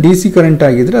ಒಂದು ವೇಳೆ ಡಿ ಸಿ ಕರೆಂಟ್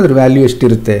ಆಗಿದ್ದರೆ ಅದರ ವ್ಯಾಲ್ಯೂ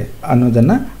ಎಷ್ಟಿರುತ್ತೆ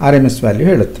ಅನ್ನೋದನ್ನು RMS ವ್ಯಾಲ್ಯೂ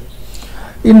ಹೇಳುತ್ತೆ.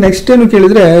 ಇನ್ನು ನೆಕ್ಸ್ಟ್ ಏನು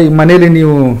ಕೇಳಿದರೆ, ಈ ಮನೇಲಿ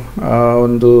ನೀವು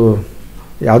ಒಂದು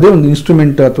ಯಾವುದೇ ಒಂದು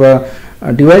ಇನ್ಸ್ಟ್ರೂಮೆಂಟ್ ಅಥವಾ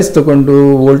ಡಿವೈಸ್ ತೊಗೊಂಡು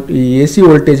ಈ ಎ ಸಿ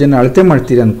ವೋಲ್ಟೇಜನ್ನು ಅಳತೆ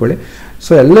ಮಾಡ್ತೀರಿ ಅಂದ್ಕೊಳ್ಳಿ.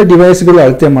 ಸೊ ಎಲ್ಲ ಡಿವೈಸ್ಗಳು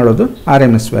ಅಳತೆ ಮಾಡೋದು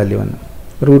RMS ವ್ಯಾಲ್ಯೂವನ್ನು,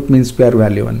 ರೂಟ್ ಮೀನ್ ಸ್ಕ್ವೇರ್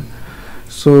ವ್ಯಾಲ್ಯೂವನ್ನು.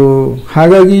 ಸೊ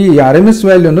ಹಾಗಾಗಿ ಈ RMS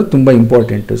ವ್ಯಾಲ್ಯೂ ಅನ್ನೋದು ತುಂಬ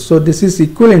important. So this is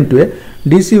equivalent to A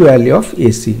DC value of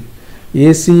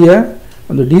A ಸಿಯ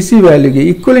ಒಂದು DC ವ್ಯಾಲ್ಯೂಗೆ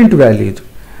ಈಕ್ವಲೆಂಟ್ ವ್ಯಾಲ್ಯೂ ಇದು.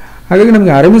 ಹಾಗಾಗಿ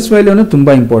ನಮಗೆ RMS ವ್ಯಾಲ್ಯೂ ಅನ್ನೋದು ತುಂಬ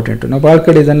ಇಂಪಾರ್ಟೆಂಟು. ನಾವು ಭಾಳ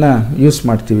ಕಡೆ ಇದನ್ನು ಯೂಸ್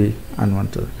ಮಾಡ್ತೀವಿ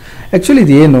ಅನ್ನುವಂಥದ್ದು. ಆ್ಯಕ್ಚುಲಿ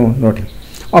ಇದು ಏನು ನೋಡಿ,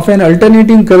 of an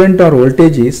alternating current or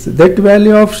voltage is that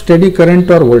value of steady current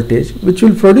or voltage which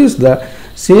will produce the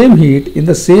same heat in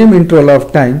the same interval of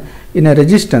time in a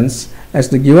resistance as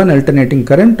the given alternating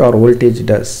current or voltage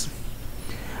does.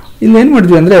 ಇಲ್ಲಿ ಏನು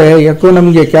ಮಾಡಿದ್ವಿ ಅಂದರೆ, ಯಾಕೋ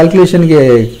ನಮಗೆ ಕ್ಯಾಲ್ಕುಲೇಷನ್ಗೆ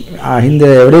ಹಿಂದೆ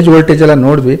average voltage ಎಲ್ಲ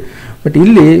ನೋಡಿದ್ವಿ, but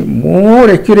ಇಲ್ಲಿ ಮೋರ್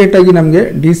ಅಕ್ಯುರೇಟಾಗಿ ನಮಗೆ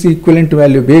DC ಈಕ್ವಲೆಂಟ್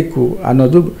ವ್ಯಾಲ್ಯೂ ಬೇಕು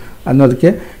ಅನ್ನೋದಕ್ಕೆ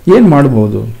ಏನು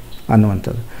ಮಾಡ್ಬೋದು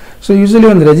ಅನ್ನುವಂಥದ್ದು. ಸೊ ಯೂಶಲಿ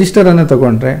ಒಂದು ರೆಜಿಸ್ಟರನ್ನು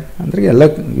ತೊಗೊಂಡ್ರೆ, ಅಂದರೆ ಎಲ್ಲ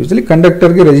ಯೂಶಲಿ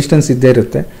ಕಂಡಕ್ಟರ್ಗೆ ರೆಸಿಸ್ಟೆನ್ಸ್ ಇದ್ದೇ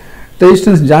ಇರುತ್ತೆ.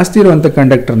 ರೆಸಿಸ್ಟೆನ್ಸ್ ಜಾಸ್ತಿ ಇರುವಂಥ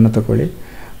ಕಂಡಕ್ಟರನ್ನು ತಗೊಳ್ಳಿ,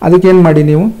 ಅದಕ್ಕೇನು ಮಾಡಿ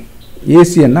ನೀವು ಎ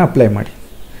ಸಿಯನ್ನು ಅಪ್ಲೈ ಮಾಡಿ.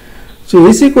 ಸೊ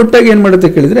ಎ ಸಿ ಕೊಟ್ಟಾಗ ಏನು ಮಾಡುತ್ತೆ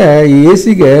ಕೇಳಿದರೆ, ಈ ಎ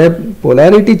ಸಿಗೆ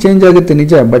ಪೊಲಾರಿಟಿ ಚೇಂಜ್ ಆಗುತ್ತೆ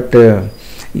ನಿಜ, ಬಟ್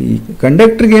ಈ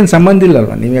ಕಂಡಕ್ಟ್ರಿಗೆ ಏನು ಸಂಬಂಧ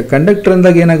ಇಲ್ಲಲ್ವ. ನೀವು ಕಂಡಕ್ಟರ್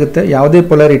ಅಂದಾಗ ಏನಾಗುತ್ತೆ, ಯಾವುದೇ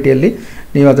ಪೊಲಾರಿಟಿಯಲ್ಲಿ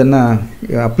ನೀವು ಅದನ್ನು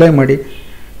ಅಪ್ಲೈ ಮಾಡಿ.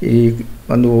 ಈ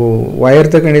ಒಂದು ವೈರ್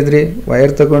ತಗೊಂಡಿದ್ರಿ,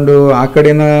 ವೈರ್ ತಗೊಂಡು ಆ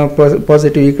ಕಡೆನ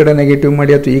ಪಾಸಿಟಿವ್ ಈ ಕಡೆ ನೆಗೆಟಿವ್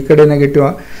ಮಾಡಿ, ಅಥವಾ ಈ ಕಡೆ ನೆಗೆಟಿವ್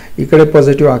ಈ ಕಡೆ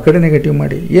ಪಾಸಿಟಿವ್ ಆ ಕಡೆ ನೆಗೆಟಿವ್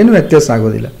ಮಾಡಿ, ಏನೂ ವ್ಯತ್ಯಾಸ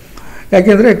ಆಗೋದಿಲ್ಲ.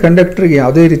 ಯಾಕೆಂದರೆ ಕಂಡಕ್ಟ್ರಿಗೆ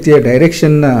ಯಾವುದೇ ರೀತಿಯ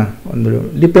ಡೈರೆಕ್ಷನ್ನ ಒಂದು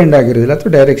ಡಿಪೆಂಡ್ ಆಗಿರೋದಿಲ್ಲ,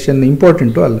 ಅಥವಾ ಡೈರೆಕ್ಷನ್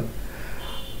ಇಂಪಾರ್ಟೆಂಟು ಅಲ್ಲ.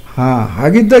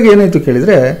 ಹಾಗಿದ್ದಾಗ ಏನಾಯಿತು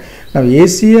ಕೇಳಿದರೆ, ನಾವು ಎ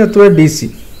ಸಿ ಅಥವಾ DC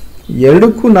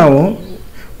ಎರಡಕ್ಕೂ ನಾವು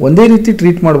ಒಂದೇ ರೀತಿ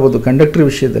ಟ್ರೀಟ್ ಮಾಡ್ಬೋದು ಕಂಡಕ್ಟರ್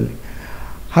ವಿಷಯದಲ್ಲಿ.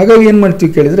 ಹಾಗಾಗಿ ಏನು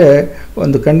ಮಾಡ್ತೀವಿ ಕೇಳಿದರೆ,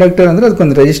 ಒಂದು ಕಂಡಕ್ಟರ್ ಅಂದರೆ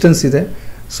ಅದಕ್ಕೊಂದು ರೆಸಿಸ್ಟೆನ್ಸ್ ಇದೆ.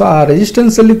 ಸೊ ಆ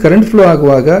ರೆಸಿಸ್ಟೆನ್ಸಲ್ಲಿ ಕರೆಂಟ್ ಫ್ಲೋ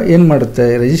ಆಗುವಾಗ ಏನು ಮಾಡುತ್ತೆ,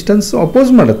 ರೆಸಿಸ್ಟೆನ್ಸ್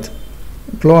ಅಪೋಸ್ ಮಾಡುತ್ತೆ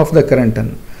flow of the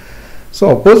ಕರೆಂಟನ್ನು. So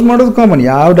oppose ಮಾಡೋದು ಕಾಮನ್,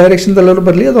 ಯಾವ ಡೈರೆಕ್ಷನ್ದಲ್ಲಾದ್ರೂ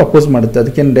ಬರಲಿ ಅದು ಅಪೋಸ್ ಮಾಡುತ್ತೆ,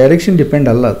 ಅದಕ್ಕೇನು ಡೈರೆಕ್ಷನ್ ಡಿಪೆಂಡ್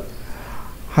ಅಲ್ಲ ಅದು.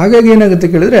 ಹಾಗಾಗಿ ಏನಾಗುತ್ತೆ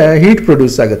ಕೇಳಿದರೆ, ಹೀಟ್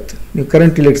ಪ್ರೊಡ್ಯೂಸ್ ಆಗುತ್ತೆ. ನೀವು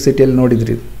ಕರೆಂಟ್ ಎಲೆಕ್ಟ್ರಿಸಿಟಿಯಲ್ಲಿ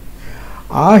ನೋಡಿದ್ರಿ.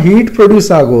 ಆ ಹೀಟ್ ಪ್ರೊಡ್ಯೂಸ್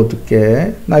ಆಗೋದಕ್ಕೆ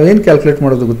ನಾವೇನು ಕ್ಯಾಲ್ಕುಲೇಟ್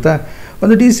ಮಾಡೋದು ಗೊತ್ತಾ,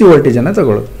 ಒಂದು DC ವೋಲ್ಟೇಜನ್ನು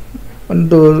ತಗೊಳ್ಳೋದು.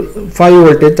 ಒಂದು 5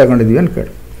 ವೋಲ್ಟೇಜ್ ತಗೊಂಡಿದ್ವಿ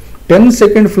ಅನ್ಕೊಳ್ಳಿ, 10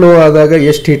 ಸೆಕೆಂಡ್ ಫ್ಲೋ ಆದಾಗ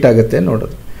ಎಷ್ಟು ಹೀಟ್ ಆಗುತ್ತೆ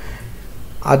ನೋಡೋದು.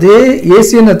 ಅದೇ ಎ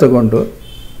ಸಿಯನ್ನು ತಗೊಂಡು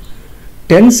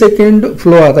 10 ಸೆಕೆಂಡ್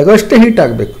ಫ್ಲೋ ಆದಾಗ ಅಷ್ಟೇ ಹೀಟ್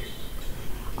ಆಗಬೇಕು.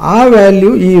 ಆ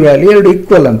ವ್ಯಾಲ್ಯೂ ಈ ವ್ಯಾಲ್ಯೂ ಎರಡು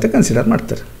ಈಕ್ವಲ್ ಅಂತ ಕನ್ಸಿಡರ್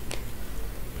ಮಾಡ್ತಾರೆ.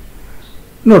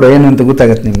 ನೋಡು ಏನಂತ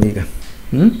ಗೊತ್ತಾಗತ್ತೆ ನಿಮ್ಗೆ ಈಗ.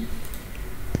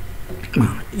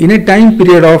 In a time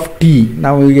period of T,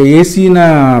 ನಾವು ಈಗ ಎ ಸಿನ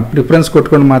ಪ್ರಿಫರೆನ್ಸ್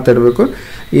ಕೊಟ್ಕೊಂಡು ಮಾತಾಡಬೇಕು.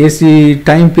 A C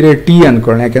time period T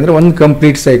ಅಂದ್ಕೊಳ್ಳೋಣ, ಯಾಕೆಂದರೆ ಒಂದು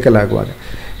ಕಂಪ್ಲೀಟ್ ಸೈಕಲ್ ಆಗುವಾಗ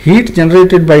ಹೀಟ್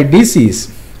ಜನರೇಟೆಡ್ ಬೈ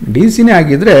ಡಿಸಿನೇ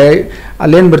ಆಗಿದ್ದರೆ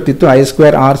ಅಲ್ಲೇನು ಬರ್ತಿತ್ತು,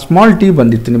 I²R ಸ್ಮಾಲ್ t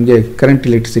ಬಂದಿತ್ತು. ನಿಮಗೆ ಕರೆಂಟ್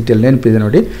ಎಲೆಕ್ಟ್ರಿಸಿಟಿಯಲ್ಲಿ ನೆನಪಿದೆ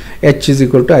ನೋಡಿ, H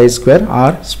 =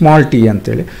 I²R ಸ್ಮಾಲ್ t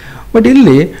ಅಂತೇಳಿ. ಬಟ್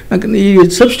ಇಲ್ಲಿ ಈ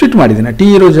ಸಬ್ಸ್ಟಿಟ್ಯೂಟ್ ಮಾಡಿದ್ದೀನಿ, T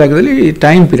ಇರೋ ಜಾಗದಲ್ಲಿ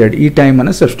ಟೈಮ್ ಪೀರಿಯಡ್, ಈ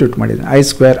ಟೈಮನ್ನು ಸಬ್ಸ್ಟಿಟ್ಯೂಟ್ ಮಾಡಿದ್ದೀನಿ.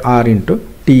 I²R ×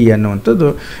 T ಅನ್ನುವಂಥದ್ದು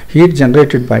heat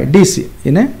generated by DC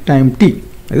in a time T.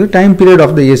 ಇದು time period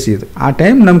of the A C. ಇದು ಆ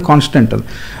ಟೈಮ್ ನಮ್ಮ ಕಾನ್ಸ್ಟೆಂಟ್, ಅದು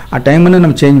ಆ ಟೈಮನ್ನು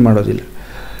ನಾವು ಚೇಂಜ್ ಮಾಡೋದಿಲ್ಲ.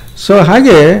 ಸೊ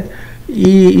ಹಾಗೆ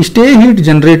ಇಷ್ಟೇ ಹೀಟ್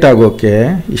ಜನ್ರೇಟ್ ಆಗೋಕ್ಕೆ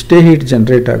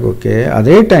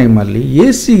ಅದೇ ಟೈಮಲ್ಲಿ ಎ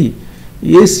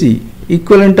ಸಿ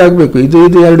ಈಕ್ವಲೆಂಟ್ ಆಗಬೇಕು.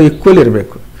 ಇದು ಎರಡು ಈಕ್ವಲ್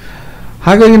ಇರಬೇಕು.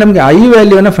 ಹಾಗಾಗಿ ನಮಗೆ ಐ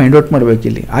ವ್ಯಾಲ್ಯೂವನ್ನು ಫೈಂಡ್ ಔಟ್ ಮಾಡಬೇಕು.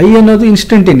 ಇಲ್ಲಿ ಐ ಅನ್ನೋದು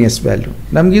ಇನ್ಸ್ಟಂಟೇನಿಯಸ್ ವ್ಯಾಲ್ಯೂ,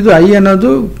 ನಮಗಿದು ಐ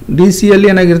ಅನ್ನೋದು DC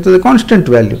ಏನಾಗಿರ್ತದೆ, ಕಾನ್ಸ್ಟೆಂಟ್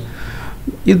ವ್ಯಾಲ್ಯೂ,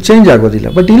 ಇದು ಚೇಂಜ್ ಆಗೋದಿಲ್ಲ.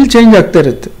 ಬಟ್ ಇಲ್ಲಿ ಚೇಂಜ್ ಆಗ್ತಾ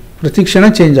ಇರುತ್ತೆ, ಪ್ರತಿ ಕ್ಷಣ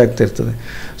ಚೇಂಜ್ ಆಗ್ತಾ ಇರ್ತದೆ.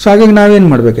 ಸೊ ಹಾಗಾಗಿ ನಾವೇನು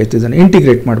ಮಾಡಬೇಕಾಯ್ತು, ಇದನ್ನು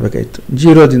ಇಂಟಿಗ್ರೇಟ್ ಮಾಡಬೇಕಾಯ್ತು.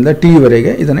 0ದಿಂದ T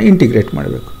ವರೆಗೆ ಇದನ್ನು ಇಂಟಿಗ್ರೇಟ್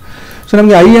ಮಾಡಬೇಕು. ಸೊ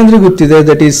ನಮಗೆ ಐ ಅಂದರೆ ಗೊತ್ತಿದೆ,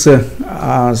 that is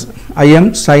Im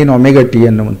sin ωt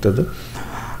ಅನ್ನುವಂಥದ್ದು.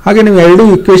 ಹಾಗೆ ನೀವು ಎರಡು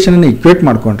ಇಕ್ವೇಷನನ್ನು ಇಕ್ವೇಟ್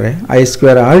ಮಾಡಿಕೊಂಡ್ರೆ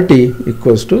I²RT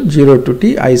 = 0 to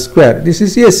T I², this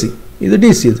is A C, ಇದು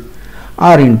DC, ಇದು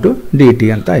R × dt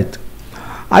ಅಂತ ಆಯಿತು.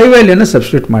 ಐ ವ್ಯಾಲ್ಯೂನ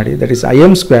ಸಬ್ಸ್ಟಿಟ್ಯೂಟ್ ಮಾಡಿ, that is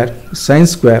Im²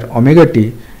 sin² ωt,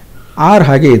 R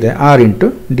ಹಾಗೆ ಇದೆ, R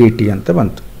 × dt ಅಂತ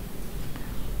ಬಂತು.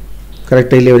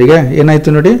 ಕರೆಕ್ಟ್? ಇಲ್ಲಿವರೆಗೆ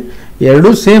ಏನಾಯಿತು ನೋಡಿ, ಎರಡೂ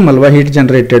ಸೇಮ್ ಅಲ್ವಾ ಹೀಟ್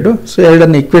ಜನ್ರೇಟೆಡು. ಸೊ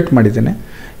ಎರಡನ್ನು ಇಕ್ವೇಟ್ ಮಾಡಿದ್ದೇನೆ.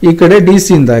 ಈ ಕಡೆ DC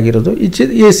ಆಗಿರೋದು, ಈಚೆ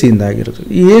ಎ ಸಿಯಿಂದ ಆಗಿರೋದು.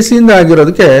 ಈ ಎ ಸಿಯಿಂದ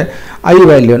ಆಗಿರೋದಕ್ಕೆ ಐ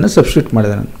ವ್ಯಾಲ್ಯೂವನ್ನು ಸಬ್ಸ್ಟಿಟ್ಯೂಟ್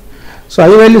ಮಾಡಿದೆ ನಾನು. ಸೊ ಐ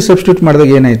ವ್ಯಾಲ್ಯೂ ಸಬ್ಸ್ಟಿಟ್ಯೂಟ್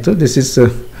ಮಾಡಿದಾಗ ಏನಾಯಿತು, this is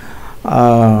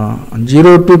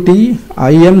 0 to T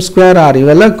Im²R,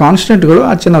 ಇವೆಲ್ಲ ಕಾನ್ಸ್ಟೆಂಟ್ಗಳು.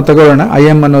 ಆಚೆ ನಾವು ತಗೊಳ್ಳೋಣ.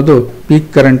 Im ಅನ್ನೋದು ಪೀಕ್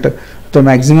ಕರೆಂಟ್ ಅಥವಾ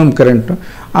ಮ್ಯಾಕ್ಸಿಮಮ್ ಕರೆಂಟು,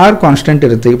 R ಕಾನ್ಸ್ಟೆಂಟ್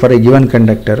ಇರುತ್ತೆ for A given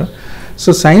conductor.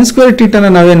 So sin² θನ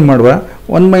ನಾವೇನು ಮಾಡುವ,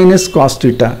 1 - cos θ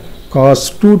cos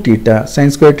 2θ,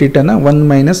 sin² θನ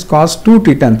 1 - cos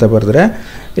 2θ ಅಂತ ಬರೆದ್ರೆ,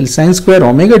 ಇಲ್ಲಿ sin²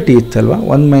 ωt ಇತ್ತಲ್ವ,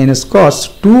 1 - cos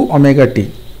 2ωt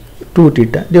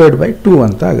 2θ / 2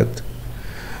 ಅಂತ ಆಗುತ್ತೆ.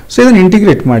 ಸೊ ಇದನ್ನು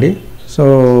ಇಂಟಿಗ್ರೇಟ್ ಮಾಡಿ. ಸೊ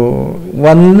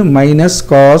 1 -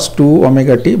 cos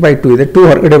 2ωt / 2 ಇದೆ, 2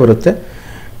 ಹೊರಗಡೆ ಬರುತ್ತೆ.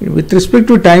 With respect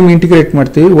to time integrate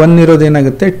ಮಾಡ್ತೀವಿ. 1 ಇರೋದು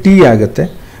ಏನಾಗುತ್ತೆ, T ಆಗುತ್ತೆ.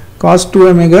 ಕಾಸ್ 2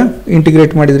 ಒಮೆಗಾ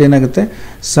ಇಂಟಿಗ್ರೇಟ್ ಮಾಡಿದರೆ ಏನಾಗುತ್ತೆ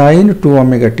sign 2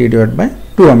 omega T divide by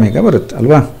 2 omega ಬರುತ್ತೆ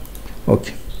ಅಲ್ವಾ.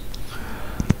 ಓಕೆ,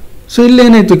 ಸೊ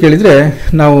ಇಲ್ಲೇನಾಯಿತು ಕೇಳಿದರೆ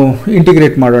ನಾವು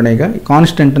ಇಂಟಿಗ್ರೇಟ್ ಮಾಡೋಣ. ಈಗ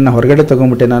ಕಾನ್ಸ್ಟೆಂಟನ್ನು ಹೊರಗಡೆ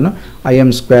ತೊಗೊಂಬಿಟ್ಟೆ ನಾನು,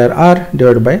 Im²r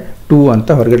ಡಿವೈಡ್ ಬೈ 2 ಅಂತ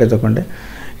ಹೊರಗಡೆ ತೊಗೊಂಡೆ.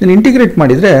 ಇದನ್ನು ಇಂಟಿಗ್ರೇಟ್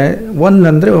ಮಾಡಿದರೆ 1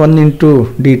 ಅಂದರೆ 1 into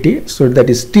D T, so that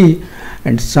is T,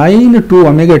 and sign 2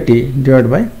 omega T divide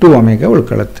by 2 omega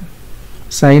ಉಳ್ಕೊಳ್ಳುತ್ತೆ.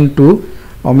 Sign 2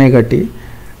 omega T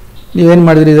ನೀವೇನು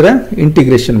ಮಾಡಿದ್ರಿ, ಇದರ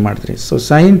ಇಂಟಿಗ್ರೇಷನ್ ಮಾಡಿದ್ರಿ. So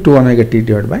sine 2 omega T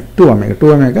divide by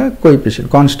 2 omega coefficient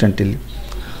constant ಇಲ್ಲಿ.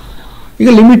 ಈಗ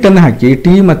ಲಿಮಿಟನ್ನು ಹಾಕಿ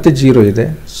ಟಿ ಮತ್ತು 0 ಇದೆ.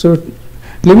 ಸೊ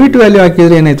ಲಿಮಿಟ್ ವ್ಯಾಲ್ಯೂ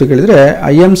ಹಾಕಿದರೆ ಏನಾಯಿತು ಕೇಳಿದರೆ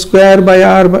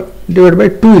Im²/r ಡಿವೈಡ್ ಬೈ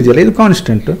 2 ಇದೆಯಲ್ಲ, ಇದು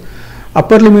constant.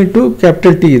 Upper limit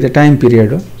capital T ಇದೆ time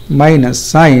period, minus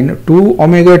sine 2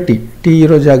 omega T, T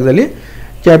ಇರೋ ಜಾಗದಲ್ಲಿ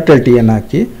capital ಟಿಯನ್ನು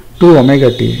hockey 2 omega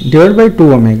T divide by 2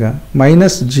 omega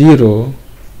minus 0,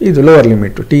 ಇದು ಲೋವರ್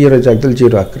ಲಿಮಿಟು, ಟಿ ಇರೋ ಜಾಗದಲ್ಲಿ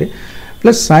 0 ಹಾಕ್ರಿ,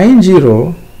 plus sine 0,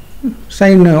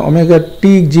 sine omega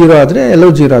T 0 ಆದರೆ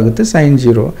ಎಲ್ಲವೂ 0 ಆಗುತ್ತೆ, sign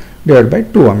 0 divide by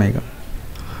 2 omega.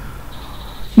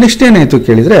 Next ಏನಾಯಿತು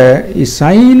ಕೇಳಿದರೆ ಈ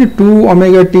sign 2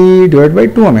 omega T divide by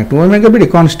 2 omega, 2 omega ಬಿಡಿ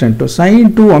ಕಾನ್ಸ್ಟೆಂಟು, ಸೈನ್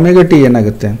 2 ಒಮೆಗಾ ಟಿ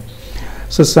ಏನಾಗುತ್ತೆ.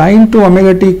 So sine 2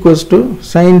 omega T equals to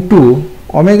sign 2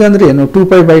 omega ಅಂದರೆ ಏನು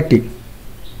 2π by T,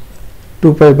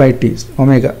 2π by T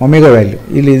omega value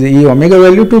ಇಲ್ಲಿ ಈ omega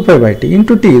value 2π by T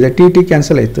into T ಇದೆ, T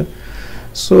cancel ಆಯಿತು.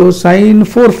 So sine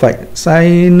 4π,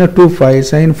 sign 2π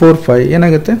sign 4π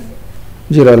ಏನಾಗುತ್ತೆ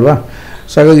 0 ಅಲ್ವಾ.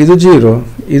 ಸೊ ಹಾಗಾಗಿ ಇದು 0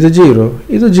 ಇದು 0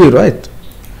 ಇದು 0 ಆಯಿತು,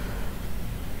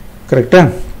 ಕರೆಕ್ಟಾ.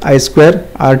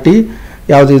 I²RT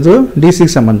ಯಾವುದು ಇದು ಡಿ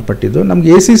ಸಿಗೆ ಸಂಬಂಧಪಟ್ಟಿದ್ದು, ನಮಗೆ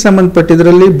ಎ ಸಿಗೆ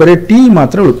ಸಂಬಂಧಪಟ್ಟಿದ್ದರಲ್ಲಿ ಬರೀ ಟಿ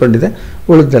ಮಾತ್ರ ಉಳ್ಕೊಂಡಿದೆ,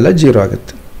 ಉಳಿದೆಲ್ಲ 0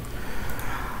 ಆಗುತ್ತೆ.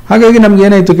 ಹಾಗಾಗಿ ನಮ್ಗೆ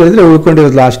ಏನಾಯಿತು ಕೇಳಿದರೆ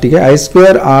ಉಳ್ಕೊಂಡಿರೋದು ಲಾಸ್ಟಿಗೆ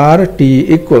I²RT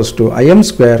equals to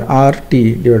Im²RT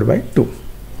divide by 2.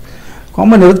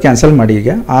 Common ಇರೋದು ಕ್ಯಾನ್ಸಲ್ ಮಾಡಿ. ಈಗ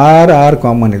ಆರ್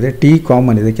ಕಾಮನ್ ಇದೆ, ಟಿ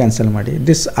ಕಾಮನ್ ಇದೆ, ಕ್ಯಾನ್ಸಲ್ ಮಾಡಿ.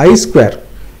 This I²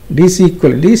 D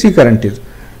C current ಇದು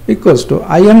ಈಕ್ವಲ್ಸ್ ಟು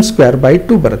Im² ಬೈ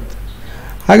 2 ಬರುತ್ತೆ.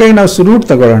 ಹಾಗಾಗಿ ನಾವು ರೂಟ್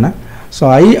ತಗೊಳ್ಳೋಣ. ಸೊ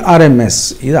RMS,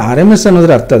 ಇದು RMS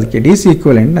ಅನ್ನೋದ್ರ ಅರ್ಥ ಅದಕ್ಕೆ ಡಿ ಸಿ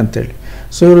ಈಕ್ವಲೆಂಟ್ ಅಂತೇಳಿ.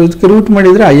 ಸೊ ಇದಕ್ಕೆ ರೂಟ್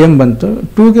ಮಾಡಿದರೆ Im ಬಂತು,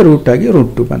 2ಗೆ ರೂಟ್ ಆಗಿ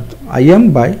 √2 ಬಂತು, Im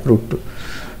ಬೈ √2.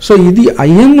 ಸೊ ಇದು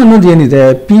Im ಅನ್ನೋದು ಏನಿದೆ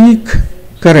ಪೀಕ್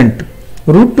ಕರೆಂಟ್,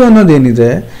 √2 ಅನ್ನೋದೇನಿದೆ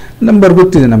ನಂಬರ್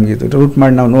ಗೊತ್ತಿದೆ ನಮಗೆ, ಇದು ರೂಟ್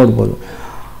ಮಾಡಿ ನಾವು ನೋಡ್ಬೋದು.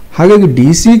 ಹಾಗಾಗಿ ಡಿ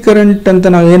ಸಿ ಕರೆಂಟ್ ಅಂತ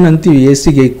ನಾವು ಏನು ಅಂತೀವಿ ಎ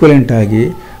ಸಿಗೆ ಈಕ್ವಲೆಂಟ್ ಆಗಿ,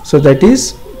 ಸೊ ದಟ್ ಈಸ್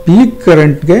ಪೀಕ್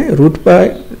ಕರೆಂಟ್ಗೆ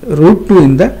 √2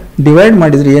 ಇಂದ ಡಿವೈಡ್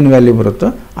ಮಾಡಿದರೆ ಏನು ವ್ಯಾಲ್ಯೂ ಬರುತ್ತೋ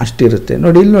ಅಷ್ಟಿರುತ್ತೆ.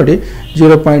 ನೋಡಿ ಇಲ್ಲಿ ನೋಡಿ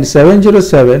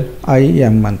 0.707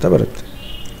 Im ಅಂತ ಬರುತ್ತೆ.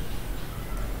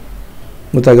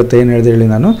 ಗೊತ್ತಾಗುತ್ತೆ ಏನು ಹೇಳಿದೆ ಹೇಳಿ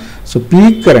ನಾನು. ಸೊ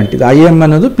ಪೀಕ್ ಕರೆಂಟ್ ಇದು Im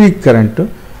ಅನ್ನೋದು ಪೀಕ್ ಕರೆಂಟು,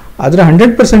 ಆದರೆ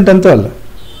 100% ಅಂತೂ ಅಲ್ಲ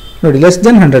ನೋಡಿ, ಲೆಸ್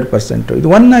ದೆನ್ 100%. ಇದು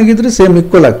 1 ಆಗಿದ್ರೆ ಸೇಮ್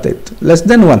ಈಕ್ವಲ್ ಆಗ್ತಾಯಿತ್ತು, ಲೆಸ್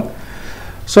ದೆನ್ 1.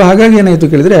 ಸೊ ಹಾಗಾಗಿ ಏನಾಯಿತು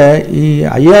ಕೇಳಿದರೆ ಈ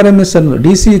IRMS ಅನ್ನೋದು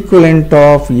D C equivalent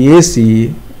of A C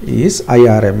is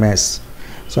IRMS.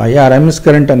 So RMS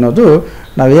current ಅನ್ನೋದು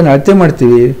ನಾವೇನು ಅಳತೆ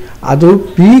ಮಾಡ್ತೀವಿ ಅದು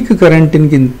ಪೀಕ್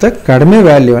ಕರೆಂಟಿಗಿಂತ ಕಡಿಮೆ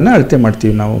ವ್ಯಾಲ್ಯೂವನ್ನು ಅಳತೆ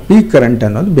ಮಾಡ್ತೀವಿ ನಾವು, ಪೀಕ್ ಕರೆಂಟ್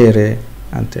ಅನ್ನೋದು ಬೇರೆ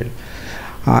ಅಂತೇಳಿ.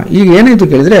 ಈಗ ಏನಾಯಿತು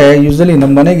ಕೇಳಿದರೆ ಯೂಶ್ವಲಿ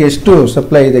ನಮ್ಮ ಮನೆಗೆ ಎಷ್ಟು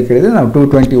ಸಪ್ಲೈ ಇದೆ ಕೇಳಿದರೆ ನಾವು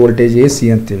 220 ವೋಲ್ಟೇಜ್ AC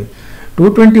ಅಂತೀವಿ.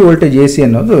 220 ವೋಲ್ಟೇಜ್ AC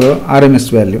ಅನ್ನೋದು RMS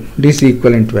value, D C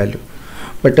equivalent value.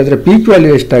 But ಅದರ ಪೀಕ್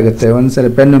ವ್ಯಾಲ್ಯೂ ಎಷ್ಟಾಗುತ್ತೆ ಒಂದ್ಸರಿ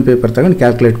ಪೆನ್ ಪೇಪರ್ ತಗೊಂಡು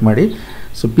ಕ್ಯಾಲ್ಕುಲೇಟ್ ಮಾಡಿ.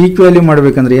 ಸೊ ಪೀಕ್ ವ್ಯಾಲ್ಯೂ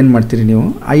ಮಾಡಬೇಕಂದ್ರೆ ಏನು ಮಾಡ್ತೀರಿ ನೀವು,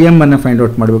 Im ಅನ್ನು ಫೈಂಡ್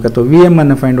ಔಟ್ ಮಾಡಬೇಕು ಅಥವಾ VM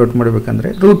ಅನ್ನು ಫೈಂಡ್ ಔಟ್ ಮಾಡಬೇಕಂದ್ರೆ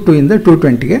 √2 ಇಂದ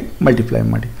 220ಗೆ ಮಲ್ಟಿಪ್ಲೈ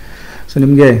ಮಾಡಿ, ಸೊ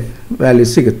ನಿಮಗೆ ವ್ಯಾಲ್ಯೂ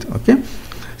ಸಿಗುತ್ತೆ. Okay,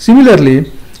 similarly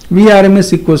VRMS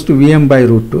equals to VM by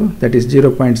 √2, that is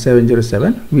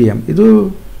 0.707 VM. ಇದು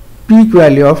ಪೀಕ್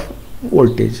ವ್ಯಾಲ್ಯೂ ಆಫ್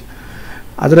ವೋಲ್ಟೇಜ್.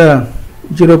 ಅದರ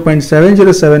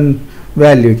 0.707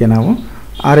 ವ್ಯಾಲ್ಯೂಗೆ ನಾವು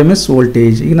RMS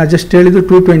ವೋಲ್ಟೇಜ್, ಈಗ ನಾನು ಜಸ್ಟ್ ಹೇಳಿದ್ದು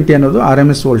 220 ಅನ್ನೋದು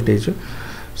RMS voltage.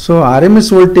 So RMS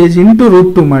voltage into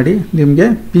 √2 ಮಾಡಿ ನಿಮಗೆ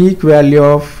ಪೀಕ್ ವ್ಯಾಲ್ಯೂ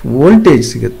ಆಫ್ ವೋಲ್ಟೇಜ್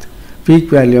ಸಿಗುತ್ತೆ, ಪೀಕ್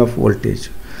ವ್ಯಾಲ್ಯೂ ಆಫ್ ವೋಲ್ಟೇಜ್.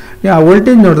 ಆ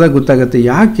ವೋಲ್ಟೇಜ್ ನೋಡಿದಾಗ ಗೊತ್ತಾಗುತ್ತೆ.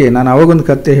 ಯಾಕೆ ನಾನು ಅವಾಗೊಂದು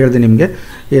ಕತೆ ಹೇಳಿದೆ ನಿಮಗೆ,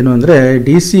 ಏನು ಅಂದರೆ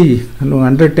D C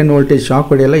 110 voltage shock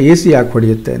ಹೊಡೆಯಲ್ಲ, A C ಯಾಕೆ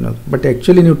ಹೊಡೆಯುತ್ತೆ ಅನ್ನೋದು. ಬಟ್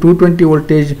ಆ್ಯಕ್ಚುಲಿ ನೀವು 220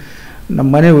 ವೋಲ್ಟೇಜ್ ನಮ್ಮ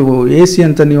ಮನೆ ಎ ಸಿ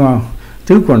ಅಂತ ನೀವು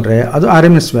ತಿಳ್ಕೊಂಡ್ರೆ ಅದು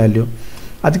RMS ವ್ಯಾಲ್ಯೂ,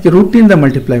 ಅದಕ್ಕೆ √2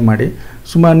 ಮಲ್ಟಿಪ್ಲೈ ಮಾಡಿ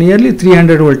ಸುಮಾರು ನಿಯರ್ಲಿ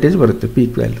 300 ವೋಲ್ಟೇಜ್ ಬರುತ್ತೆ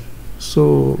ಪೀಕ್ ವ್ಯಾಲ್ಯೂ. ಸೊ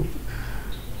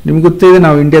ನಿಮ್ಗೆ ಗೊತ್ತಿದೆ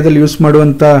ನಾವು ಇಂಡಿಯಾದಲ್ಲಿ ಯೂಸ್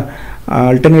ಮಾಡುವಂಥ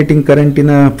ಅಲ್ಟರ್ನೇಟಿಂಗ್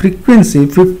ಕರೆಂಟಿನ ಫ್ರೀಕ್ವೆನ್ಸಿ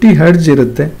 50 ಹರ್ಟ್ಜ್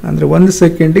ಇರುತ್ತೆ, ಅಂದರೆ 1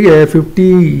 ಸೆಕೆಂಡಿಗೆ 50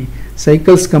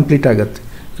 ಸೈಕಲ್ಸ್ ಕಂಪ್ಲೀಟ್ ಆಗುತ್ತೆ,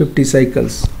 50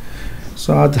 ಸೈಕಲ್ಸ್. ಸೊ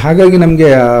ಅದು ಹಾಗಾಗಿ ನಮಗೆ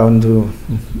ಆ ಒಂದು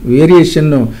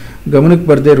ವೇರಿಯೇಷನ್ನು ಗಮನಕ್ಕೆ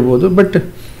ಬರದೇ ಇರ್ಬೋದು, but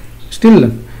still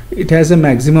it has A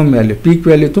maximum value. Peak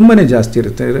value ತುಂಬಾ ಜಾಸ್ತಿ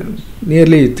ಇರುತ್ತೆ,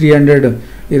 ನಿಯರ್ಲಿ 300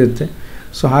 ಇರುತ್ತೆ.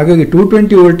 ಸೊ ಹಾಗಾಗಿ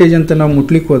 220 ವೋಲ್ಟೇಜ್ ಅಂತ ನಾವು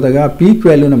ಮುಟ್ಲಿಕ್ಕೆ ಹೋದಾಗ ಆ ಪೀಕ್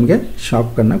ವ್ಯಾಲ್ಯೂ ನಮಗೆ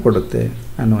ಶಾಕನ್ನು ಕೊಡುತ್ತೆ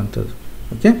ಅನ್ನುವಂಥದ್ದು.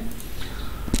 ಓಕೆ,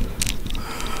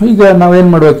 ಈಗ ನಾವೇನು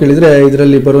ಮಾಡ್ಬೇಕು ಹೇಳಿದರೆ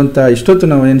ಇದರಲ್ಲಿ ಬರುವಂಥ ಇಷ್ಟೊತ್ತು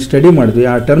ನಾವು ಏನು ಸ್ಟಡಿ ಮಾಡಿದ್ವಿ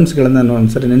ಆ ಟರ್ಮ್ಸ್ಗಳನ್ನು ನಾವು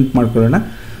ಒಂದ್ಸರಿ ನೆನಪು ಮಾಡ್ಕೊಳ್ಳೋಣ.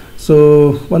 ಸೊ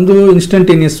ಒಂದು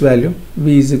instantaneous value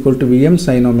V is equal to V M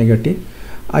sine omega T,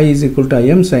 I is equal to I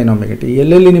M sine omega T.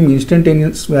 ಎಲ್ಲೆಲ್ಲಿ ನಿಮ್ಗೆ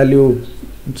ಇನ್ಸ್ಟಂಟೇನಿಯಸ್ ವ್ಯಾಲ್ಯೂ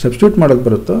ಸಬ್ಸ್ಟಿಟ್ಯೂಟ್ ಮಾಡೋದು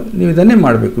ಬರುತ್ತೋ ನೀವು ಇದನ್ನೇ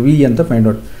ಮಾಡಬೇಕು, ವಿ ಅಂತ ಫೈಂಡ್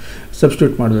ಔಟ್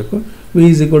ಸಬ್ಸ್ಟಿಟ್ಯೂಟ್ ಮಾಡಬೇಕು. V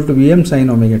is equal to V M sine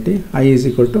omega T, I is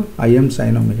equal to I M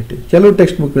sine omega T. ಕೆಲವು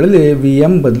ಟೆಕ್ಸ್ಟ್ ಬುಕ್ಗಳಲ್ಲಿ ವಿ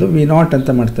ಎಮ್ ಬದಲು ವಿ ನಾಟ್ ಅಂತ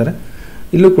ಮಾಡ್ತಾರೆ,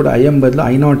 ಇಲ್ಲೂ ಕೂಡ ಐ ಎಮ್ ಬದಲು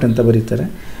ಐ ನಾಟ್ ಅಂತ ಬರೀತಾರೆ.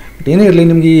 ಬಟ್ ಏನೇ ಇರಲಿ,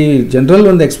 ನಿಮಗೆ ಈ ಜನರಲ್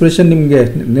ಒಂದು ಎಕ್ಸ್ಪ್ರೆಷನ್ ನಿಮಗೆ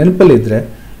ನೆನಪಲ್ಲಿದ್ದರೆ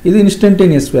ಇದು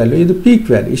ಇನ್ಸ್ಟಂಟೇನಿಯಸ್ ವ್ಯಾಲ್ಯೂ, ಇದು ಪೀಕ್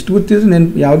ವ್ಯಾಲ್ಯೂ, ಇಷ್ಟು ಗೊತ್ತಿದ್ರೆ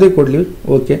ಯಾವುದೇ ಕೊಡಲಿ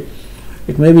okay.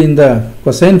 It may be in the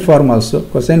cosine form also,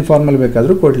 cosine ಫಾರ್ಮಲ್ಲಿ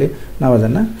ಬೇಕಾದರೂ ಕೊಡಲಿ, ನಾವು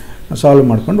ಅದನ್ನು ಸಾಲ್ವ್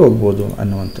ಮಾಡ್ಕೊಂಡು ಹೋಗ್ಬೋದು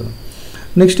ಅನ್ನುವಂಥದ್ದು.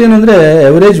 ನೆಕ್ಸ್ಟ್ ಏನಂದರೆ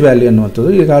ಎವರೇಜ್ ವ್ಯಾಲ್ಯೂ ಅನ್ನುವಂಥದ್ದು.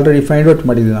 ಈಗ ಆಲ್ರೆಡಿ ಫೈಂಡ್ ಔಟ್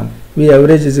ಮಾಡಿದ್ದೀವಿ ನಾವು, V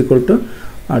average is equal to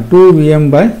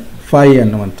 2Vm/5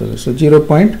 ಅನ್ನುವಂಥದ್ದು. So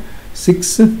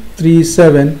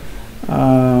 0.637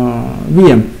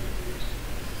 VM.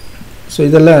 ಸೊ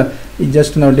ಇದೆಲ್ಲ ಈಗ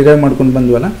ಜಸ್ಟ್ ನಾವು ಡಿರೈವ್ ಮಾಡ್ಕೊಂಡು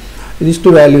ಬಂದ್ವಲ್ಲ, ಇದಿಷ್ಟು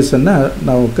ವ್ಯಾಲ್ಯೂಸನ್ನು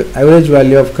ನಾವು average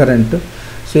value of current.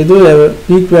 So ಇದು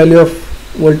peak value of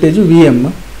voltage V M,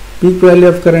 peak value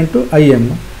of current I M,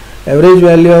 average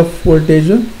value of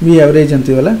voltage V average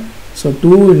ಅಂತೀವಲ್ಲ. So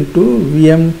 2 ×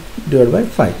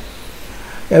 Vm/5.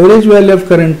 Average value of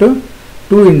current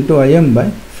 2 ×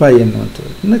 Im/5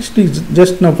 ಅನ್ನುವಂಥದ್ದು. Next ಈಗ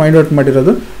just ನಾವು find out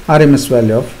ಮಾಡಿರೋದು R M S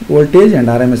value of voltage and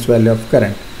R M S value of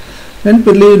current.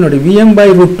 ನೆನಪಿರಲಿ ನೋಡಿ,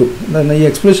 Vm/√2 ನನ್ನ ಈ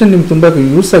expression ನಿಮ್ಗೆ ತುಂಬ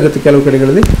ಯೂಸ್ ಆಗುತ್ತೆ ಕೆಲವು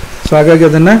ಕಡೆಗಳಲ್ಲಿ. ಸೊ ಹಾಗಾಗಿ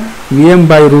ಅದನ್ನು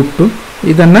Vm/√2,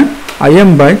 ಇದನ್ನು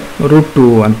Im/√2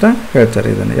 ಅಂತ ಹೇಳ್ತಾರೆ.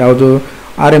 ಇದನ್ನು ಯಾವುದು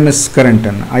ಆರ್ ಎಮ್ ಎಸ್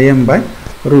ಕರೆಂಟನ್ನು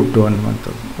Im/√2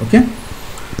 ಅನ್ನುವಂಥದ್ದು. ಓಕೆ.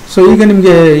 ಸೊ ಈಗ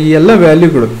ನಿಮಗೆ ಈ ಎಲ್ಲ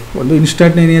ವ್ಯಾಲ್ಯೂಗಳು, ಒಂದು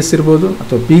ಇನ್ಸ್ಟಂಟೇನಿಯಸ್ ಇರ್ಬೋದು,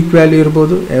 ಅಥವಾ ಪೀಕ್ ವ್ಯಾಲ್ಯೂ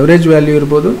ಇರ್ಬೋದು, ಎವರೇಜ್ ವ್ಯಾಲ್ಯೂ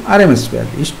ಇರ್ಬೋದು, ಆರ್ ಎಮ್ ಎಸ್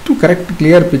ವ್ಯಾಲ್ಯೂ, ಇಷ್ಟು ಕರೆಕ್ಟ್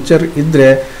ಕ್ಲಿಯರ್ ಪಿಕ್ಚರ್ ಇದ್ದರೆ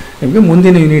ನಿಮಗೆ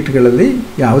ಮುಂದಿನ ಯೂನಿಟ್ಗಳಲ್ಲಿ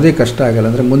ಯಾವುದೇ ಕಷ್ಟ ಆಗಲ್ಲ.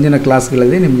 ಅಂದರೆ ಮುಂದಿನ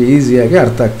ಕ್ಲಾಸ್ಗಳಲ್ಲಿ ನಿಮಗೆ ಈಸಿಯಾಗಿ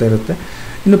ಅರ್ಥ ಆಗ್ತಾ ಇರುತ್ತೆ.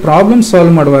 ಇನ್ನು ಪ್ರಾಬ್ಲಮ್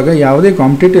ಸಾಲ್ವ್ ಮಾಡುವಾಗ ಯಾವುದೇ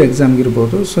ಕಾಂಪಿಟೇಟಿವ್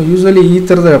ಎಕ್ಸಾಮ್ಗಿರ್ಬೋದು, ಸೊ ಯೂಶ್ವಲಿ ಈ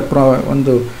ಥರದ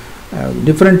ಒಂದು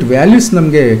ಡಿಫ್ರೆಂಟ್ ವ್ಯಾಲ್ಯೂಸ್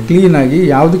ನಮಗೆ ಕ್ಲೀನಾಗಿ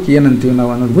ಯಾವುದಕ್ಕೆ ಏನಂತೀವಿ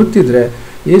ನಾವು ಅನ್ನೋದು ಗೊತ್ತಿದ್ದರೆ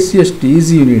AC ಅಷ್ಟು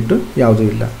ಈಸಿ ಯೂನಿಟು ಯಾವುದೂ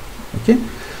ಇಲ್ಲ. ಓಕೆ.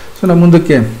 ಸೊ ನಾವು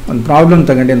ಮುಂದಕ್ಕೆ ಒಂದು ಪ್ರಾಬ್ಲಮ್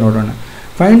ತಗೊಂಡೇ ನೋಡೋಣ.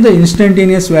 Find the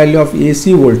instantaneous value of AC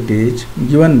voltage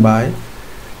given by,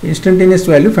 instantaneous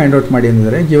value find out ಮಾಡಿ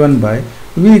ಅಂದಿದ್ದಾರೆ, given by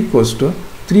V =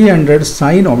 300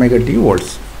 sin omega T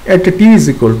volts at T is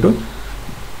equal to,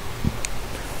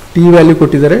 T value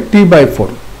ಕೊಟ್ಟಿದ್ದಾರೆ T/4,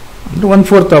 ಅಂದರೆ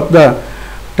 1/4 of the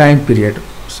time period.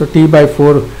 So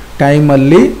T/4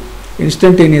 ಟೈಮಲ್ಲಿ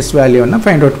instantaneous ವ್ಯಾಲ್ಯೂವನ್ನು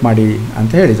find out ಮಾಡಿ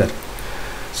ಅಂತ ಹೇಳಿದ್ದಾರೆ.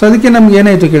 So ಅದಕ್ಕೆ ನಮ್ಗೆ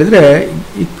ಏನಾಯಿತು ಕೇಳಿದರೆ,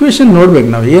 ಇಕ್ವೇಷನ್ ನೋಡ್ಬೇಕು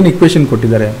ನಾವು, ಏನು ಇಕ್ವೇಷನ್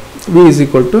ಕೊಟ್ಟಿದ್ದಾರೆ. V is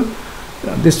equal to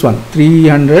this one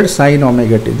 300 sin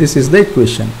omega T, this is the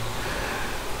equation.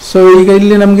 So ಈಗ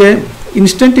ಇಲ್ಲಿ ನಮಗೆ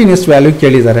ಇನ್ಸ್ಟಂಟೇನಿಯಸ್ ವ್ಯಾಲ್ಯೂ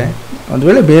ಕೇಳಿದ್ದಾರೆ. ಒಂದು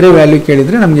ವೇಳೆ ಬೇರೆ ವ್ಯಾಲ್ಯೂ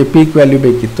ಕೇಳಿದರೆ ನಮಗೆ ಪೀಕ್ ವ್ಯಾಲ್ಯೂ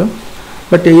ಬೇಕಿತ್ತು.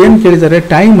 ಬಟ್ ಏನು ಕೇಳಿದ್ದಾರೆ,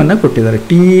 ಟೈಮನ್ನು ಕೊಟ್ಟಿದ್ದಾರೆ.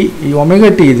 ಟಿ, ಈ ಒಮೆಗಾ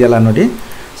ಟಿ ಇದೆಯಲ್ಲ ನೋಡಿ,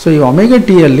 ಸೊ ಈ ಒಮೆಗಾ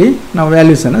ಟಿಯಲ್ಲಿ ನಾವು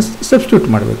ವ್ಯಾಲ್ಯೂಸನ್ನು ಸಬ್ಸ್ಟಿಟ್ಯೂಟ್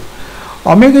ಮಾಡಬೇಕು.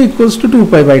 ಒಮೆಗಾ =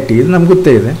 2π/t, ಇದು ನಮ್ಗೆ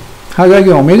ಗೊತ್ತೇ ಇದೆ. ಹಾಗಾಗಿ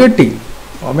ಒಮೆಗಾ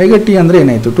ಟಿ ಅಂದರೆ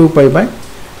ಏನಾಯಿತು,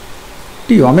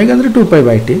 2π/t. ಒಮೆಗಾ ಅಂದರೆ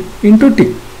 2π/t into T.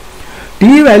 T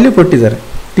value ಕೊಟ್ಟಿದ್ದಾರೆ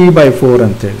T/4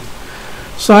 ಅಂತೇಳಿ.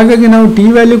 ಸೊ ಹಾಗಾಗಿ ನಾವು ಟಿ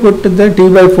ವ್ಯಾಲ್ಯೂ ಕೊಟ್ಟಿದ್ದೆ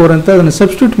T/4 ಅಂತ, ಅದನ್ನು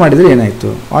ಸಬ್ಸ್ಟಿಟ್ಯೂಟ್ ಮಾಡಿದರೆ ಏನಾಯಿತು,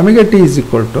 ಒಮೆಗಾ ಟಿ =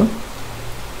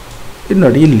 ಇದು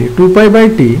ನೋಡಿ ಇಲ್ಲಿ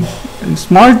 2π/t,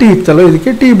 ಸ್ಮಾಲ್ ಟಿ ಇತ್ತಲ್ಲ,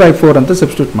 ಇದಕ್ಕೆ T/4 ಅಂತ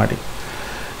ಸಬ್ಸ್ಟಿಟ್ಯೂಟ್ ಮಾಡಿ.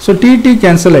 ಸೊ ಟಿ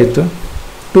ಕ್ಯಾನ್ಸಲ್ ಆಯಿತು,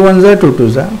 2 1 2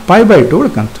 2 π/2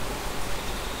 ಉಳ್ಕಂತು.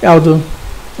 ಯಾವುದು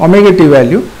ಒಮೆಗಾ ಟಿ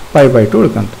ವ್ಯಾಲ್ಯೂ π/2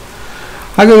 ಉಳ್ಕಂತು.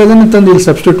 ಹಾಗಾಗಿ ಅದನ್ನು ತಂದು ಇಲ್ಲಿ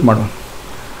ಸಬ್ಸ್ಟಿಟ್ಯೂಟ್ ಮಾಡುವ.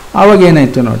 ಆವಾಗ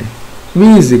ಏನಾಯಿತು ನೋಡಿ, V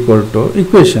is equal to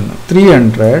equation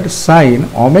 300 sin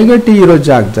omega T ಇರೋ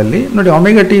ಜಾಗದಲ್ಲಿ ನೋಡಿ,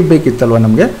 ಒಮೆಗಾ ಟಿ ಬೇಕಿತ್ತಲ್ವ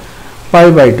ನಮಗೆ,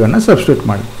 π/2 ಅನ್ನು ಸಬ್ಸ್ಟಿಟ್ಯೂಟ್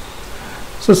ಮಾಡಿ.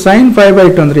 ಸೊ sin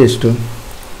π/2 ಅಂದರೆ ಎಷ್ಟು,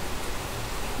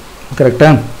 ಕರೆಕ್ಟಾ?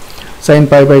 sin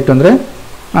π/2 ಅಂದರೆ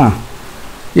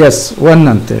ಎಸ್ 1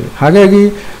 ಅಂತೇಳಿ. ಹಾಗಾಗಿ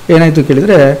ಏನಾಯಿತು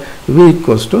ಕೇಳಿದರೆ V =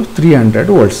 300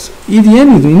 volts.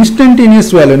 ಇದೇನಿದು ಇನ್ಸ್ಟಂಟೇನಿಯಸ್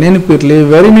ವ್ಯಾಲ್ಯೂ, ನೆನಪಿರಲಿ.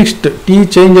 ವೆರಿ ನೆಕ್ಸ್ಟ್ ಟಿ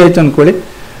ಚೇಂಜ್ ಆಯಿತು ಅಂದ್ಕೊಳ್ಳಿ,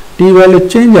 ಟಿ ವ್ಯಾಲ್ಯೂ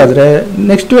ಚೇಂಜ್ ಆದರೆ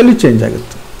ನೆಕ್ಸ್ಟ್ ವ್ಯಾಲ್ಯೂ ಚೇಂಜ್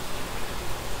ಆಗುತ್ತೆ.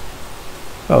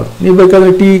 ಹೌದು, ನೀವು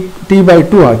ಬೇಕಾದರೆ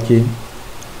T/2 ಹಾಕಿ,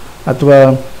 ಅಥವಾ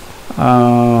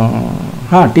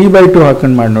T/2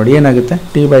 ಹಾಕೊಂಡು ಮಾಡಿ ನೋಡಿ ಏನಾಗುತ್ತೆ.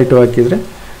 T/2 ಹಾಕಿದರೆ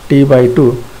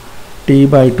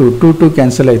T/2 2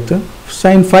 ಕ್ಯಾನ್ಸಲ್ ಆಯಿತು,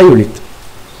 sin 5 ಉಳಿತು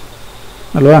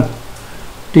ಅಲ್ವಾ.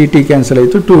 ಟಿ ಕ್ಯಾನ್ಸಲ್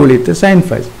ಆಯಿತು, 2 ಉಳಿಯುತ್ತೆ, sin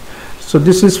 5. So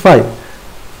this is 5,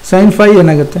 sin 5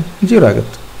 ಏನಾಗುತ್ತೆ, 0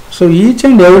 ಆಗುತ್ತೆ. ಸೊ ಈಚ್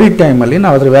ಆ್ಯಂಡ್ ಎವ್ರಿ ಟೈಮಲ್ಲಿ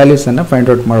ನಾವು ಅದರ ವ್ಯಾಲ್ಯೂಸನ್ನು ಫೈಂಡ್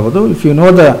ಔಟ್ ಮಾಡ್ಬೋದು. If you know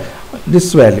this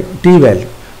value, T value,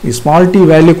 ಈ ಸ್ಮಾಲ್ ಟಿ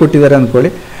ವ್ಯಾಲ್ಯೂ ಕೊಟ್ಟಿದ್ದಾರೆ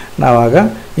ಅಂದ್ಕೊಳ್ಳಿ, ನಾವಾಗ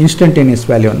ಇನ್ಸ್ಟಂಟೇನಿಯಸ್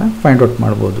ವ್ಯಾಲ್ಯೂವನ್ನು ಫೈಂಡ್ ಔಟ್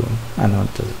ಮಾಡ್ಬೋದು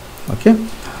ಅನ್ನುವಂಥದ್ದು. ಓಕೆ.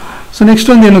 ಸೊ ನೆಕ್ಸ್ಟ್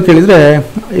ಒಂದು ಏನು ಕೇಳಿದರೆ,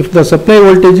 if the supply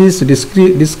voltage is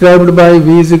described by V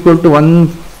is equal to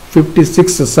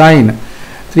 156 sin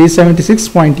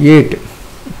 376.8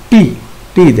 T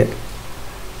ಇದೆ,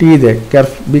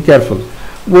 be careful,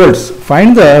 volts.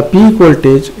 Find the peak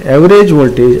voltage, average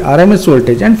voltage, RMS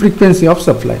voltage and frequency of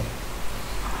supply.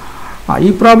 ಈ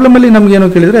ಪ್ರಾಬ್ಲಮಲ್ಲಿ ನಮಗೇನು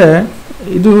ಕೇಳಿದರೆ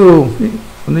ಇದು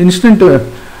ಒಂದು instant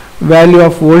value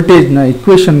of ವೋಲ್ಟೇಜ್ನ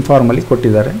equation ಫಾರ್ಮಲ್ಲಿ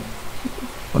ಕೊಟ್ಟಿದ್ದಾರೆ,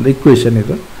 ಒಂದು ಇಕ್ವೇಷನ್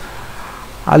ಇದು.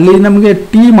 ಅಲ್ಲಿ ನಮಗೆ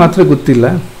ಟಿ ಮಾತ್ರ ಗೊತ್ತಿಲ್ಲ.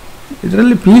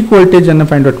 ಇದರಲ್ಲಿ ಪೀಕ್ ವೋಲ್ಟೇಜನ್ನು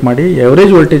ಫೈಂಡ್ ಔಟ್ ಮಾಡಿ,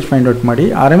 ಎವರೇಜ್ ವೋಲ್ಟೇಜ್ ಫೈಂಡ್ ಔಟ್ ಮಾಡಿ,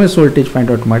 RMS ವೋಲ್ಟೇಜ್ ಫೈಂಡ್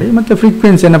ಔಟ್ ಮಾಡಿ, ಮತ್ತು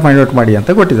ಫ್ರೀಕ್ವೆನ್ಸಿಯನ್ನು ಫೈಂಡ್ ಔಟ್ ಮಾಡಿ ಅಂತ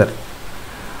ಕೊಟ್ಟಿದ್ದಾರೆ.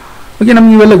 ಓಕೆ,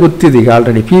 ನಮ್ಗೆ ಇವೆಲ್ಲ ಗೊತ್ತಿದೆ ಈಗ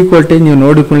ಆಲ್ರೆಡಿ. ಪೀಕ್ ವೋಲ್ಟೇಜ್ ನೀವು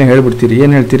ನೋಡಿಕೊಳ್ಳಿ ಹೇಳ್ಬಿಡ್ತೀರಿ,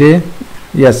 ಏನು ಹೇಳ್ತೀರಿ?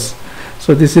 S. So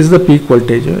this is the peak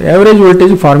voltage. Average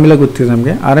voltage formula ಗೊತ್ತಿದೆ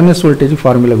ನಮಗೆ, RMS ವೋಲ್ಟೇಜ್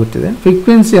ಫಾರ್ಮುಲಾ ಗೊತ್ತಿದೆ.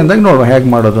 ಫ್ರೀಕ್ವೆನ್ಸಿ ಅಂದಾಗ ನೋಡುವ ಹೇಗೆ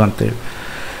ಮಾಡೋದು ಅಂತೇಳಿ.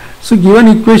 So given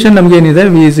equation ನಮಗೇನಿದೆ,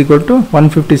 V is equal to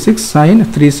 156 sin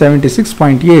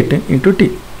 376.8 into T.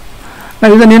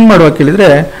 ನಾವು ಇದನ್ನು ಏನು ಮಾಡುವ ಕೇಳಿದರೆ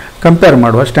ಕಂಪೇರ್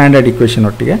ಮಾಡುವ ಸ್ಟ್ಯಾಂಡರ್ಡ್ ಇಕ್ವೇಷನ್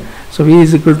ಒಟ್ಟಿಗೆ. So V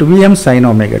is equal to Vm sin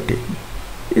omega t.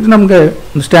 ಇದು ನಮಗೆ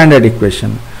ಒಂದು ಸ್ಟ್ಯಾಂಡರ್ಡ್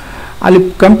ಇಕ್ವೇಷನ್. ಅಲ್ಲಿ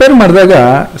ಕಂಪೇರ್ ಮಾಡಿದಾಗ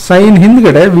ಸೈನ್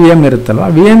ಹಿಂದ್ಗಡೆ Vm ಇರುತ್ತಲ್ವ,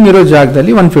 Vm ಇರೋ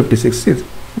ಜಾಗದಲ್ಲಿ 156 ಇದೆ.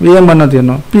 Vm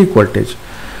ಅನ್ನೋದೇನು? Peak voltage.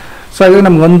 ಸೊ ಹಾಗಾಗಿ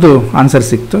ನಮಗೊಂದು ಆನ್ಸರ್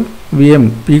ಸಿಕ್ತು, Vm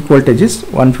peak voltage is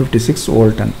 156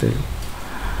 volt ಅಂತೇಳಿ.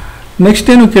 ನೆಕ್ಸ್ಟ್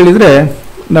ಏನು ಕೇಳಿದರೆ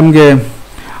ನಮಗೆ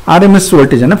RMS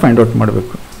ವೋಲ್ಟೇಜನ್ನು ಫೈಂಡ್ ಔಟ್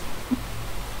ಮಾಡಬೇಕು.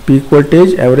 Peak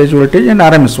voltage, average voltage and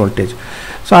RMS voltage.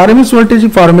 So RMS voltage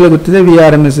formula ಗೊತ್ತಿದೆ,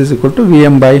 VRMS is equal to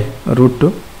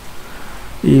Vm/√2.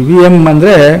 ಈ Vm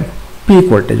ಅಂದರೆ ಪೀಕ್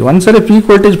ವೋಲ್ಟೇಜ್. ಒಂದ್ಸರಿ ಪೀಕ್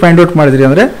ವೋಲ್ಟೇಜ್ ಫೈಂಡ್ ಔಟ್ ಮಾಡಿದ್ರಿ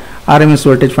ಅಂದರೆ RMS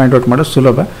ವೋಲ್ಟೇಜ್ ಫೈಂಡ್ ಔಟ್ ಮಾಡೋದು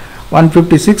ಸುಲಭ.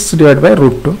 156 /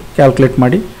 √2 ಕ್ಯಾಲ್ಕುಲೇಟ್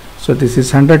ಮಾಡಿ. ಸೊ ದಿಸ್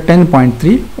ಇಸ್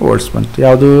 110.3 ವೋಲ್ಟ್ಸ್ ಬಂತು.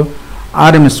 ಯಾವುದು?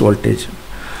 RMS voltage.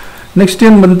 ನೆಕ್ಸ್ಟ್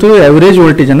ಏನು ಬಂತು? ಎವರೇಜ್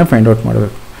ವೋಲ್ಟೇಜನ್ನು ಫೈಂಡ್ ಔಟ್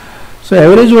ಮಾಡಬೇಕು. So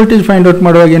average voltage find out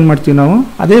ಮಾಡುವಾಗ ಏನು ಮಾಡ್ತೀವಿ ನಾವು?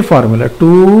 ಅದೇ ಫಾರ್ಮುಲಾ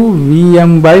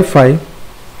 2Vm/5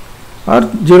 ಆರ್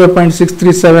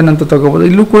 0.637 ಅಂತ ತಗೋಬೋದು.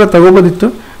 ಇಲ್ಲೂ ಕೂಡ ತಗೋಬೋದಿತ್ತು,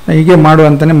 ಹೀಗೆ ಮಾಡು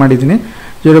ಅಂತಲೇ ಮಾಡಿದ್ದೀನಿ.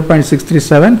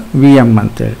 0.637 Vm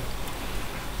ಅಂತೇಳಿ.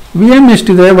 Vm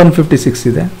ಎಷ್ಟಿದೆ? 156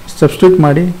 ಇದೆ. ಸಬ್ಸ್ಟಿಟ್ಯೂಟ್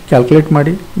ಮಾಡಿ, ಕ್ಯಾಲ್ಕುಲೇಟ್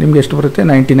ಮಾಡಿ, ನಿಮ್ಗೆ ಎಷ್ಟು ಬರುತ್ತೆ?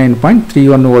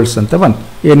 99.31 ವೋಲ್ಟ್ಸ್ ಅಂತ ಬಂತು.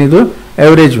 ಏನಿದು?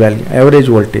 Average value, average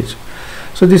voltage.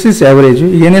 So this is average.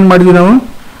 ಏನೇನು ಮಾಡಿದ್ವಿ ನಾವು?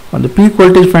 ಒಂದು ಪೀಕ್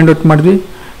ವೋಲ್ಟೇಜ್ ಫೈಂಡ್ ಔಟ್ ಮಾಡಿದ್ವಿ,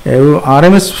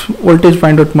 RMS ವೋಲ್ಟೇಜ್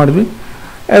ಫೈಂಡ್ ಔಟ್ ಮಾಡಿದ್ವಿ,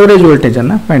 ಎವರೇಜ್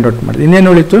ವೋಲ್ಟೇಜನ್ನು ಫೈಂಡ್ ಔಟ್ ಮಾಡಿದ್ವಿ. ಇನ್ನೇನು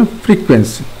ಉಳಿತು?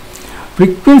 ಫ್ರೀಕ್ವೆನ್ಸಿ.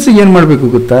 ಫ್ರೀಕ್ವೆನ್ಸಿಗೆ ಏನು ಮಾಡಬೇಕು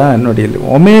ಗೊತ್ತಾ? ನೋಡಿ, ಇಲ್ಲಿ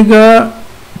ಒಮೆಗಾ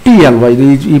ಟಿ ಅಲ್ವಾ, ಇದು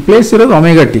ಈ ಪ್ಲೇಸ್ ಇರೋದು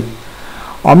ಒಮೆಗಾ ಟಿ.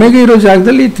 ಒಮೆಗಾ ಇರೋ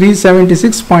ಜಾಗದಲ್ಲಿ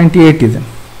 376.8 ಇದೆ.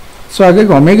 ಸೊ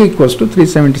ಹಾಗಾಗಿ omega equals to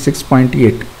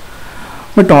 376.8.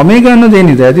 But omega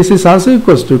ಅನ್ನೋದೇನಿದೆ, this is also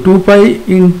equals to 2π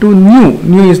into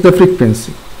new is the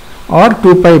frequency R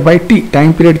 2π/t.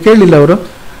 Time period ಕೇಳಿಲ್ಲ ಅವರು,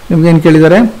 ನಿಮ್ಗೇನು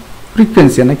ಕೇಳಿದ್ದಾರೆ?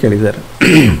 ಫ್ರೀಕ್ವೆನ್ಸಿಯನ್ನು ಕೇಳಿದ್ದಾರೆ.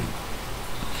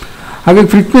 ಹಾಗಾಗಿ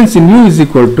frequency new is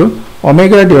equal to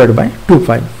omega / 2π.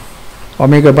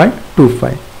 ಒಮೆಗಾ/2π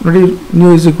ನೋಡಿ, ನ್ಯೂ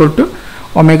ಇಸ್ ಈಕ್ವಲ್ ಟು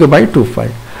ಒಮೆಗಾ/2π.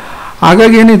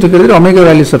 ಹಾಗಾಗಿ ಏನಾಯಿತು ಕೇಳಿದರೆ ಒಮೆಗಾ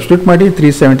ವ್ಯಾಲ್ಯೂ ಸಬ್ಸ್ಟಿಟ್ಯೂಟ್ ಮಾಡಿ,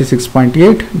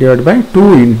 376.8 / 2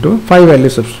 ಇಂಟು 5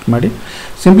 ವ್ಯಾಲ್ಯೂ ಸಬ್ಸ್ಟಿಟ್ಯೂಟ್ ಮಾಡಿ,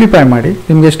 ಸಿಂಪ್ಲಿಫೈ ಮಾಡಿ,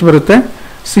 ನಿಮ್ಗೆ ಎಷ್ಟು ಬರುತ್ತೆ?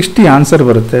 60 ಆನ್ಸರ್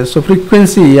ಬರುತ್ತೆ. ಸೊ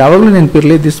ಫ್ರೀಕ್ವೆನ್ಸಿ ಯಾವಾಗಲೂ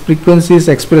ನೆನಪಿರಲಿ, this frequency is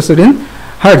expressed in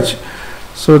hertz.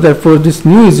 So therefore this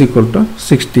nu is equal to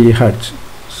 60 hertz.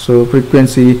 So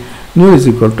frequency nu is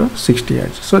equal to 60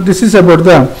 hertz. So this is about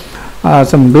the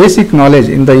some basic knowledge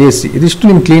in the AC. ಇದಿಷ್ಟು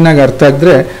ನಿಮ್ಗೆ ಕ್ಲೀನಾಗಿ ಅರ್ಥ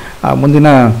ಆಗಿದ್ರೆ ಮುಂದಿನ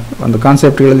ಒಂದು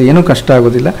ಕಾನ್ಸೆಪ್ಟ್ಗಳಲ್ಲಿ ಏನೂ ಕಷ್ಟ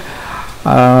ಆಗೋದಿಲ್ಲ.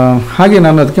 ಹಾಗೆ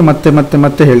ನಾನು ಅದಕ್ಕೆ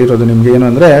ಮತ್ತೆ ಹೇಳಿರೋದು ನಿಮಗೆ ಏನು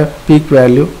ಅಂದರೆ peak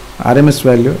value, RMS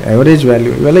value, average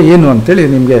value ಇವೆಲ್ಲ ಏನು ಅಂತೇಳಿ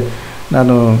ನಿಮಗೆ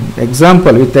ನಾನು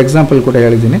ವಿತ್ ಎಕ್ಸಾಂಪಲ್ ಕೂಡ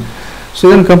ಹೇಳಿದ್ದೀನಿ. ಸೊ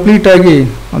ಇದನ್ನು ಕಂಪ್ಲೀಟಾಗಿ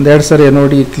ಒಂದೆರಡು ಸರಿ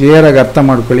ನೋಡಿ ಕ್ಲಿಯರಾಗಿ ಅರ್ಥ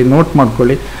ಮಾಡ್ಕೊಳ್ಳಿ, ನೋಟ್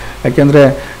ಮಾಡ್ಕೊಳ್ಳಿ. ಯಾಕೆಂದರೆ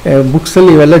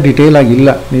ಬುಕ್ಸಲ್ಲಿ ಇವೆಲ್ಲ ಡೀಟೇಲ್ ಆಗಿಲ್ಲ,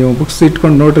 ನೀವು ಬುಕ್ಸ್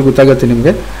ಇಟ್ಕೊಂಡು ನೋಟ್ರಿ ಗೊತ್ತಾಗುತ್ತೆ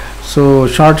ನಿಮಗೆ. ಸೊ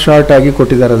ಶಾರ್ಟ್ ಆಗಿ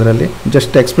ಕೊಟ್ಟಿದ್ದಾರೆ, ಅದರಲ್ಲಿ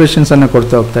ಜಸ್ಟ್ ಎಕ್ಸ್ಪ್ರೆಷನ್ಸನ್ನು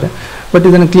ಕೊಡ್ತಾ ಹೋಗ್ತಾರೆ. ಬಟ್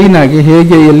ಇದನ್ನು ಕ್ಲೀನಾಗಿ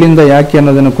ಹೇಗೆ, ಎಲ್ಲಿಂದ, ಯಾಕೆ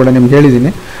ಅನ್ನೋದನ್ನು ಕೂಡ ನಿಮ್ಗೆ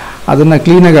ಹೇಳಿದ್ದೀನಿ. ಅದನ್ನು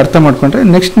ಕ್ಲೀನಾಗಿ ಅರ್ಥ ಮಾಡ್ಕೊಂಡ್ರೆ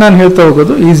ನೆಕ್ಸ್ಟ್ ನಾನು ಹೇಳ್ತಾ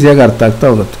ಹೋಗೋದು ಈಸಿಯಾಗಿ ಅರ್ಥ ಆಗ್ತಾ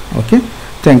ಹೋಗುತ್ತೆ. Okay,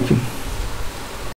 thank you.